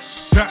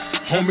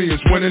 Homie,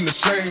 it's one and the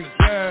same.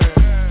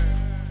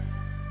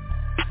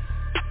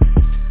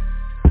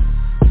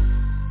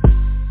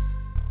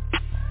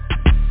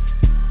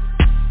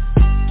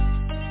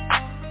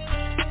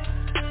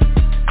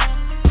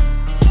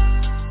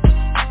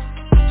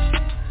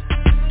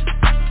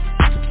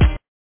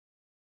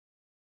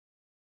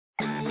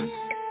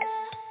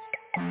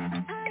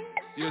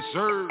 Yes,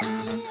 sir.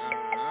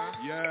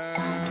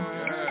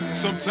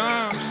 Yeah.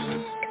 Sometimes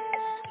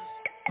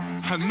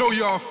I know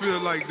y'all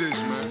feel like this,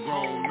 man.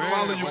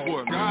 Follow your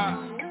boy,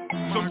 man.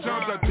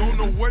 Sometimes I don't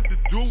know what to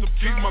do.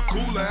 Keep my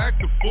cool or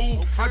act a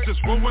fool. I just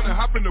won't wanna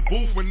hop in the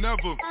booth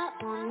whenever.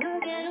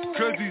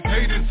 Cause these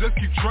haters just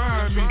keep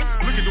trying me.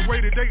 Look at the way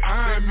that they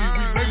eyeing me.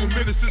 We label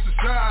menace to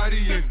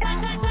society, and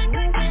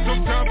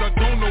sometimes I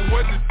don't know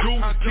what to do.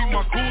 Keep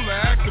my cool or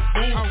act a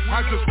fool.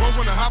 I just won't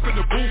wanna hop in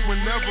the booth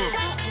whenever.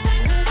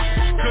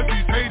 Cause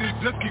these haters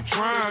just keep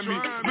trying me.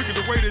 Look at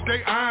the way that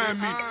they eyeing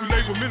me. We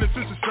label menace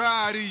to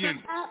society, and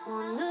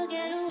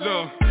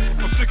look,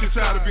 I'm sick and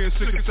tired of being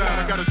sick and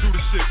tired. I gotta do the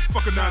shit.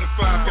 Fuck a 9 to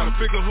 5. Got a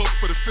bigger hook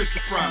for the fish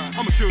to fry.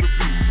 I'ma kill the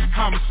beat.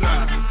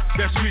 Homicide.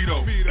 That's me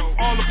though.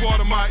 All a part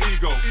of my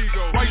ego.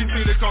 Why you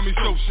think they call me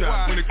show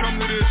shot? When it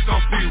come to this,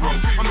 I'm P-Ro.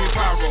 I mean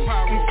Pyro.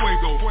 Un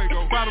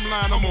fuego. Bottom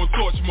line, I'm on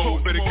torch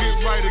mode. Better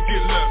get right or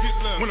get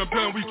left. When I'm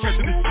done, we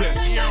catching this jet.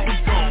 We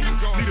gone.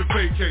 Need a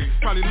vacate.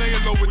 Probably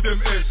laying low with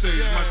them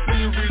essays. My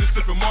senoritas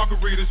sipping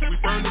margaritas. We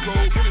burn the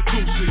road. Get a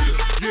two-seater.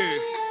 Yeah.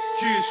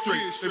 Kids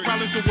straight, they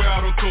probably somewhere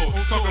out on tour.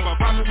 Talking about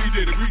Papa, we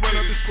did it, we run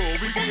up the score.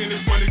 We getting this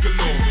money galore,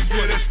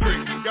 yeah, that's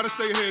great. Gotta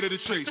stay ahead of the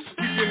chase,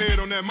 keep your head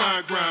on that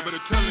mind grind. But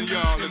I'm telling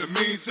y'all, in the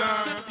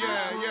meantime,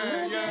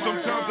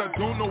 sometimes I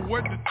don't know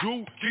what to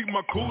do. Keep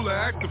my cool or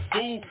act a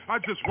fool. I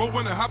just roll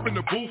when I hop in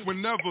the booth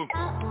whenever.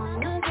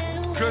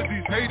 Cause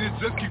these haters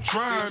just keep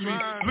trying me.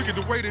 Look at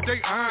the way that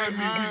they eyeing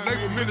me. We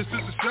label menace to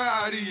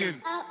society, and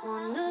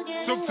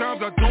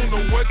sometimes I don't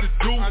know what to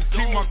do.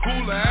 Keep my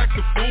cool or act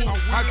a fool.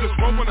 I just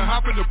roll when I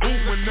hop in the booth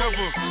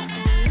whenever.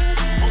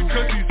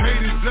 Cause these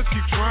haters just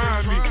keep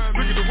trying me.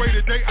 Look at the way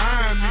that they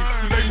eyeing me.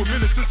 We label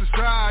menace to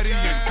society,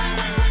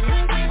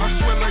 and I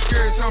swear like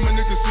every time a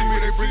nigga see me,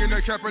 they bringing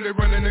that cap and they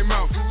running their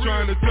mouth,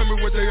 trying to tell me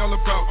what they all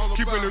about.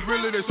 Keeping it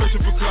real, they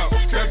searching for clout.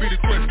 That be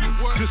the question.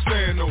 Just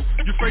saying though,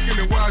 you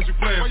faking it, why is you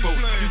playing for?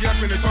 You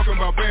yapping and talking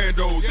about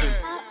bandos, and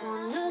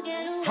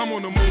I'm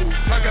on the move.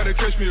 I gotta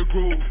catch me a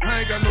groove. I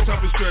ain't got no time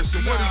for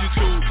stressing. What do you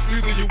choose?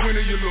 Either you win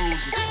or you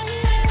lose.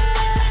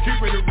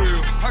 Keeping it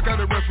real, I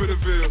gotta run for the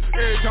Ville.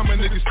 Every time a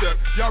nigga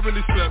step, y'all really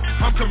slept.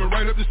 I'm coming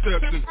right up the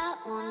steps, and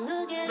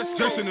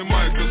Jason and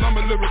Michael, I'm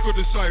a lyrical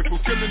disciple,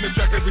 killing the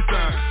track every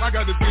time. I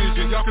got a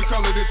vision, y'all can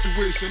call it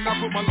intuition. I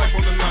put my life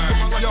on the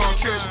line. Y'all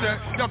catch that,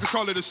 y'all can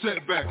call it a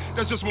setback.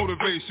 That's just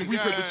motivation, we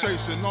paper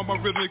chasing. All my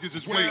real niggas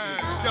is waiting,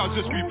 y'all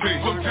just be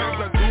patient. Sometimes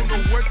I don't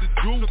know what to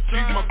do.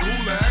 Keep my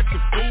cool or act a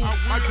fool.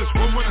 I just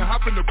won't wanna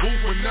hop in the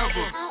booth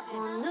whenever.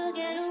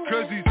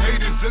 Cause these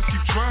haters just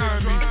keep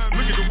trying me.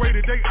 Look at the way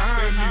that they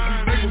eyeing me. We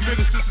label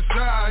menace to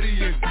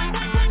society, and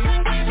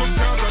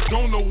sometimes I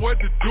don't know what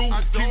to do.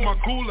 Keep my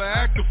cool or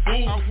act a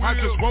fool. I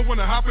just won't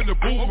wanna hop in the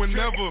booth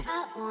whenever.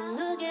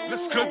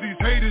 Cause these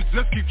haters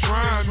just keep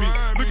trying me.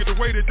 Look at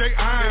the way that they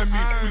eyeing me.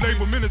 We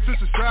label menace to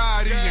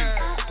society, and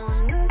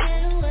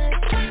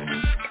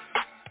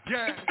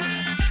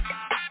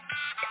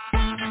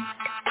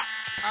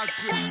I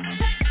will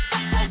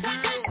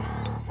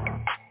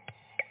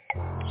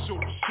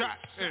shoot a shot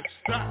and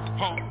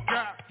stop. All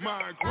got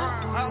my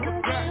grind.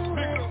 Holla back,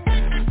 nigga.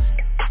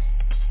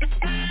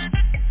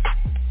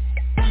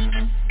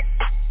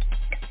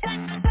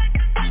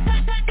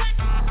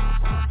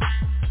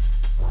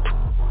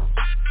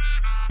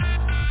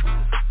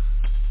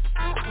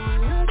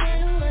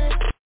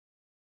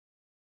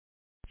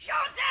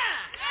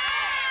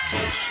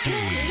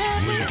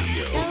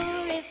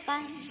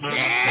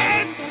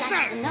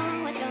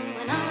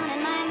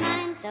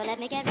 Let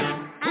me get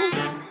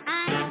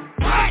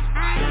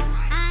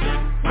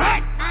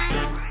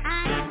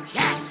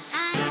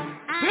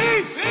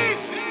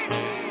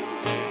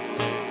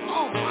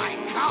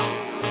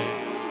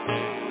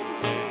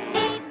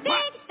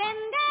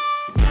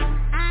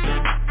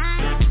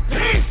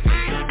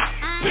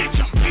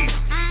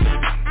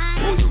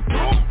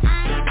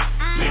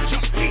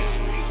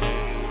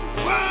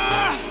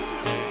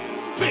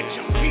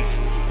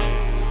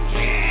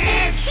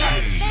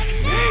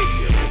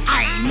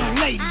I ain't no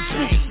lady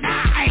snake. I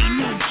ain't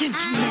no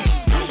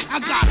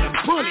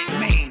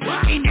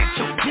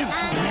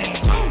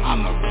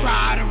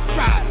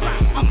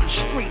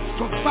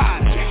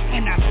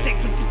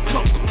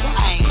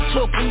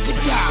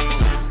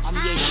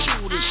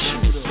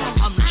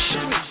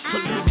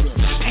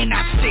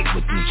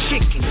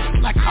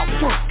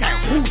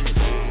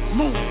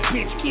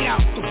bitch, get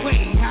out the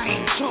way, I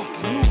ain't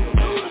talking noodle.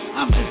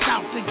 I'm just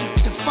out to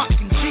get the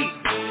fucking cheese.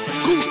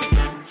 Google,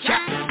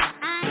 yeah.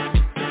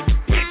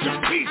 Bitch, I'm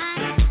peace.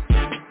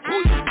 Who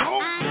you go?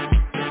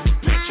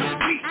 Bitch, I'm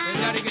peace. They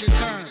gotta get a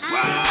turn.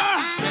 What?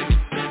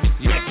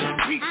 Bitch, I'm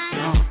peace.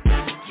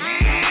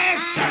 Yes,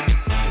 sir.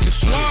 The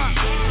swamp.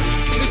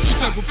 There's two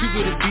type of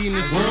people that be in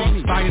this world.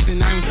 Buyers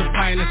and irons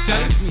supplying the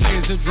sellers.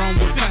 Players a drone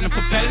with platinum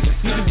propellers.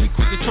 Niggas be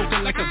quick to choke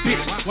it like a bitch,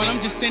 while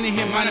I'm just standing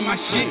here minding my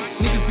shit.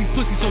 Niggas be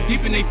pussy so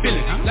deep in they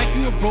feelings. Like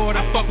you abroad,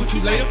 I fuck with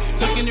you later.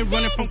 Ducking and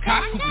running from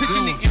cops who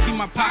pitching and empty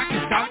my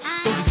pockets out.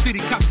 Throw the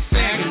city cops are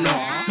sagging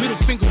off. Middle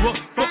finger up,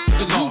 fuck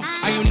the law.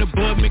 I on the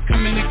bud, me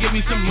coming to give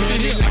me some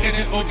money. Like I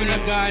just open a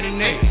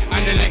garden, eh?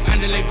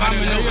 Underlay,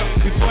 bombing over.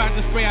 Before I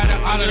just spray out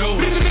all of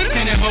those.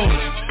 Ten and hold.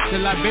 The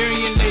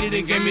Liberian lady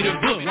that gave me the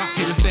book.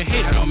 Killer said,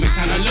 hey, I don't make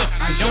time to look.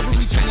 I jump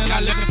every channel, I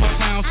looking for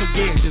clowns, so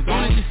yeah, just go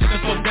and just sit the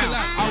fuck down.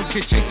 I was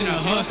here chasing a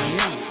hustle,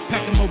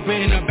 packing more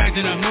bread in the bag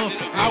than a muscle.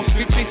 I was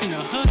here chasing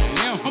a hustle,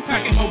 I'm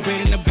packing more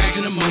bread in the bag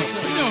than a muscle.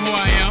 You know who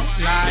I am,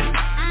 lie.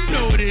 You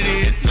know what it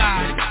is,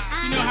 lie.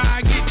 You know how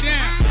I get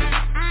down.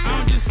 I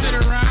don't just sit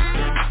around.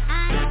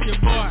 It's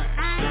your boy.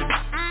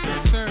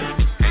 Yes, sir.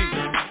 Hey.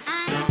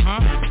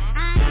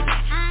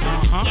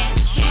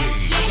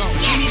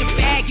 Give me the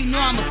bag, you know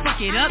I'ma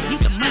fuck it up.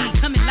 Need the money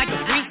coming like a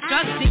brink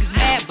truck. Niggas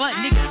mad, but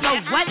niggas so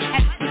what?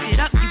 Had to switch it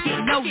up, you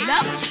get no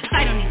love.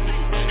 Fight on these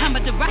bitches, I'm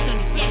about to rock on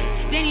these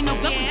bitches. They ain't no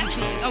weapons and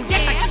bitches. Oh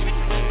yes, I can switch.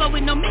 But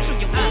with no Mitchell,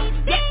 you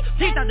yes,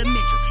 please out the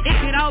Mitchell. It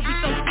could all be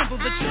so simple,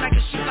 but you like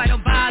a shoe fight,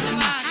 don't bother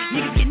me.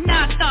 Niggas get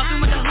knocked off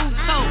and with the who's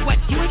told. What,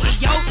 you ain't the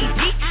yo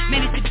EP?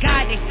 Man, it's the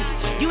guy they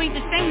see. You ain't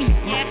the same when you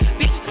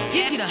bitch.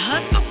 You see the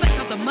hustle, flex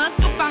off the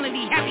muscle.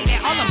 Finally happy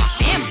that all of my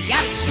family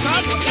got the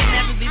struggle. You'd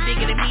never be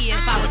bigger than me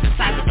if I was the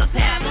size of a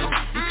pebble.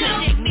 You couldn't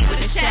dig me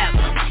with a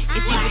shovel.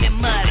 If you in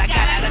mud, I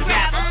got out of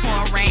gravel.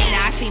 Pouring rain,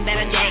 now I seen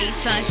better days.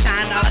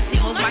 Sunshine, all I see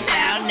was my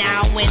style.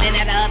 Now I'm winning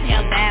at an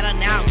uphill battle.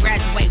 Now I'm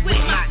graduate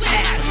with my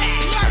title.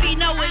 You already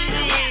know what it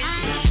is.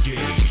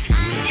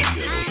 It's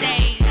the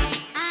stage.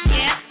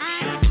 Yeah.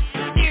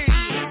 Serious.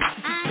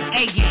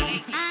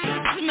 A-game.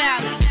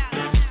 Smiley.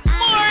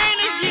 More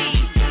energy.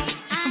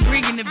 I'm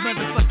bringing the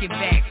motherfucking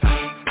back.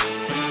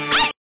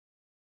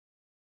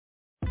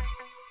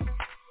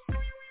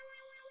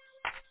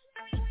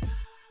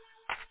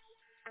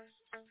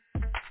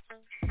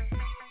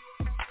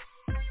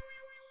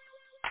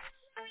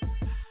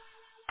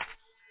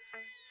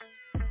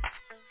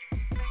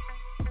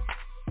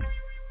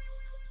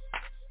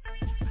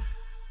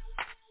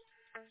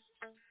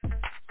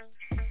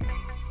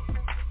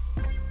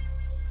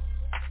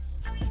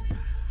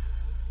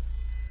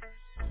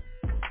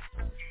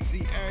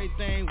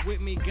 Everything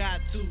with me got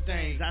two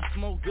things. I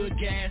smoke good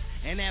gas,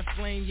 and that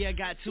flame, yeah,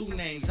 got two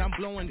names. I'm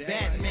blowing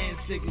Batman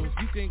signals.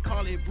 You can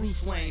call it Bruce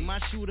Wayne. My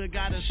shooter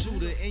got a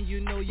shooter, and you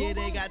know, yeah,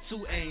 they got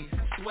two aims.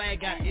 Swag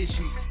got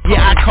issues.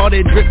 Yeah, I call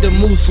it drip the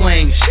moose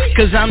swing.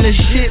 Cause I'm the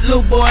shit,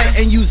 little boy,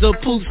 and use a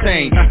poop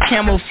stain.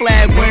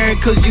 Camouflage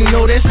wearing, cause you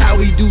know that's how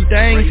we do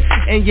things.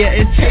 And yeah,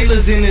 it's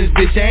Taylor's in this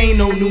bitch, ain't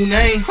no new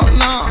name.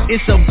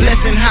 It's a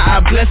blessing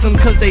how I bless them,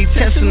 cause they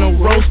testing the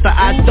roaster.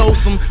 I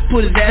dose them,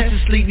 put his ass to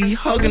sleep, he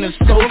hugging the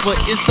sofa.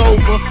 It's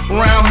over,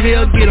 round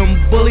here get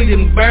him bullied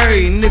and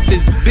buried. And if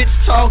this bitch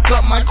talk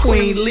up my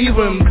queen, leave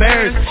her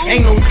embarrassed.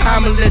 Ain't no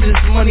time to let this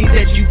money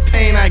that you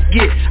paying I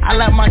get. I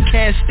like my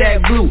cash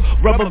stack blue,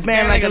 rubber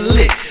band like a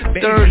lick.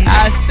 Third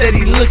eye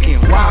steady looking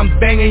while I'm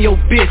banging your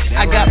bitch.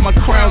 I got my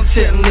crown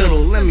tip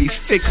little, let me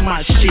fix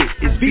my shit,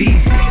 it's easy.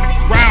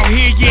 Round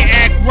here you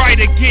act right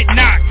or get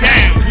knocked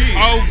down.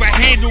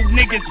 Overhandle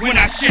niggas when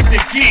I shift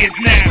the gears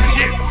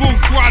now. Full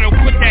throttle,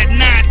 put that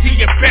 9 to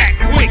your back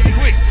quick.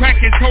 Crack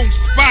his whole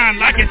spine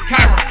like it's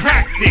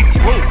chiropractic.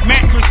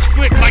 Mattress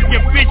flip like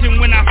your vision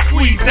when I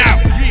squeeze out.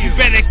 You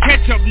better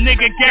catch up,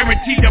 nigga,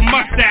 guaranteed to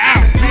muster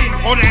out.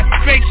 All that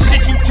fake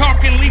shit you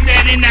talking, leave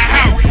that in the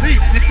house.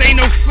 This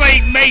ain't no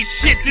slave made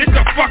shit, this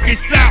the fucking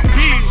South.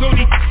 So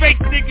these fake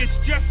niggas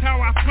just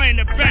how I plan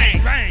to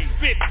bang.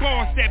 Spit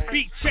bars that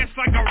beat chest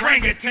like a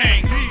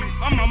orangutan.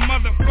 I'm a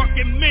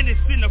motherfucking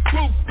menace in the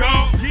booth,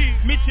 dog.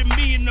 Mention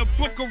me in the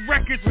book of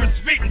records for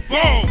spitting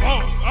balls.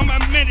 I'm a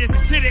menace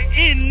to the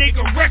end,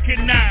 nigga,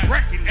 recognize.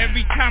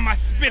 Every time I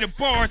spit a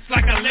bar, it's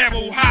like a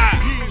level high.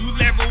 You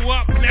level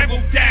up,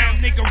 level down,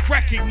 nigga,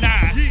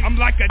 recognize. I'm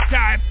like a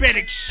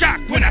diabetic shock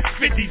when I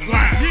spit these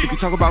lines. If you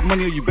talk about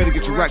money, you better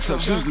get your racks up.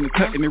 Shoes in the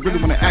cut and they really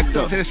wanna act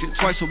up. Say that shit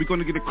twice, so we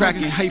gonna get it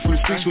cracking. Hey, from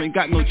the streets, you ain't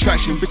got no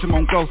traction. Bitch, I'm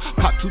on go,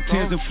 pop 2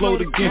 10s and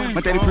float again.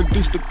 My daddy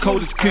produced the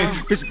coldest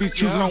pen. Bitch be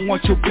choosing, I don't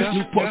want your bitch.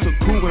 Newports are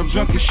cool when I'm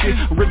drunk and shit.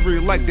 I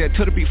really like that.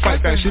 Tell the beat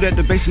fight back. Shoot at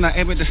the bass and I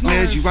aim at the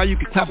snares. You right, you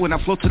can clap when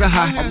I flow to the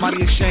high. I'm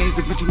mighty exchange,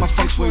 the bitch is my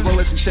funk sway.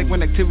 Rolex and shake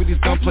when activities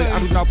don't play. I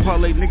do not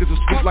parlay. Niggas are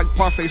sweet like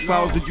parfait.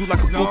 Flowers to you like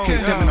a bouquet.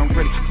 Tell me I'm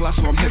ready.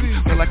 Colossal, I'm heavy.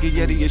 Feel like a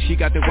Yeti and she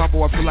got that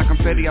wobble. I feel like I'm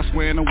Fetty. I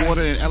swear in the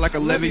water and act like a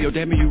levy. Yo,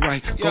 damn it, you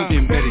right. Go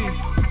get Betty.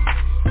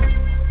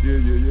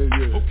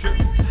 Yeah. Okay.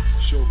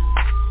 Sure.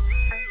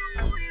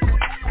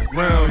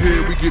 Round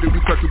here, we get it,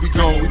 we crack it, we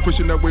gone. We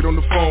pushing that weight on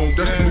the phone.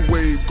 That's the new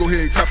wave. Go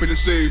ahead, copy the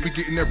save. We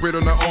getting that bread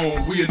on our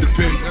own. We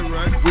independent.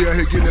 We out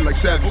here getting it like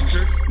savages.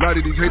 A lot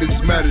of these haters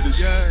is mad at us.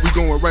 We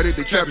going right at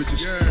the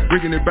cabbages.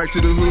 Bringing it back to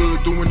the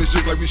hood, doing this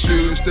shit like we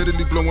should.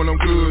 Steadily blowing on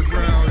good.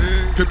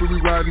 Pepper, we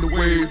riding the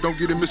wave.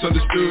 Don't get it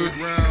misunderstood.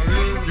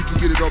 You can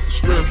get it off the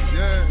strip.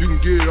 You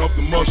can get it off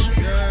the muscle.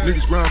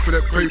 Niggas grind for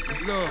that paper.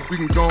 We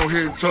can go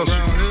ahead and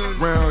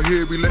tussle. Round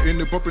here, we letting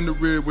it bump in the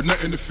rear with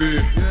nothing to fear.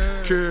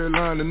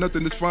 Carolina,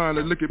 nothing is fine.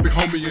 Let's look at big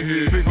homie in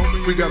here.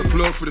 We got a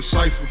plug for the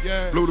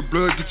cipher. Blow the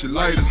blood, get your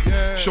lighter.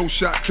 Show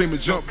shot came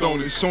and jumped on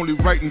it. It's only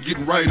right and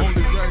getting righter.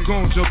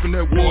 Go and jump in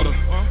that water.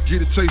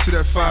 Get a taste of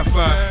that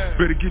 5-5.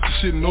 Better get your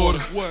shit in order.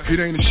 It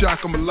ain't a shock,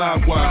 I'm a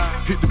live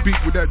wire. Hit the beat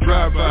with that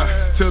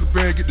drive-by. Tell the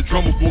band, get the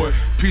drummer boy.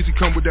 Peasy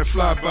come with that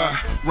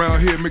fly-by.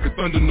 Round here, make a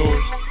thunder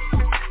noise.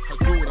 I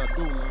do what I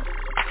do, man.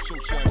 Show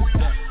shot is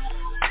back.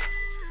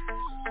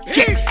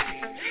 Yeah.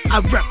 I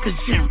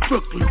represent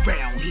Brooklyn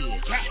round here.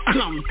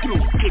 Come through,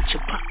 get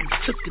your pockets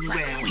cooking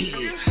round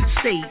here.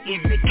 Stay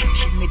in the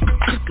kitchen, nigga,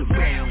 cooking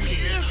round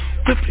here.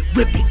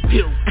 Whip it,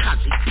 Bill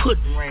Cosby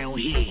pudding round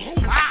here.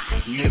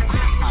 Nigga,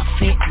 my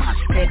fit, my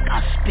stick,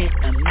 I spit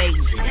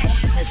amazing.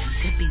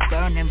 Mississippi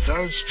burning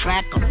verse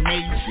track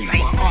amazing.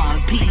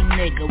 R&B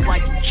nigga, why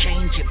you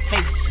change your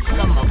faces?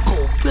 I'm a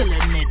gorilla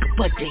nigga,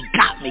 but they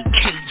got me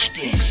caged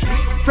in.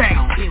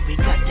 Round here we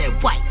got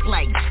that white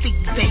like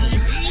Steve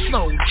Vane.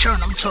 Slow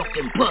churn, I'm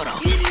talking butter.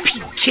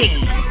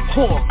 Pecan,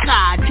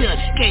 Hawkeye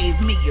just gave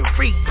me a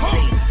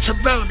reason to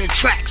burn the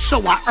track,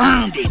 so I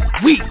earned it.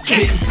 We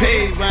getting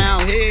paid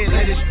round here,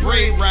 let it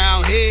spray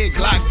round here.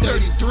 Glock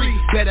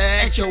 33, better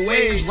at your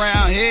age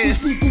round here.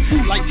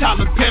 Like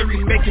Tyler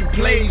Perry making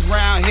plays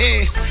round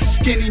here.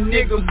 Skinny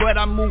niggas, but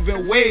I'm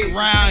moving weight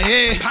round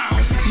here.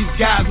 These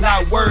guys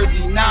not worthy,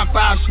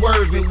 9-5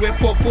 swerving with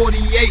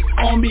 448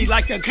 on me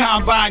like a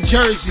combine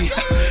jersey.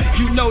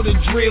 You know the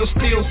drill,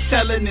 still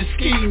selling and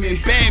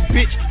scheming. Bad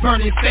bitch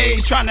burning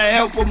sage, trying to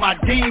help with my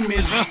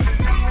demons.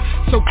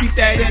 So keep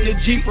that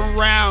energy from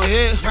round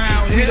here.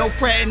 We don't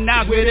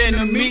fraternize with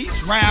enemies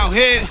round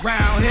here.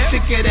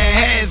 Sick of the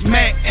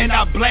hazmat and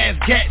I blast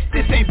gas.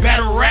 This ain't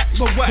battle rap,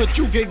 but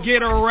you can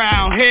get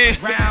around here.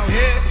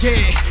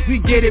 Yeah, we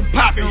get it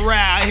poppin'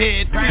 round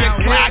here. 3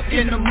 o'clock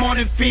in the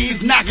morning,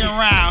 fiends knocking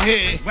round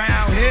here.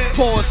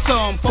 Pour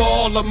some for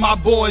all of my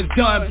boys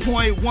done.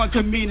 .1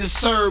 can mean to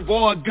serve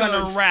or a gun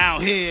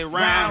around here.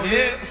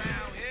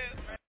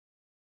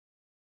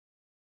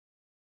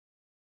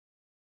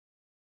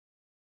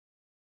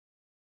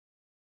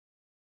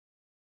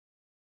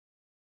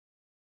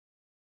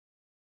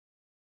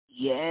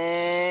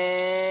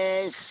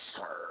 Yes,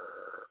 sir.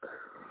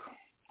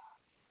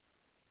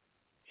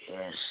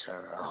 Yes,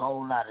 sir. A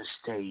whole lot of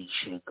stage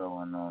shit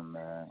going on,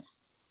 man.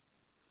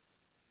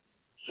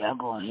 Y'all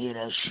gonna hear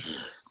that shit.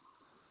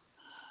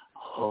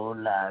 Whole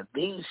lot.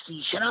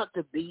 Beastie, shout out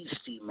to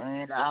Beastie,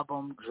 man. The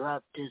album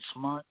dropped this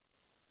month.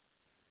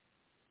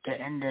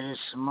 The end of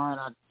this month,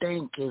 I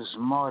think, is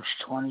March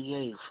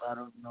 28th. I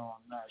don't know,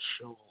 I'm not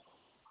sure.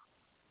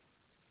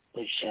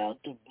 But shout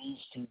out to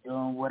Beastie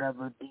doing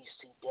whatever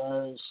Beastie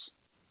does.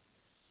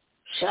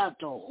 Shout out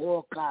to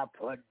Hawkeye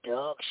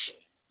Productions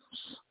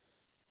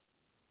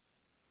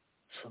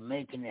for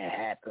making it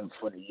happen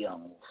for the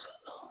young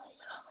fellow. You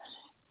know what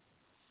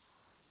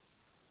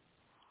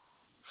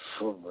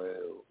I'm saying? For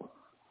real.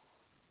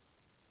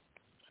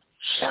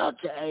 Shout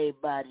out to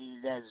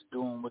everybody that's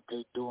doing what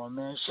they doing,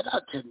 man. Shout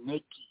out to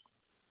Nikki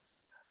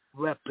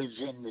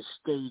representing the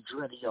stage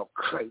radio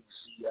crazy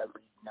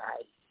every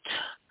night.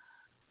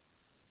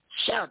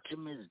 Shout out to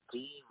Miss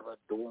Diva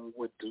doing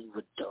what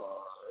Diva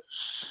does,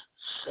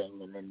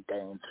 singing and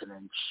dancing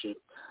and shit.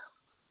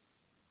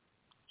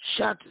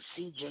 Shout out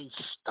to CJ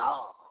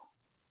Star,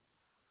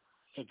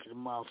 making the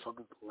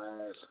motherfuckers laugh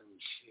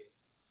and shit.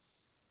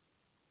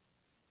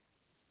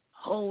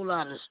 Whole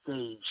lot of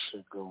stage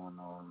shit going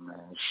on,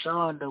 man.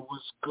 Shonda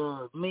was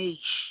good. Mish,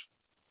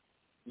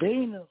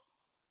 Dina.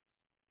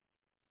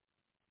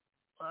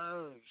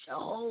 A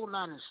whole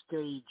lot of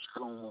stage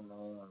going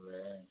on,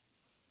 man.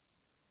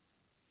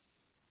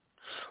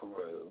 For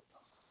real.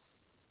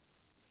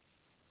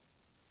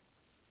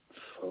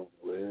 For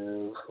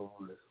real.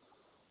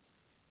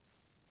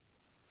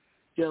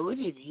 Yo, we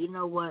need, you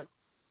know what?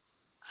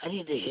 I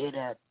need to hear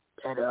that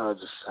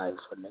other side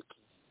for Nikki.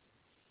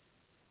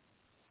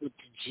 With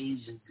the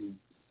Jesus beat.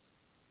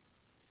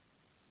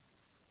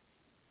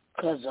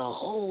 Because a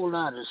whole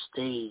lot of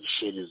stage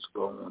shit is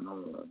going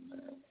on,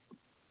 man.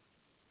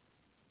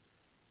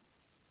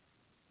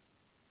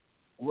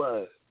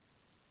 What?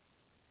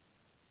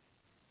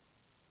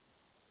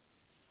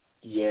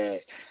 Yeah.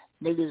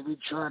 Niggas be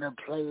trying to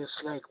play us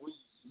like we,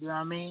 you know what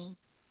I mean?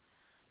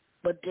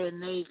 But then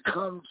they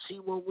come see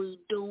what we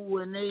do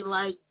and they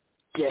like,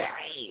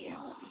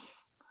 damn.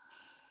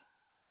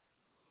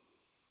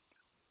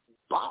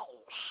 Boss.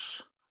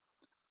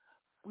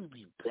 We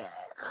be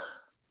back.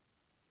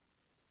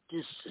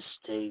 This the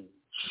stage.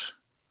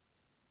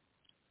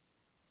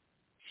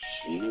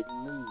 Shit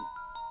me.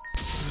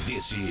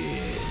 This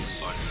is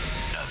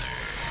another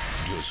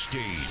Your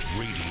stage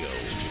radio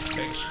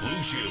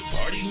exclusive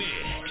party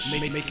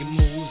mix. Making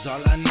moves,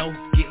 all I know,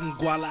 getting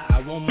guala,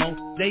 I want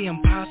more. They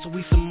imposter,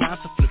 we some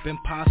monster, flipping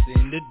pasta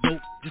in the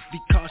dope. Just be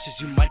cautious,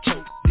 you might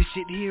choke. This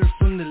shit here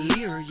from the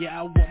Lear, yeah,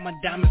 I want my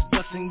diamonds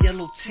busting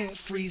yellow tint,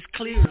 freeze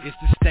clear. It's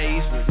the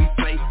stage where we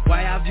play,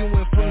 why I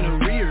viewing from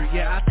the rear.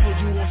 Yeah, I told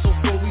you once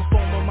before we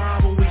form a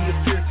mob when we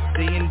appear.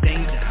 They in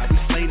danger, how we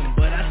slay them,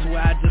 but I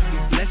swear I just be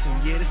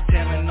blessing. Yeah, this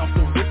talent off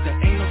the whip, there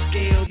ain't no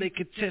scale they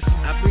could test me.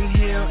 I bring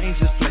hell, ain't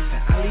just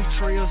flexing, I leave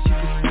trails, you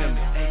can smell me.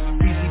 Ay,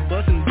 breezy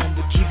buzzing,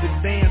 bumble, keep it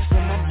bands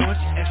for my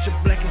bunch. Extra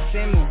black and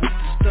salmon with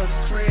the stuffed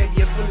crab,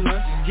 yeah, for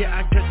lunch. Yeah,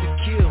 I got the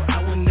kill,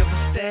 I would never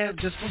stab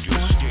just for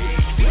fun.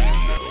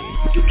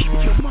 You keep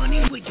your money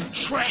where you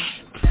trap,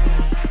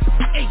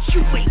 and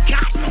you ain't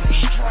got no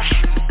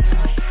strap.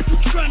 You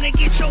tryna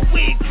get your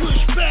wig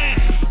pushed back.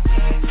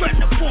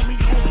 Run up for me,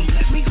 homie,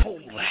 let me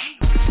hold that.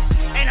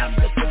 And I'm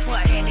looking for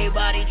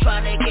anybody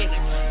tryna give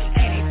it.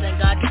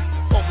 Anything I do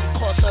over the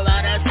course of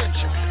about a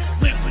century.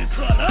 When we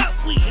pull up,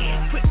 we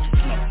head quick to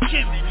smoke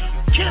chimney.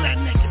 Killing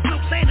niggas, no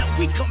saying that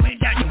we coming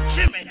down your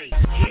chimney.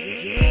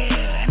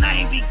 Yeah, and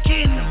I ain't be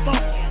getting the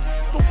ball,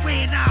 but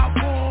when I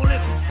roll,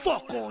 it will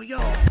fuck on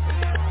y'all.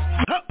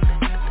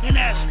 And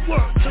that's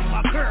word to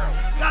my girl.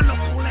 Y'all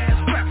local ass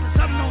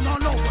rappers, I'm known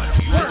all over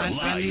the world.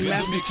 I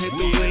laugh me, take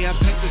the way I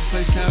paint this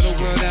place out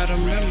of world, out of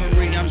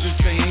memory. I'm just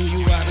saying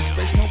you out of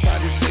space,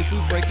 nobody's safe.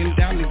 We breaking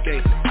down the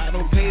gate. I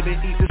don't pay to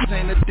eat, this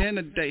ain't a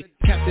dinner date.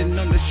 Captain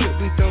on the ship,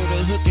 we throw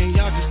the hook and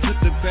y'all just took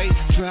the bait.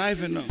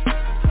 Driving them.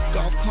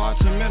 Golf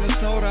carts in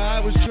Minnesota, I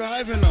was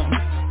driving them.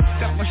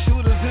 Got my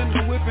shooters in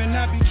the whip and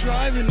I be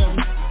driving them.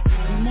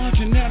 We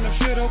marching down the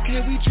field,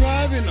 okay, we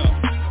driving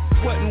them.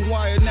 Wet and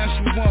wired, now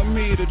she want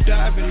me to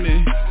dive in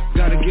it.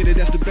 Gotta get it,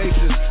 that's the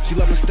basis. She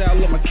love my style,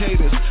 love my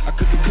cadence. I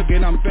cook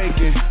and I'm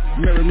baking.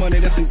 Married money,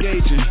 that's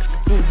engaging.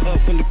 Boot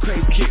up when the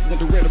crate kick, with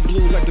the red or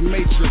blue like the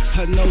Matrix.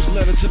 Her nose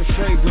letter to the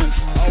fragrance.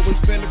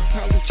 Always been a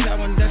problem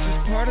child and that's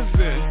just part of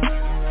it.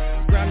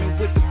 Grinding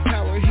with the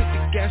power, hit the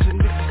gas and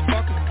niggas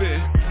spark a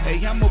bit. Hey,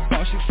 I'm a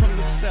boss, you from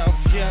the south.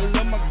 Yeah, I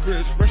love my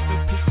grits. Rest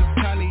in peace to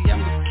Connie, I'm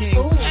the king.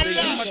 Hey,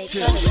 I'm my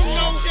tip. You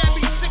know that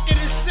be sicker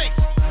than sick.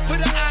 Put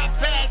an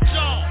iPad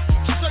on.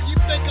 So you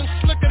think I'm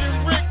slicker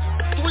than Rick?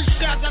 3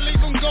 shots, I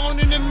leave him going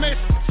in the mist.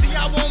 See,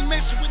 I won't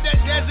miss with that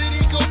Desert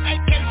Eagle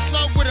AK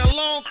slug with a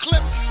long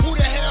clip. Who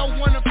the hell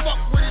wanna fuck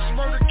with this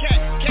murder cat?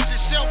 Catch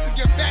yourself in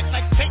your back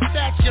like take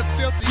that, you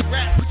filthy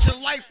rat. Put your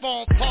life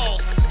on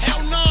pause.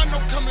 Hell no, no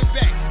coming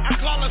back. I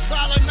call a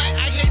solid night,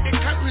 I hate the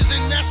curtains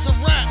and that's a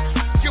wrap.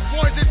 Your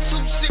boy's a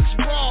 2-6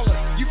 brawler.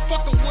 You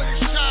fucking with a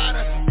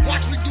shotter.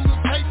 Watch me do the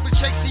paper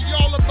chase, see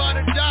y'all about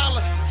 $1.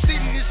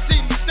 City to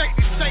city, state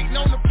to state,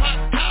 known to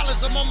pop collars.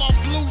 I'm on my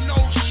blue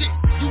nose shit.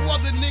 You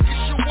other niggas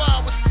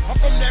chihuahuas. I'm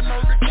from that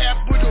murder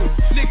capital.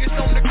 Niggas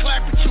on the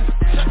clap at you.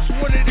 Touch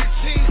one of the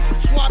team,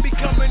 so I be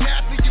coming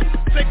after you.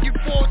 Take your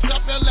boards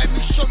up and let me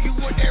show you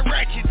what that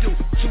ratchet do.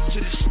 2 to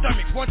the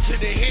stomach, 1 to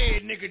the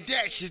head, nigga,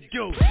 that should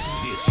do. This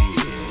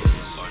is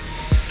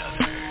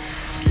another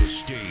Your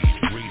Stage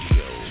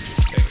Radio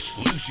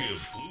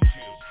exclusive.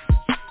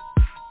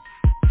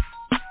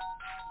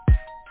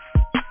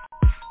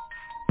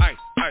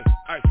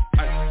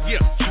 Yeah,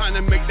 trying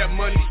to make that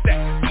money stack.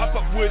 Pop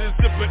up with a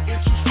zipper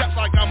in 2 straps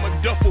like I'm a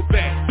duffel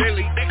bag.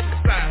 Daily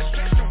exercise,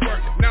 stretch to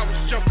work, now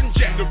it's jumping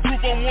jack. The proof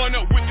on one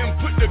up, we can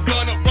put the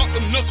gun up, rock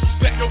them knuckles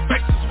back. Your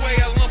face is where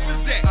a lump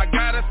is at. I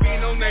got a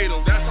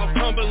phenonatal, that's all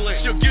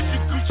Cumberland. She'll get you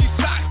Gucci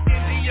socks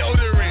and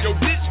deodorant. Yo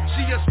bitch,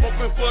 she a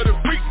smoking for the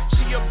freak.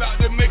 She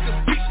about to make a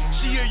speech.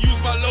 She'll use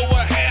my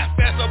lower half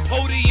as a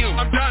podium.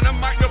 I'm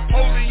dynamite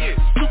Napoleon,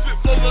 stupid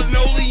full of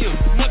linoleum.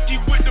 Monkey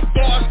with the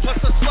bars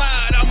plus a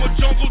slide, I'm a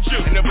jungle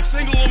gym. And never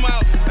single them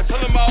out, I tell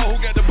them all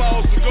who got the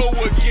balls to go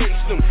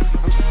against them.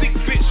 I'm sick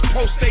bitch,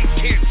 prostate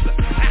cancer.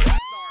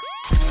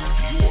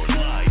 You're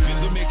live in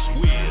the mix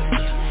with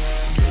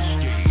Your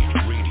Stage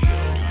Radio.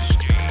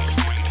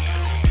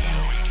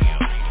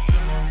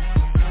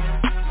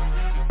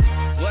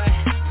 What?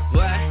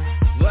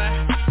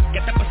 ¿Qué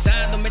está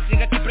pasando? Me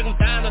sigue aquí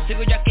preguntando.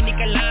 Sigo yo aquí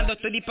niquelando,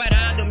 estoy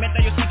disparando.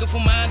 Meta yo sigo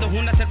fumando,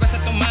 una cerveza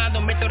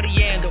tomando. Me estoy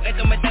riendo,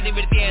 esto me está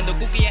divirtiendo.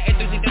 Cookie, ya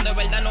estoy sintiendo,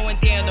 verdad no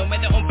entiendo. Me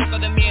da un poco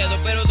de miedo,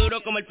 pero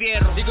duro como el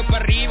fierro. Sigo para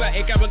arriba,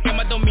 el cabrón que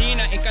más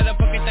domina. En cada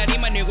poquita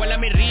rima, no igual a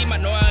mi rima.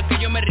 No haga que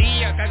yo me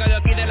ría, cagado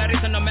aquí de la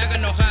risa, no me haga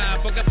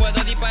enojar. Porque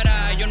puedo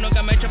disparar, yo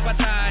nunca me echo para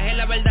atrás. Es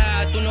la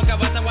verdad, tú nunca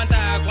vas a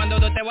aguantar cuando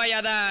Dios te vaya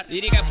a dar.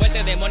 Dirige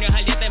fuerte, demonios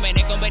al diente, me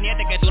es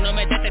conveniente que tú no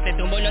me tetes. Te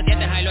tumbo los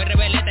dientes, ahí los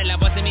rebelete. La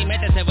voz en mi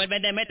mente se vuelve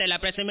de mete. La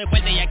presión es muy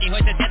fuerte y aquí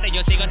hoy se siente.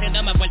 Yo sigo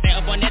siendo más fuerte,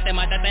 oponente,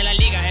 mátate en la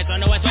liga. Eso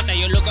no es suerte,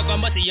 yo luco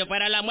con vos si yo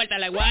fuera la muerte,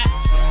 like what?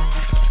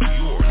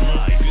 You're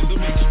live in the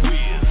mix with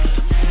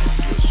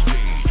Your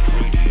Stage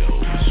Radio.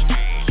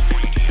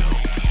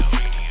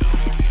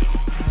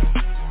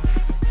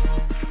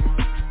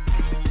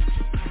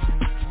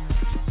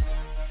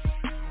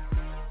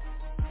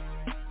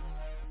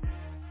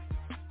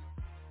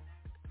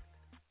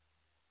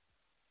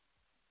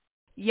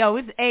 Yo,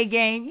 it's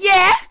A-Game.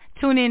 Yeah!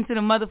 Tune in to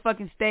the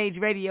motherfucking Stage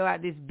Radio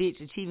out this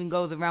bitch. Achieving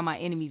goals around my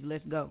enemies.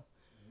 Let's go.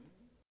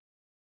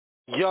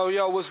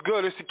 Yo, what's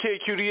good? It's the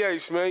Kid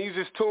QDH, man. You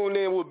just tuned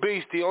in with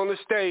Beastie on the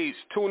stage.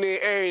 Tune in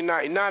every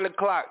night, 9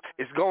 o'clock.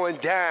 It's going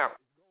down.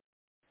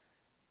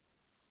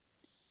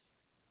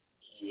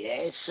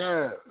 Yes,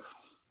 sir.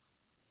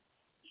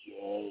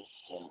 Yes,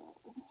 sir.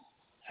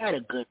 Had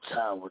a good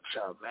time with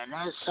y'all, man.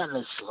 Let's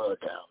slow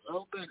down a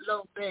little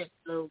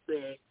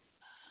bit.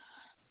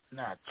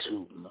 Not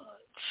too much.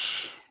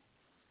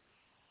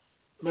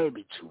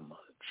 Maybe too much.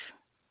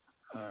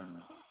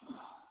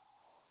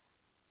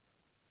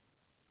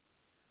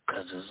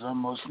 'Cause it's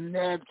almost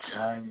nap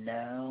time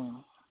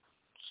now.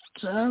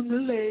 It's time to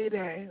lay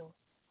down.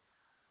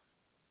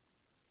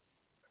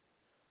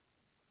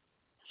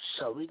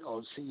 So we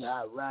gonna see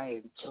how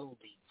Ryan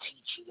Toby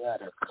teach you how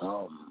to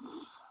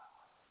come.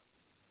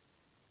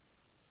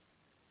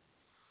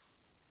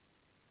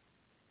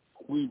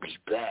 We be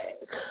back.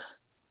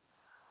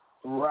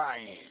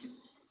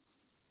 Ryan,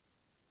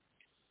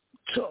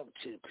 talk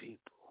to the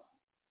people.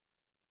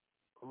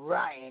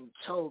 Ryan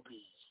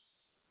Toby,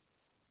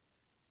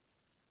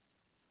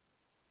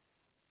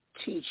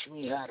 teach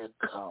me how to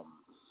come.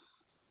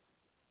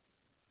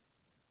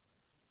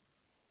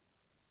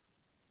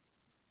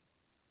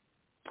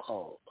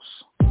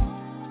 Pause.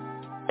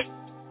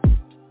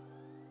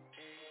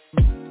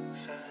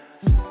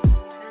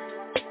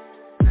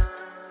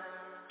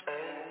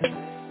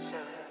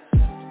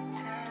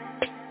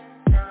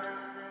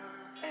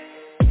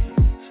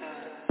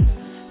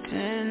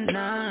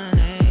 Nine,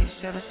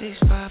 8, 7, 6,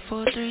 5,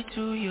 4, 3,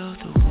 2, you're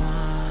the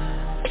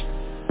one.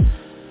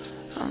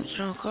 I'm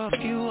drunk off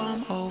you,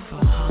 I'm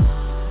over.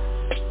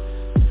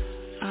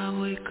 I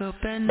wake up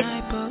at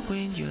night, but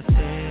when you're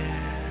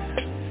there,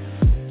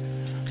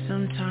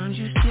 sometimes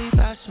you sleep,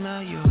 I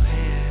smell your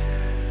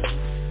hair.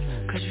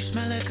 'Cause you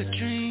smell like a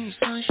dream,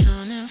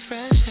 sunshine and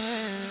fresh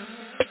air.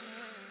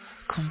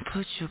 Come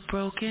put your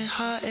broken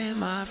heart in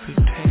my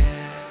repair.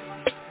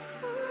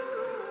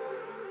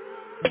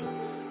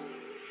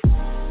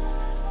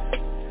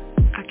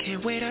 I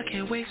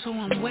can't wait, so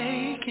I'm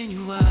waking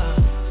you up.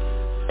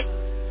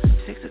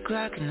 6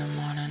 o'clock in the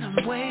morning,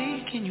 I'm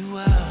waking you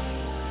up.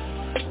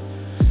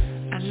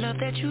 I love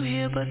that you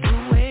here, but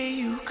the way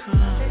you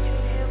come.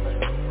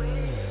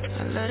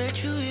 I love that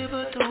you here,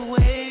 but the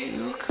way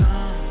you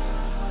come.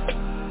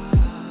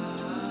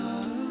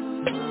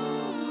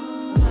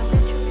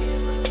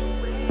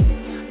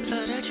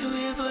 Love that you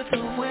here, but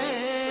the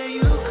way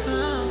you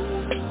come.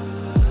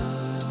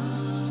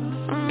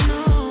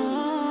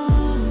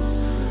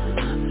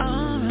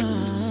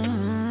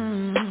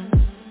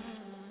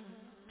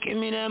 Give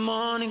me that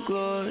morning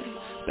glory,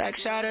 back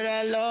shot of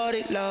that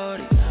lordy.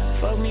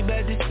 Fuck me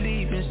back to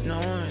sleep and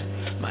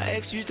snoring. My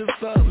ex used to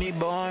fuck me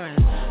boring,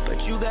 but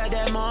you got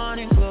that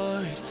morning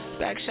glory,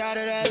 back shot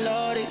of that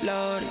lordy.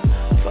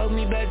 Fuck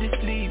me back to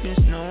sleep and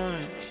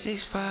snoring.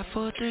 6, 5,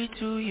 4, 3,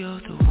 2,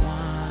 you're the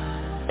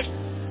one.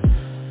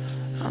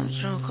 I'm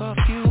drunk off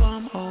you,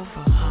 I'm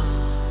over.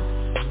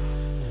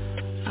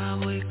 I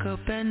wake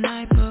up at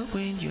night, but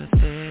when you're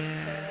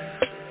there,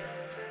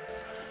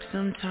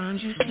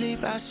 sometimes you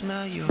sleep, I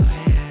smell your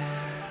hair.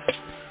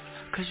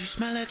 'Cause you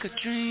smell like a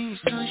dream,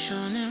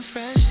 sunshine and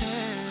fresh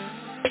air.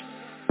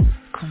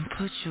 Come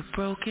put your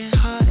broken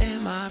heart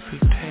in my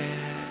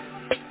repair.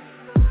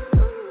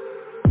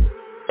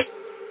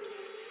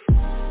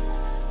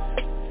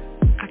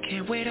 I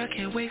can't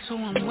wait, so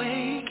I'm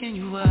waking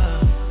you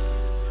up.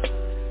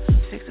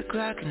 6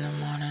 o'clock in the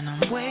morning,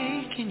 I'm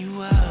waking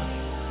you up.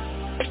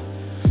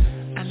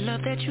 I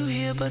love that you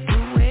here, but the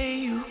way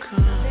you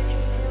come.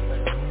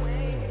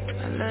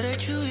 I love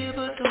that you here,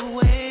 but the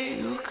way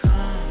you come.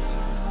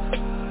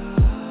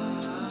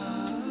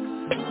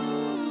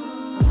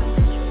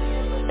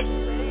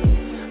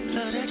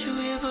 Love that you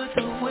here, but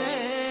the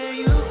way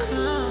you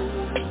come.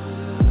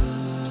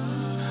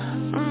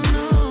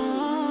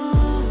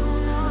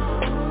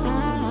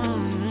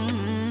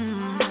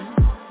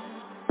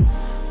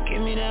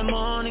 Give me that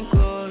morning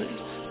glory,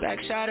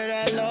 back shot of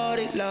that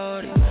lordy.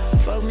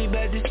 Fuck me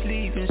back to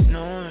sleep and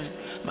snoring.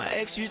 My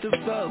ex used to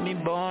fuck me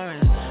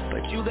boring,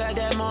 but you got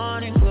that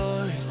morning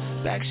glory,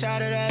 back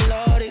shot of that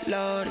lordy.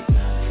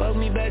 Fuck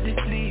me back to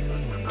sleep.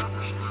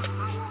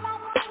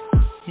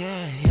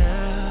 Yeah.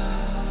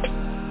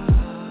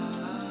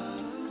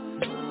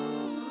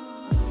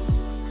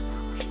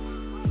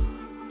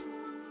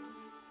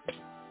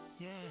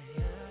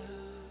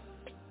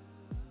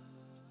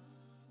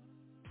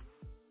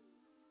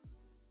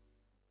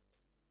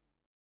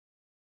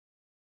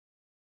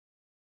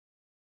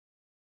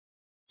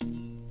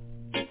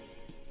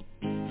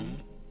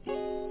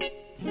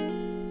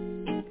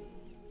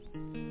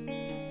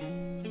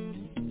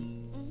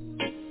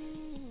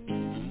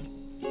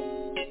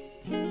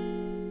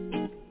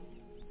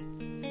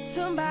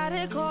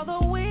 Somebody call the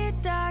weed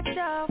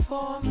doctor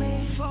for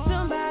me.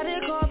 Somebody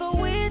call the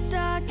weed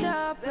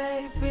doctor,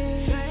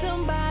 baby.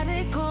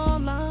 Somebody call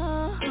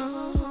her.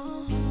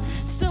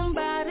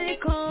 Somebody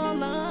call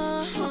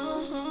her.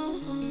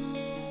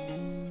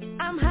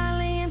 I'm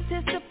highly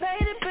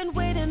anticipated, been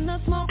waiting to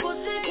smoke or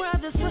take.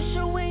 Grab the swish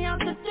away out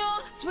the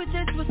door. Switch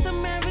it with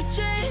some Mary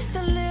J.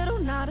 The little,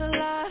 not a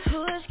lot.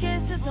 Push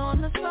kisses on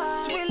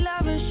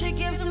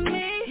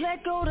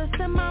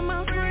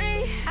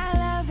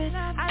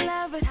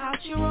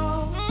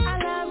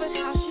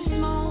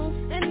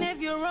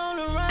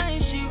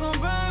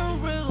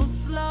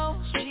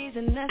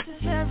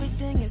necessary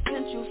thing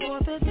essential for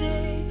the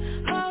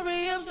day.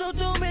 Hurry up, so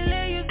don't be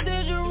late, you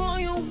said you're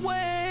on your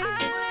way. I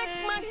like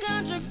my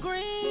ganja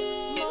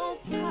green,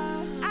 smoke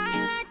pot. I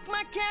like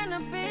my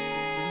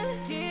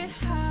cannabis, get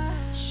high.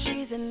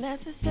 She's a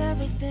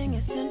necessary thing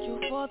essential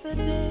for the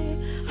day.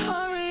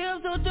 Hurry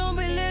up, so don't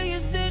be late,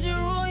 you said you're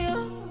on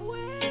your way.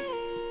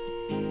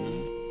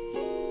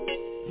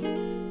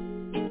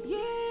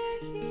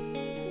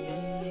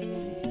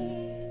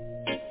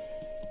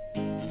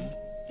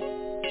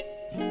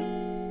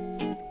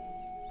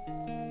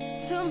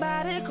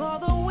 Somebody call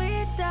the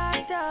weed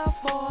doctor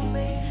for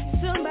me.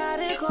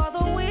 Somebody call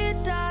the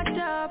weed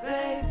doctor,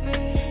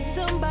 baby.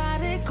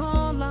 Somebody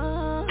call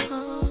her.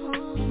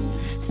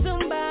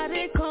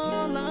 Somebody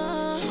call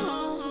her.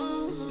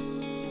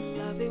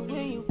 Love it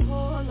when you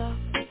pull up.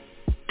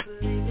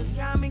 Believe it's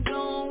got me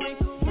going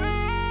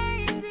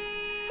crazy.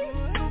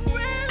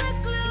 Gorilla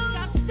glue.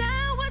 Got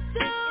down with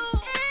you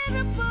in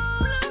a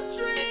pool of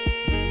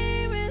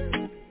dreaming.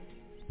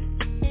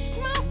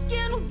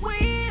 Smoking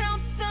weed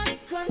out the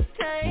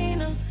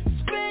container,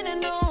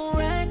 spinning on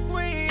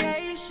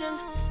recreation.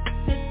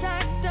 The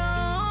doctor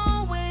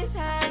always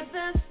has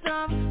the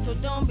stuff, so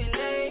don't be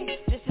late,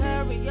 just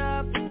hurry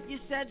up. You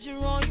said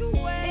you're on your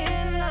way.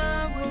 In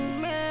love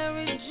with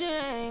Mary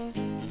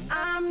Jane,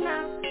 I'm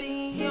not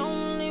the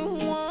only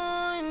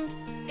one.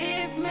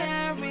 If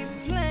Mary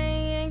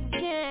playing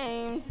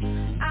games,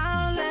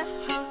 I'll let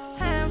her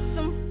have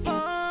some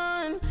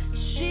fun.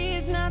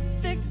 She's not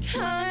the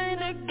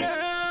kind of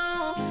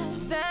girl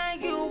that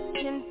you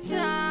can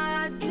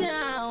tie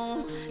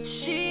down.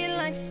 She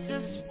likes to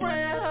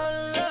spread her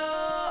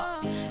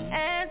love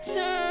and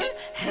turn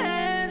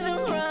heads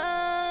around.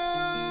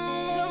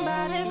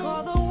 Somebody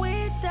call the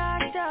weed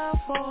doctor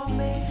for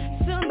me.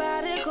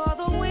 Somebody call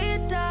the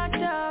weed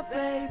doctor,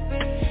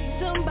 baby.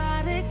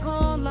 Somebody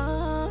call her.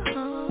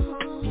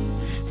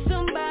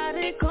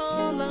 Somebody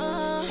call her.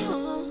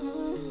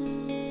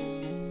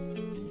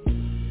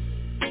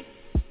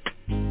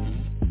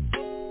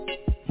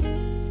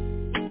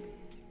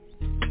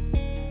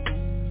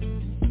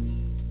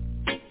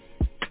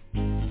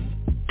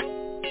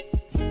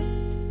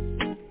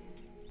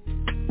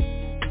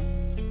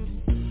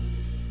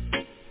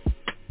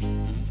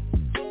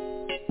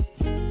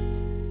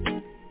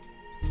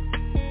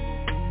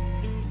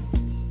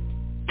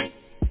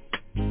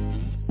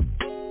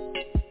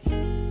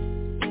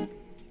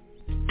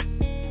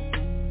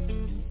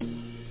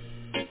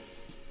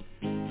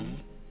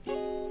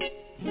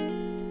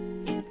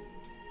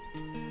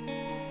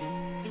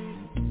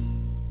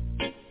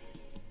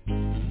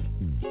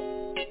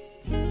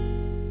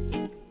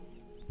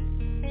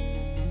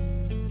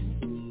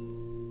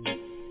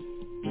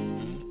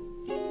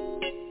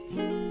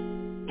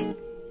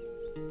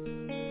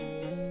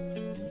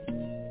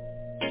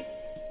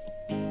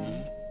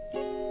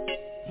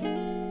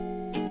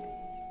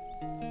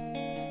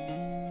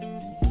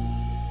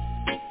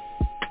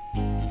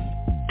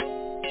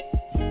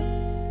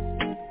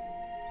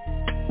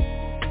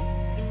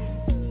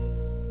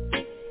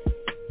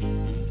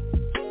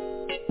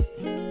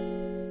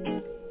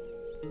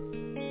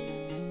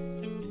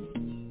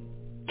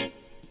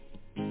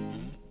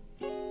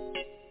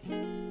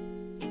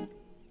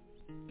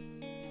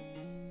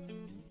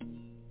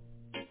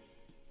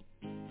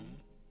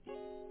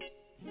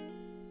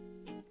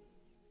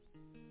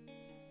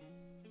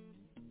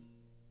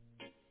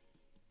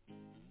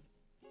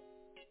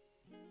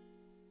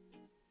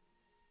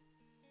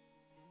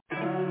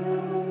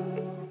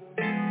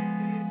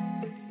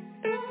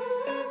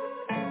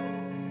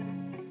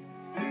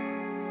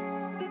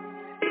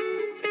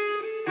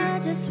 I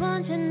just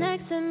want you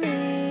next to me.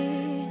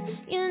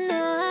 You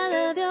know I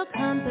love your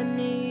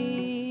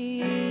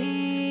company.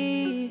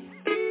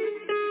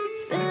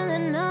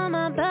 Feeling on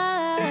my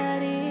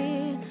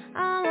body,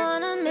 I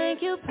wanna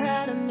make you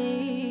proud of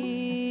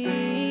me.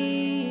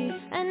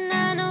 And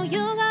I know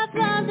you got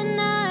flaws and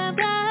I've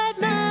got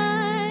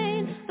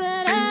mine,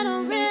 but I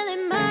don't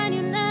really mind,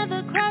 you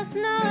never cross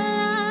no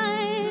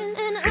line.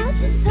 And I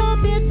just hope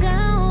you're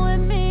down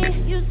with me,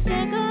 you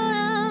stick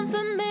around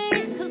for me,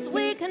 'cause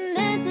we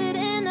connected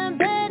in the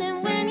bed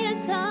and when you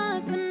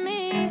talk to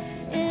me,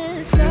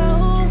 it's so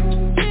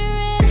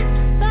spirit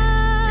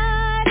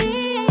body,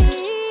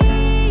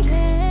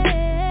 yeah.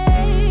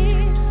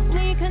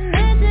 We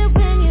connected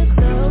when you're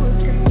close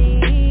to me.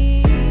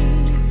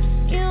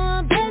 You're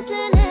a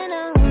blessing and I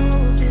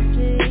hope you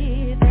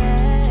see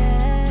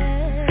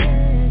that.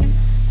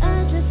 I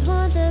just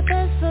want the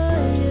best for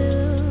you,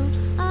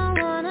 I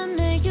wanna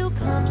make you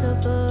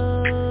comfortable.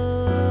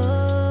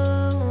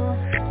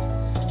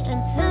 And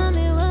tell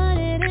me what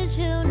it is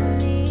you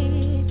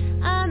need,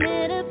 I'm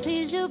here to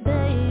please you,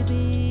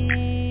 baby.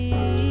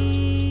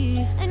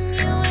 And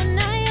you and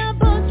I are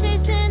both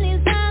chasing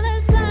these dollar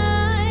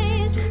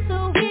signs, so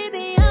we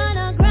be on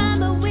our grind,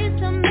 but we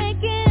still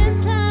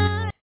making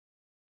time.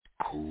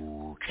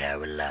 Cool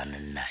Carolina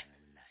night.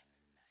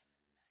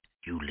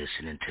 You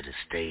listening to the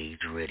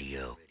Stage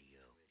Radio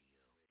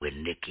with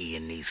Nikki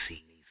and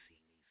Niecy.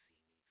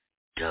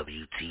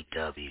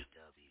 WTW.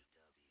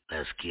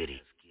 Let's get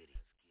it.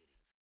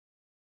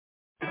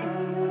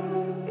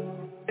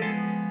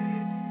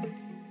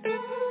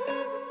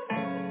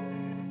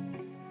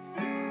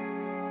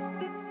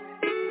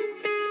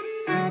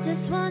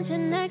 want you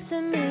next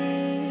to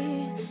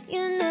me.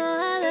 You know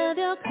I love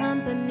your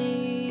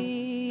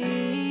company.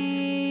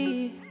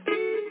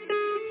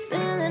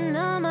 Feeling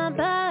on my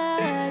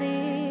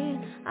body,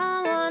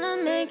 I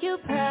wanna make you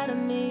proud of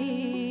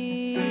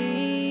me.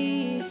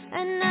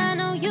 And I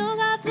know you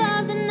got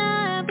flaws and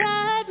I've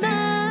got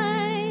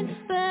mine,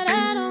 but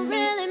I don't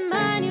really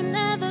mind, you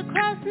never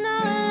cross no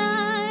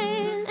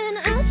line. And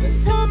I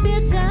just hope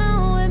you're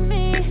down with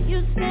me,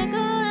 you stick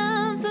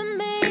around for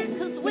me,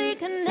 'cause we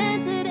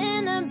connected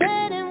in the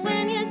bed and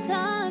when you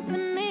talk to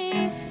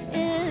me,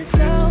 it's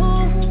so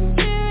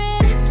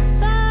spirit,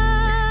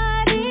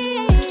 body,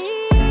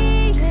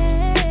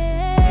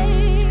 yeah.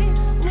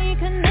 We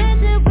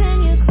connected when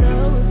you're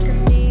close to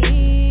me.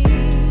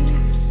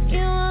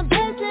 You're a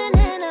blessing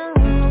and I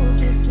hope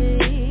you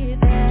see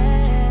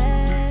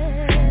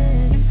that.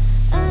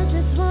 I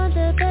just want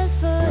the best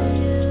for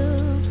you.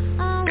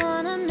 I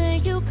wanna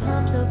make you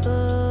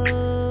comfortable.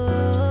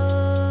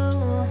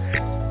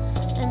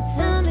 And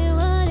tell me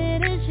what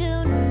it is you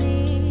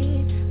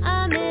need.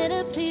 I'm here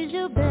to please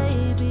you,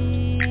 baby.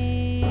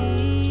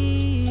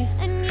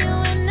 And you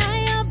and I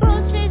are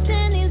both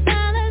chasing these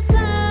dollar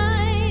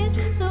signs,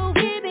 so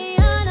we be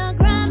on our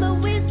grind, but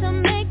we still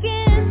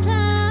making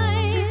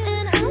time.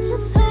 And I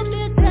just hope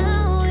you're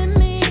down with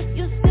me,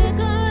 you stick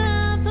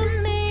around for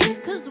me,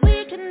 'cause we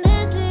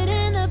connected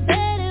in the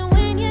bed and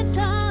when you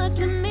talk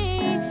to me,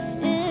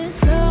 it's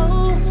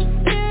soul,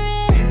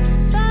 spirit,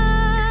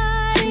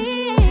 body,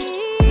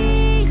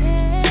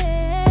 yeah.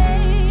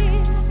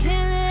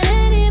 Can't let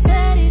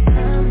anybody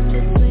come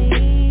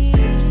between,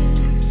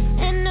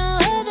 and no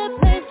other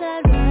place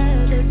I'd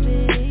rather be,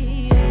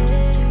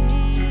 yeah.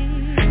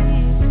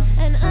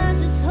 And I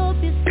just hope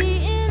you see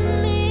in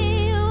me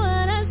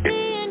what I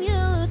see in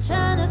you,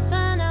 trying to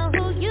find out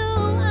who you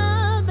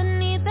are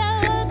beneath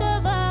that hook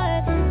of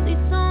art. See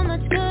so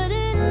much good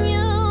in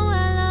you,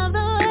 I love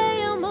the way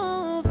you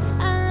move,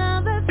 I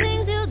love the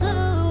things you do,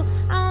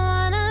 I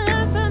wanna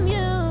learn from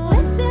you.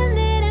 What's in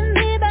needing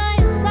me by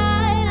your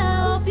side, I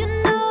hope you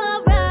know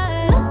I'll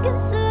ride. Look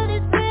into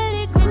these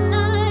pretty green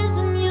eyes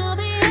and you'll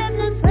be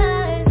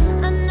hypnotized.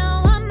 I know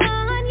I'm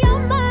on your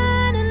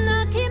mind and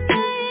I'll keep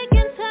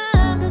making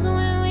time, 'cause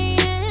when we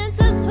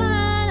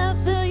intertwine, I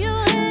feel you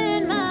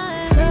in my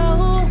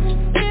soul,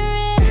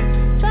 spirit,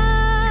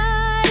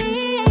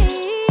 body,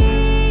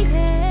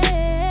 yeah.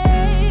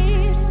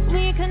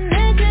 We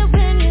connected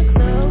when you're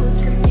close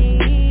to me.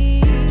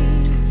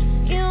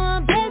 You're a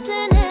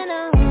blessing and I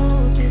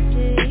hope you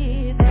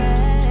see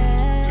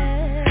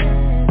that.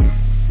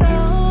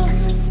 Soul,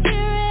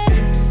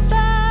 spirit,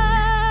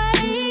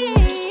 body,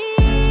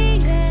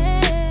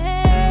 yeah.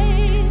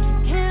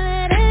 Can't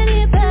let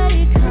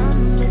anybody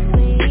come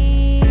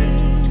between,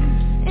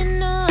 in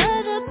no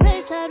other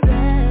place I'd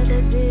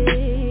rather be.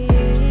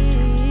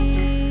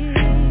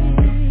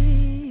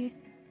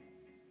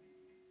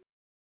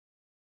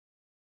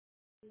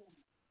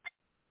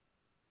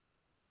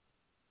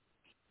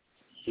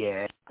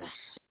 Yeah.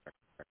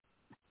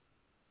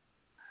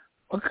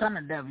 What kind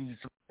of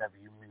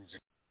WCW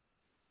music?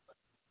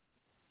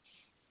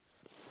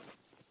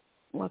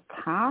 What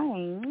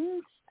kind?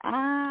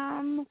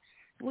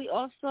 We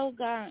also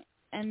got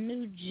a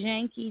new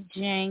janky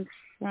jank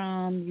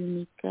from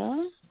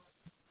Unica.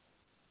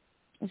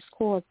 It's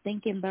called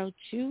Thinking About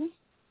You.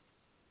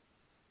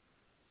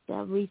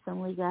 That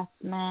recently got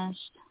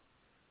smashed.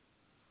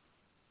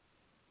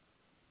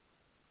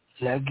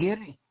 Let's get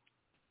it.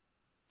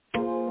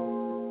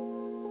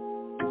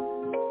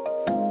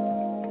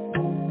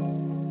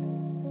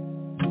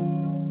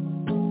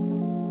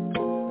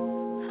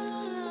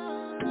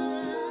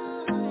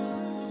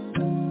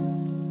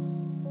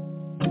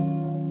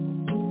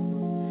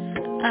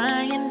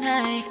 I and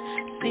I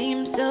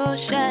seem so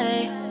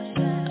shy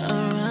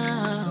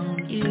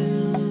around you.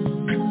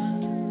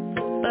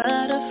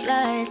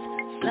 Butterflies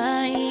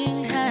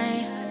flying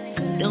high,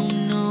 don't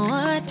know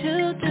what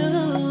to do.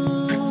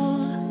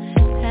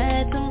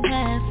 Had some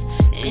past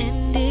in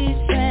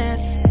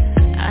distress,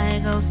 I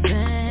go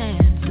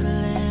senseless.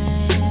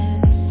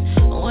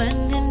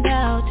 When in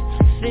doubt,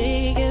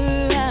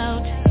 figure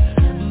out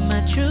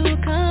my true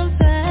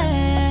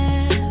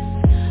confess.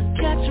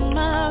 Catch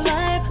my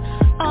life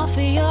off of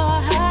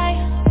your high,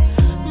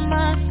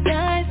 my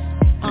skies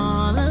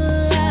all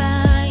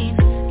aligned.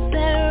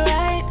 Set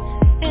right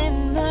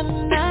in the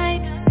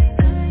night,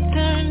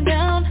 turn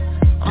down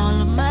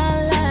all of my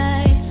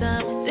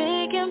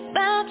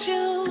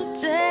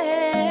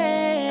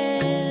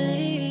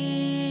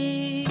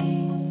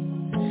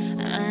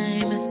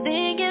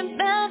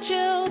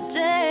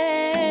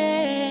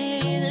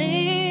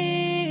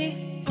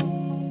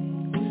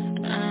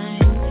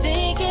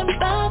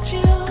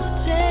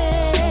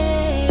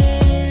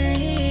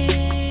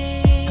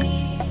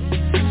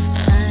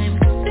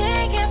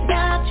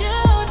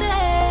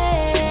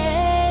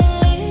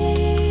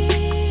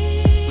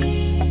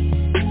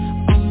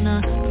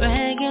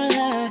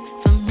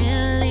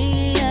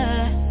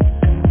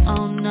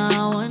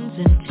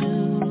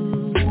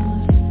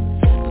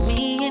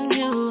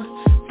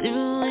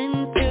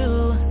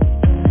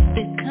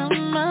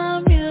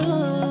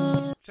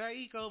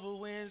Takeover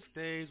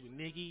Wednesdays with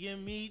Nikki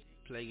and me,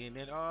 playing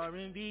that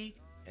R&B,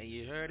 and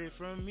you heard it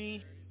from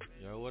me.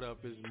 Yo, what up?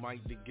 It's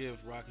Mike the Gift,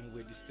 rocking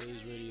with the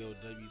Stage Radio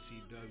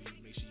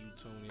WTW. Make sure you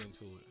tune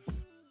into it.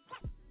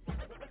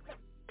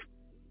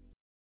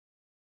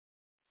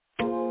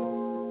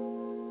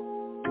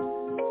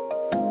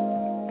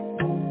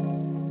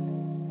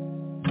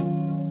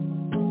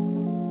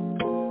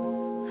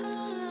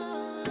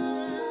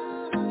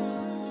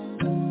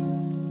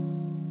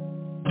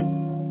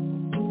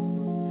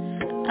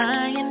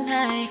 I and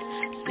I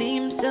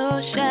seem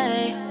so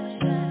shy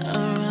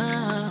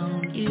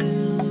around you.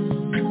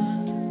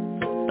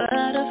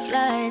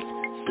 Butterflies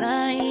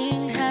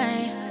flying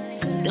high,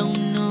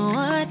 don't know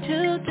what to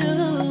do.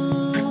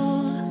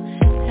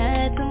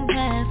 Had some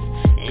plans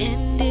in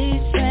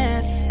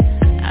distress,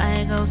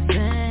 I go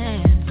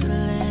senseless.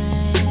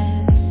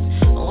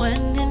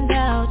 When in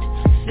doubt,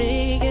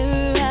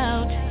 figure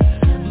out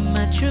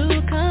my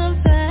true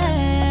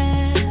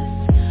confess.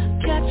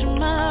 Catch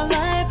my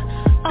vibe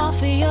off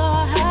of your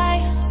high,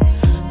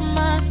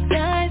 my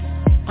skies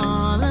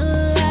all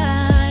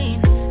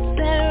aligned.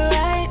 Set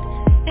right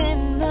in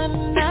the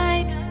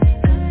night,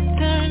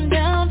 turn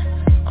down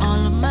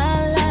all of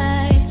my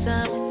lights.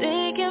 I'm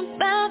thinking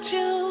about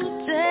you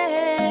daily.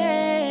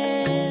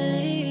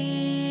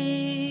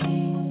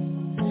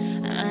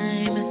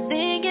 I'm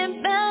thinking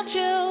about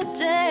you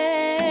daily.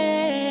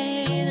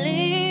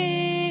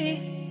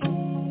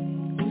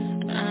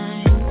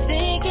 I'm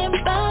thinking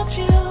about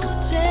you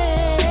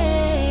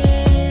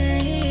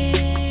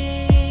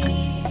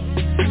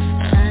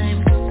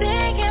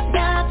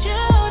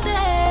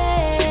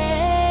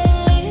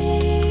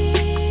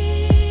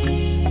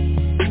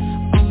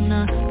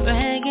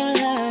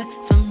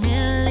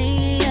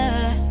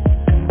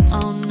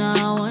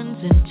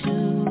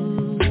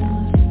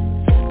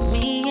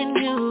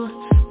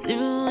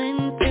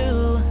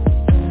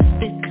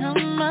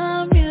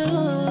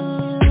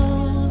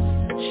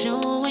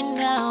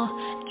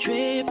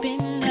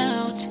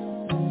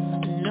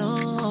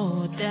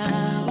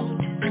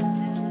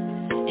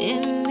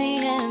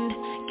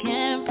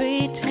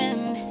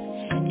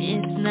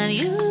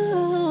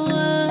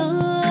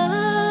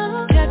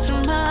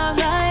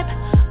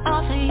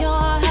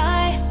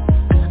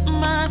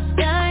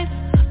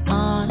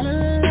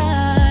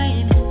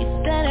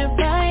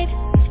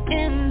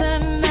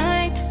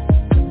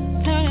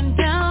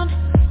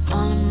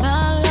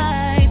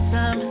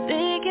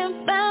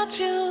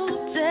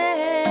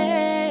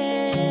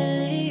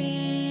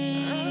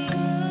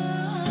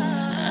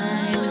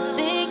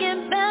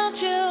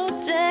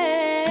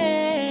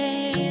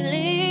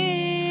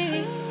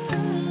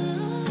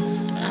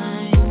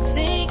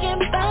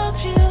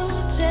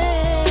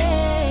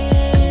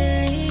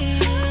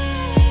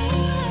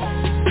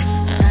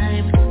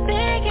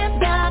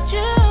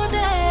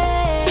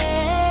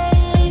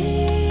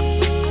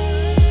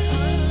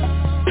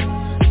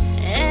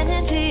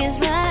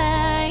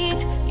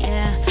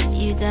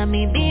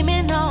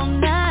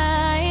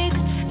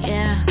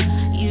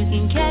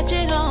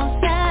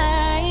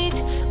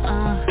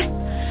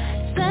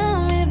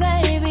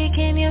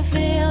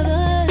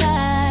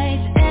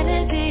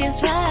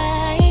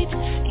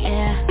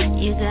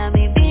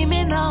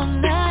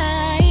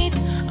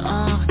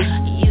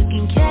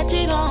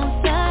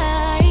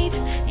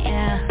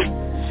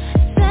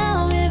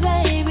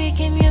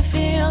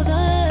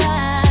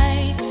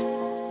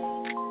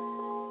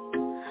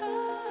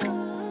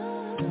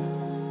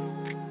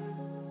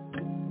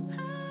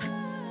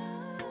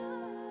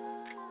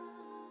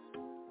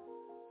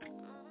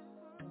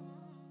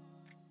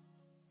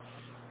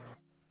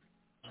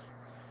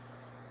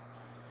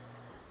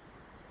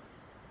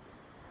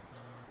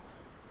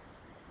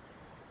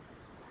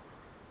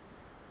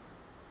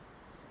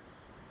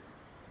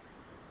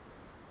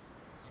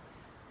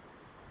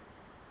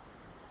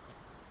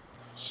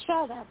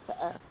Shout out to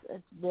us.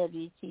 It's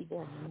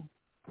WTW.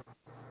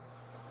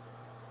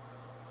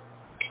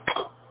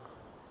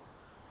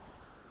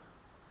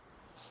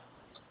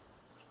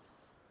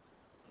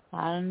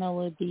 I don't know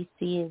what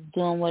BC is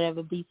doing,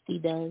 whatever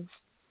BC does.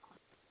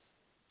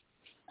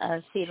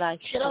 She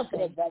likes Shout out to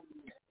the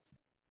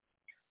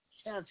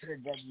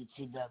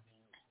WTW.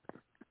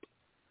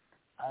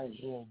 Out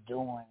here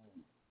doing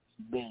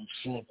big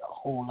shit, a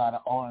whole lot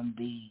of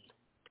R&B,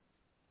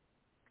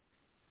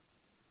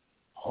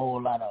 a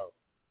whole lot of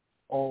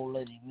old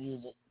lady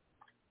music.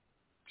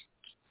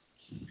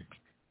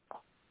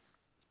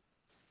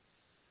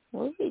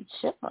 We'll be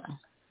chilling. A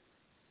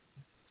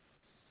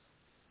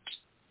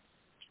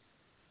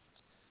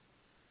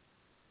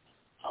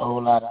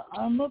whole lot of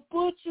I'ma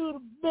put you to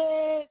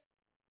bed.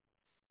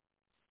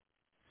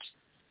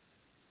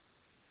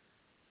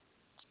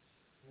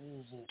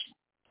 Music.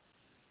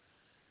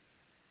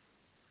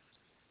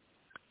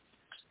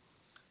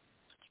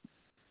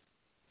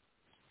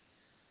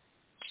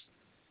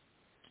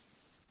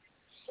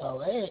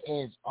 So it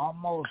is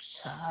almost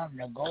time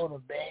to go to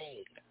bed.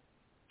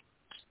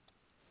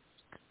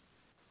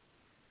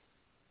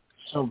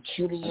 So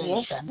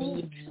QDH, I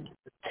need you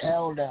to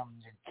tell them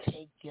to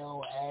take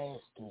your ass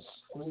to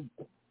sleep.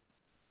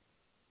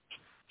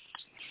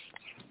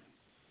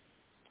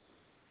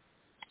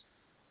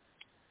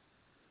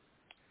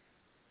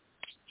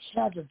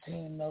 not the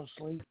team no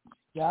sleep.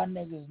 Y'all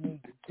niggas need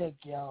to take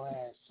y'all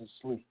ass to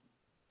sleep.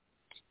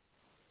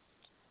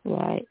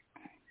 Right.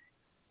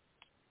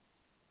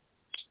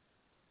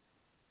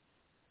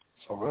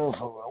 For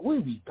real, we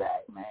be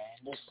back, man.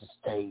 This is the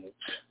stage.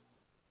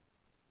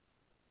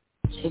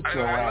 Take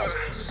your ass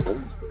to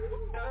sleep.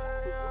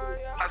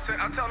 I told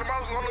him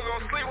I was only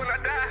gonna sleep when I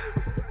die.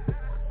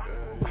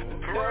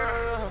 For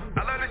real. I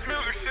love this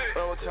music shit.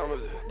 What time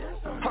is it?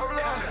 Hold on.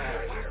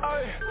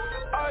 Ay.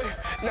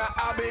 Now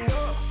I've been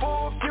up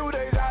for a few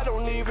days. I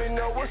don't even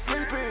know what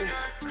sleep is.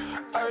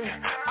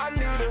 Ay, I need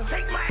to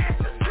take my ass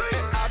to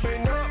sleep. I've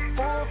been up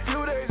for a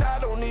few days. I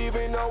don't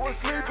even know what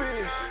sleep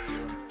is.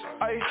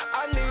 Ay,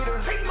 I need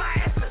to take my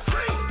ass to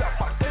sleep. Stop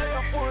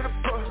myself with a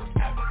push.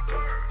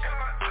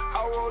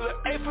 I roll an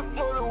eighth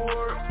for the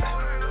work.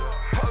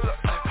 Hold up.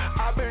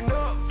 I've been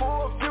up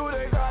for a few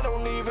days. I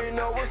don't even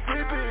know what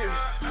sleep is.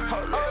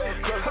 Hold up.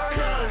 Cause I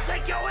gotta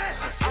take your ass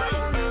to sleep. I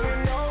don't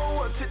even know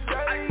what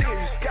today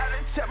is. Gotta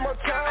check my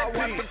time. I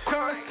wipe the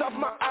crumbs off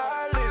my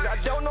eyelids. I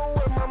don't know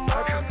where my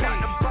mind is.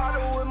 Pop the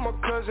bottle with my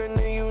cousin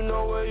and you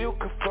know where you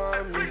can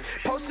find me.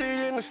 Posted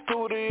in the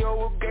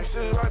studio with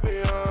gangsters right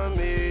behind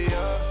me.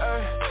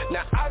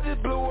 Now I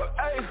just blew an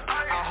A.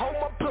 I hold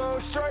my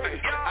plug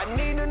straight. I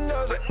need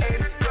another A.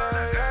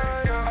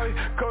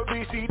 Cause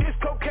BC, this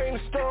cocaine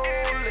is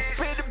stone. Let's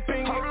spit the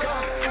bean. You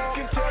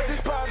can tell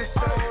this by the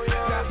stone.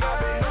 Now I've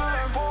been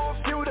up for a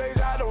few days.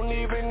 I don't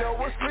even know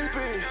what sleep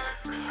is.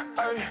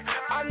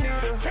 I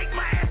need to take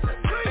my ass to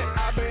sleep.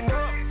 I've been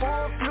up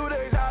for a few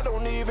days. I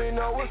don't even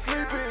know what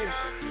sleep is.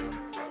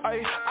 I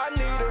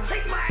need to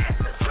take my ass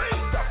to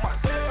sleep. Stop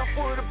myself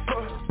with a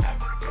push. I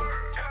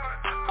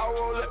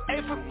roll an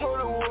eighth for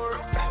the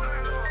work.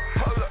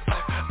 Hold up.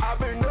 I've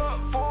been up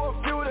for a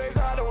few days.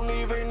 I don't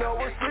even know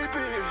what sleep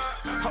is.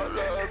 Hold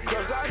up.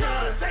 Cause I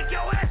need to take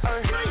your ass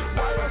to sleep.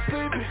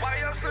 Why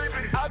you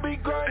sleeping? I be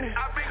grinding.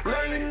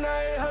 Late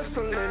night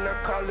hustling.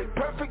 I call it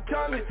perfect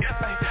timing.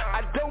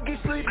 I don't get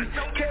sleepy.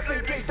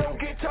 Kevin Gates don't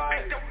get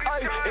tired.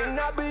 And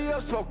I be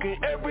up smoking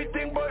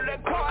everything but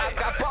that quiet. I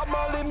got pop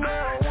molly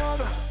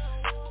marijuana.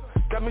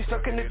 Got me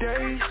stuck in the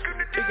days.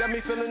 It got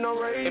me feeling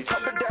no rage. And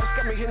Papa Dash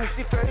got me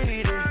Hennessy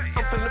fading.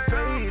 I'm feeling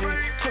fading.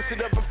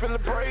 Twisted up and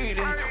feeling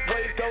braiding.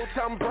 Wait, go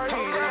Tom Brady.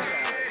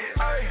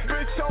 Ay,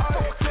 bitch, so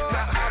fucked up.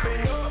 Now I've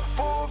been up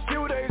for a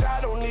few days.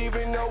 I don't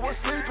even know what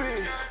sleep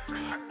is.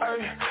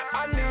 Ay,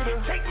 I need to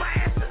take my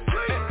ass to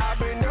sleep. I've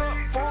been up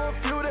for a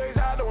few days.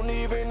 I don't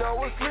even know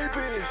what sleep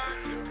is.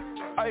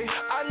 Ay,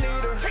 I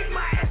need to take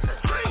my ass to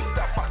sleep.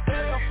 Stop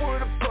myself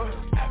with a push.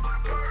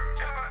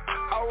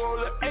 I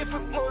roll an eighth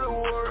for the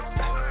work.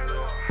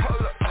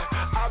 Hold up.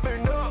 I've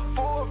been up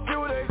for a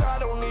few days. I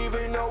don't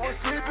even know what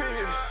sleep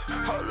is.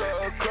 Hold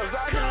up. Cause I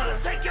need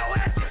to take your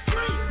ass to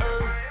sleep.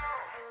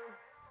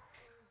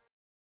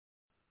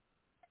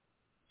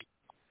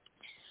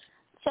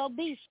 So,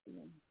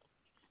 Beastie,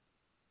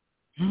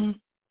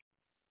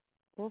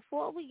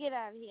 before we get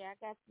out of here, I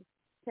got to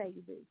tell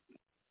you this.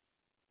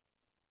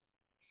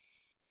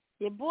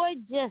 Your boy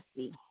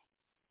Jesse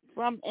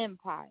from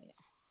Empire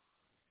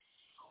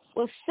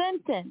was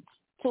sentenced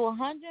to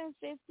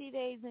 150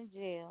 days in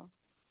jail,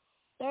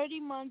 30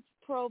 months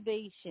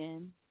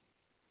probation.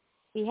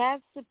 He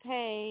has to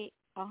pay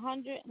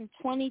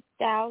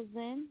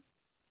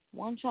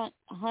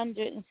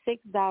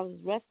 $120,106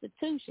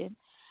 restitution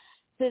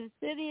to the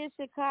city of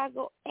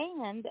Chicago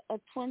and a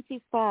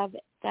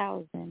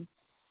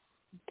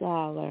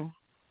 $25,000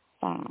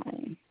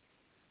 fine.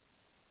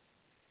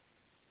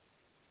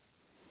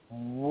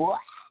 What?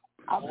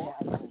 Okay,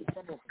 I need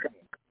to listen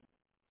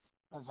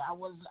because I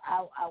was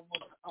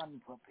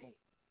unprepared.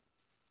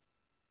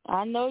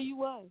 I know you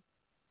was.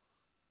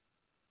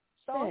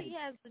 So he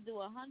has to do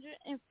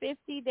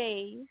 150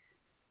 days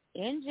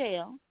in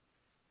jail,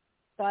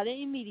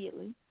 starting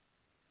immediately.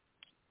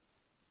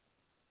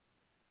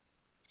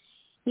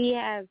 He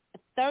has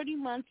 30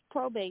 months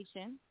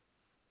probation,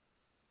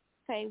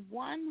 pay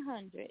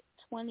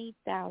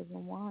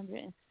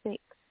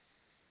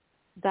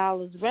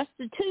 $120,106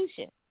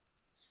 restitution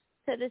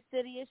to the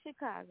city of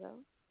Chicago,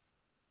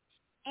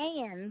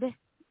 and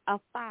a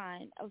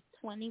fine of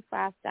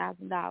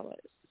 $25,000.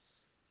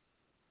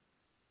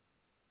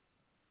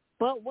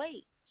 But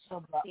wait,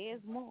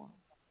 there's more.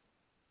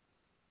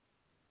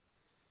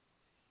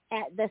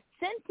 At the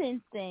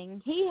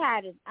sentencing, he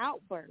had an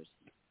outburst.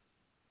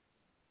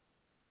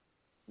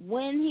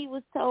 When he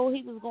was told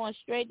he was going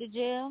straight to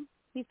jail,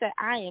 he said,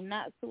 "I am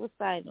not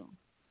suicidal,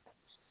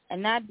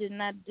 and I did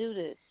not do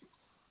this,"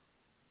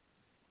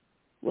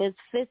 with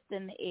fist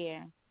in the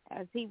air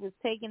as he was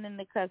taken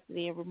into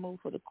custody and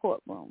removed from the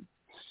courtroom.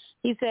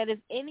 He said, "If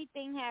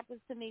anything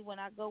happens to me when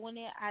I go in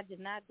there, I did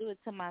not do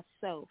it to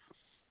myself,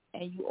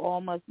 and you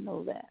all must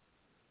know that."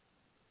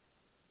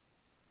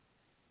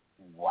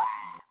 Wow.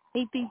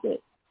 He think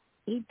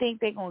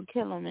they're gonna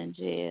kill him in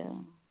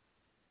jail.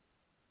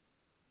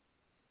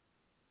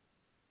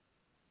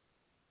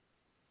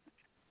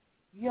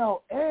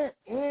 Yo,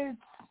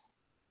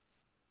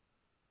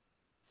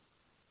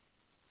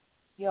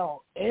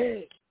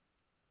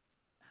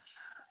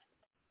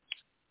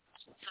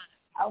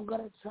 I'm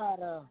gonna try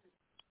to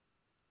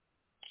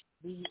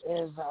be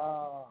as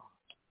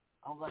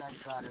I'm gonna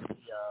try to be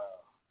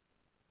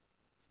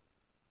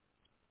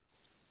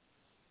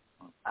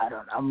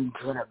I'm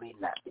gonna be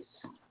nice.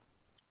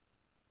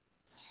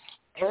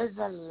 There's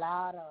a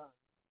lot of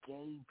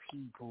gay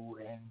people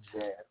in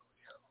jail.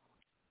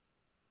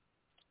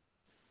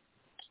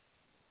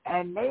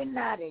 And they're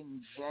not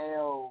in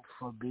jail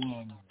for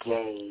being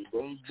gay.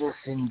 They just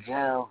in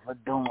jail for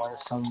doing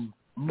some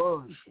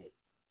bullshit.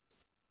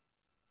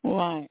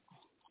 Right.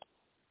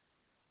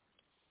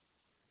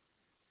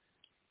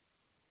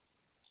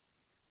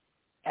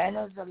 And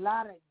there's a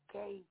lot of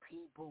gay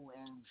people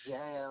in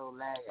jail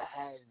that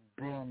has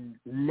been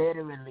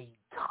literally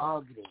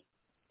targeted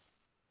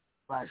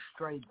by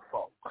straight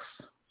folks.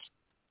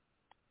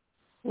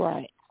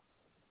 Right.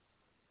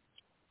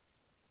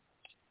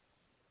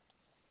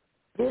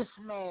 This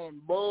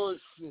man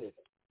bullshit.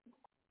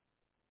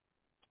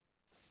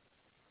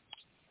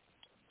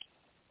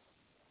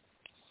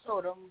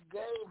 So them gay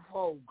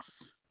folks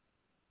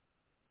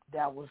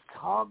that was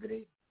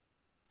targeted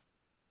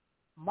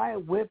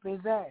might whip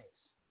his ass.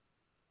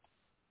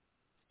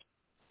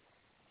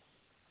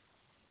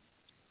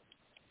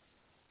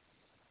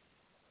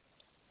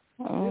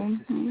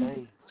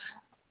 Mm-hmm.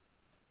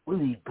 We'll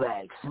be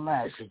back.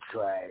 Smash your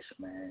trash,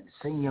 man.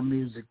 Send your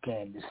music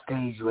in to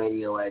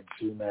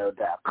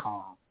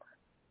stageradio@gmail.com.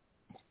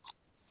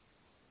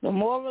 The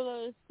moral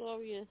of the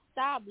story is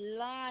stop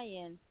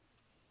lying,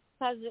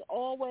 because it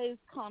always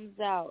comes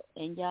out,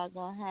 and y'all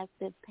going to have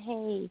to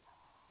pay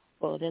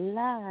for the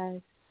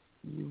lies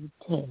you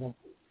tell.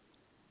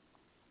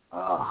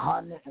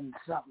 $100 and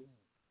something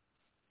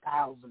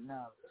thousand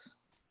dollars.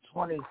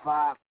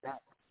 25,000.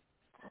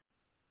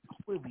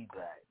 We'll be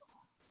back.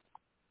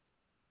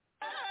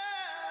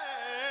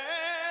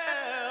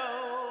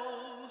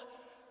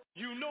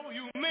 You know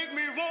you make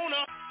me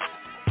wanna.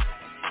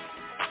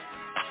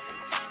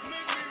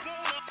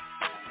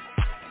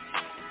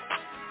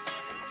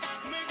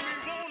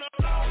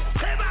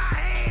 Take my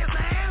hands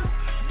down,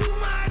 do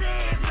my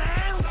dance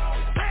now.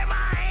 Take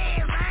my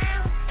hands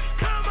down,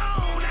 come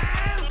on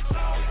now.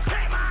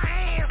 Take my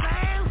hands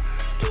down,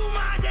 do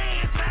my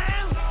dance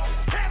now.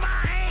 Take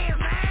my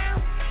hands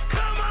down,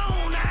 come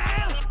on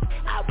now.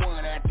 I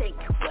wanna thank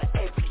you for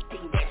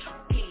everything that you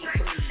did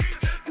for me.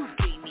 You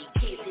gave me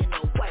kids and a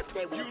wife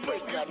that will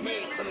break a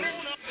neck for me.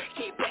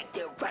 Get back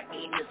there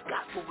writing this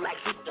gospel like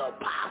it's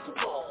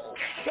impossible.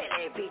 Tell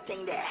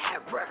everything that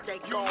have breath, they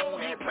go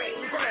on and praise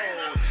the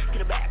Lord.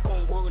 Get back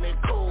on one and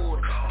cold.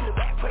 Get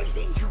back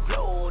praising you,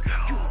 Lord.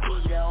 You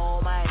be the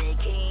almighty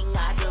King.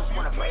 I just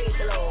wanna praise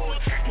the Lord.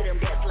 Get them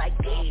that's like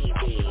David.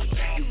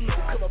 You know,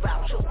 come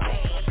about your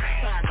pain.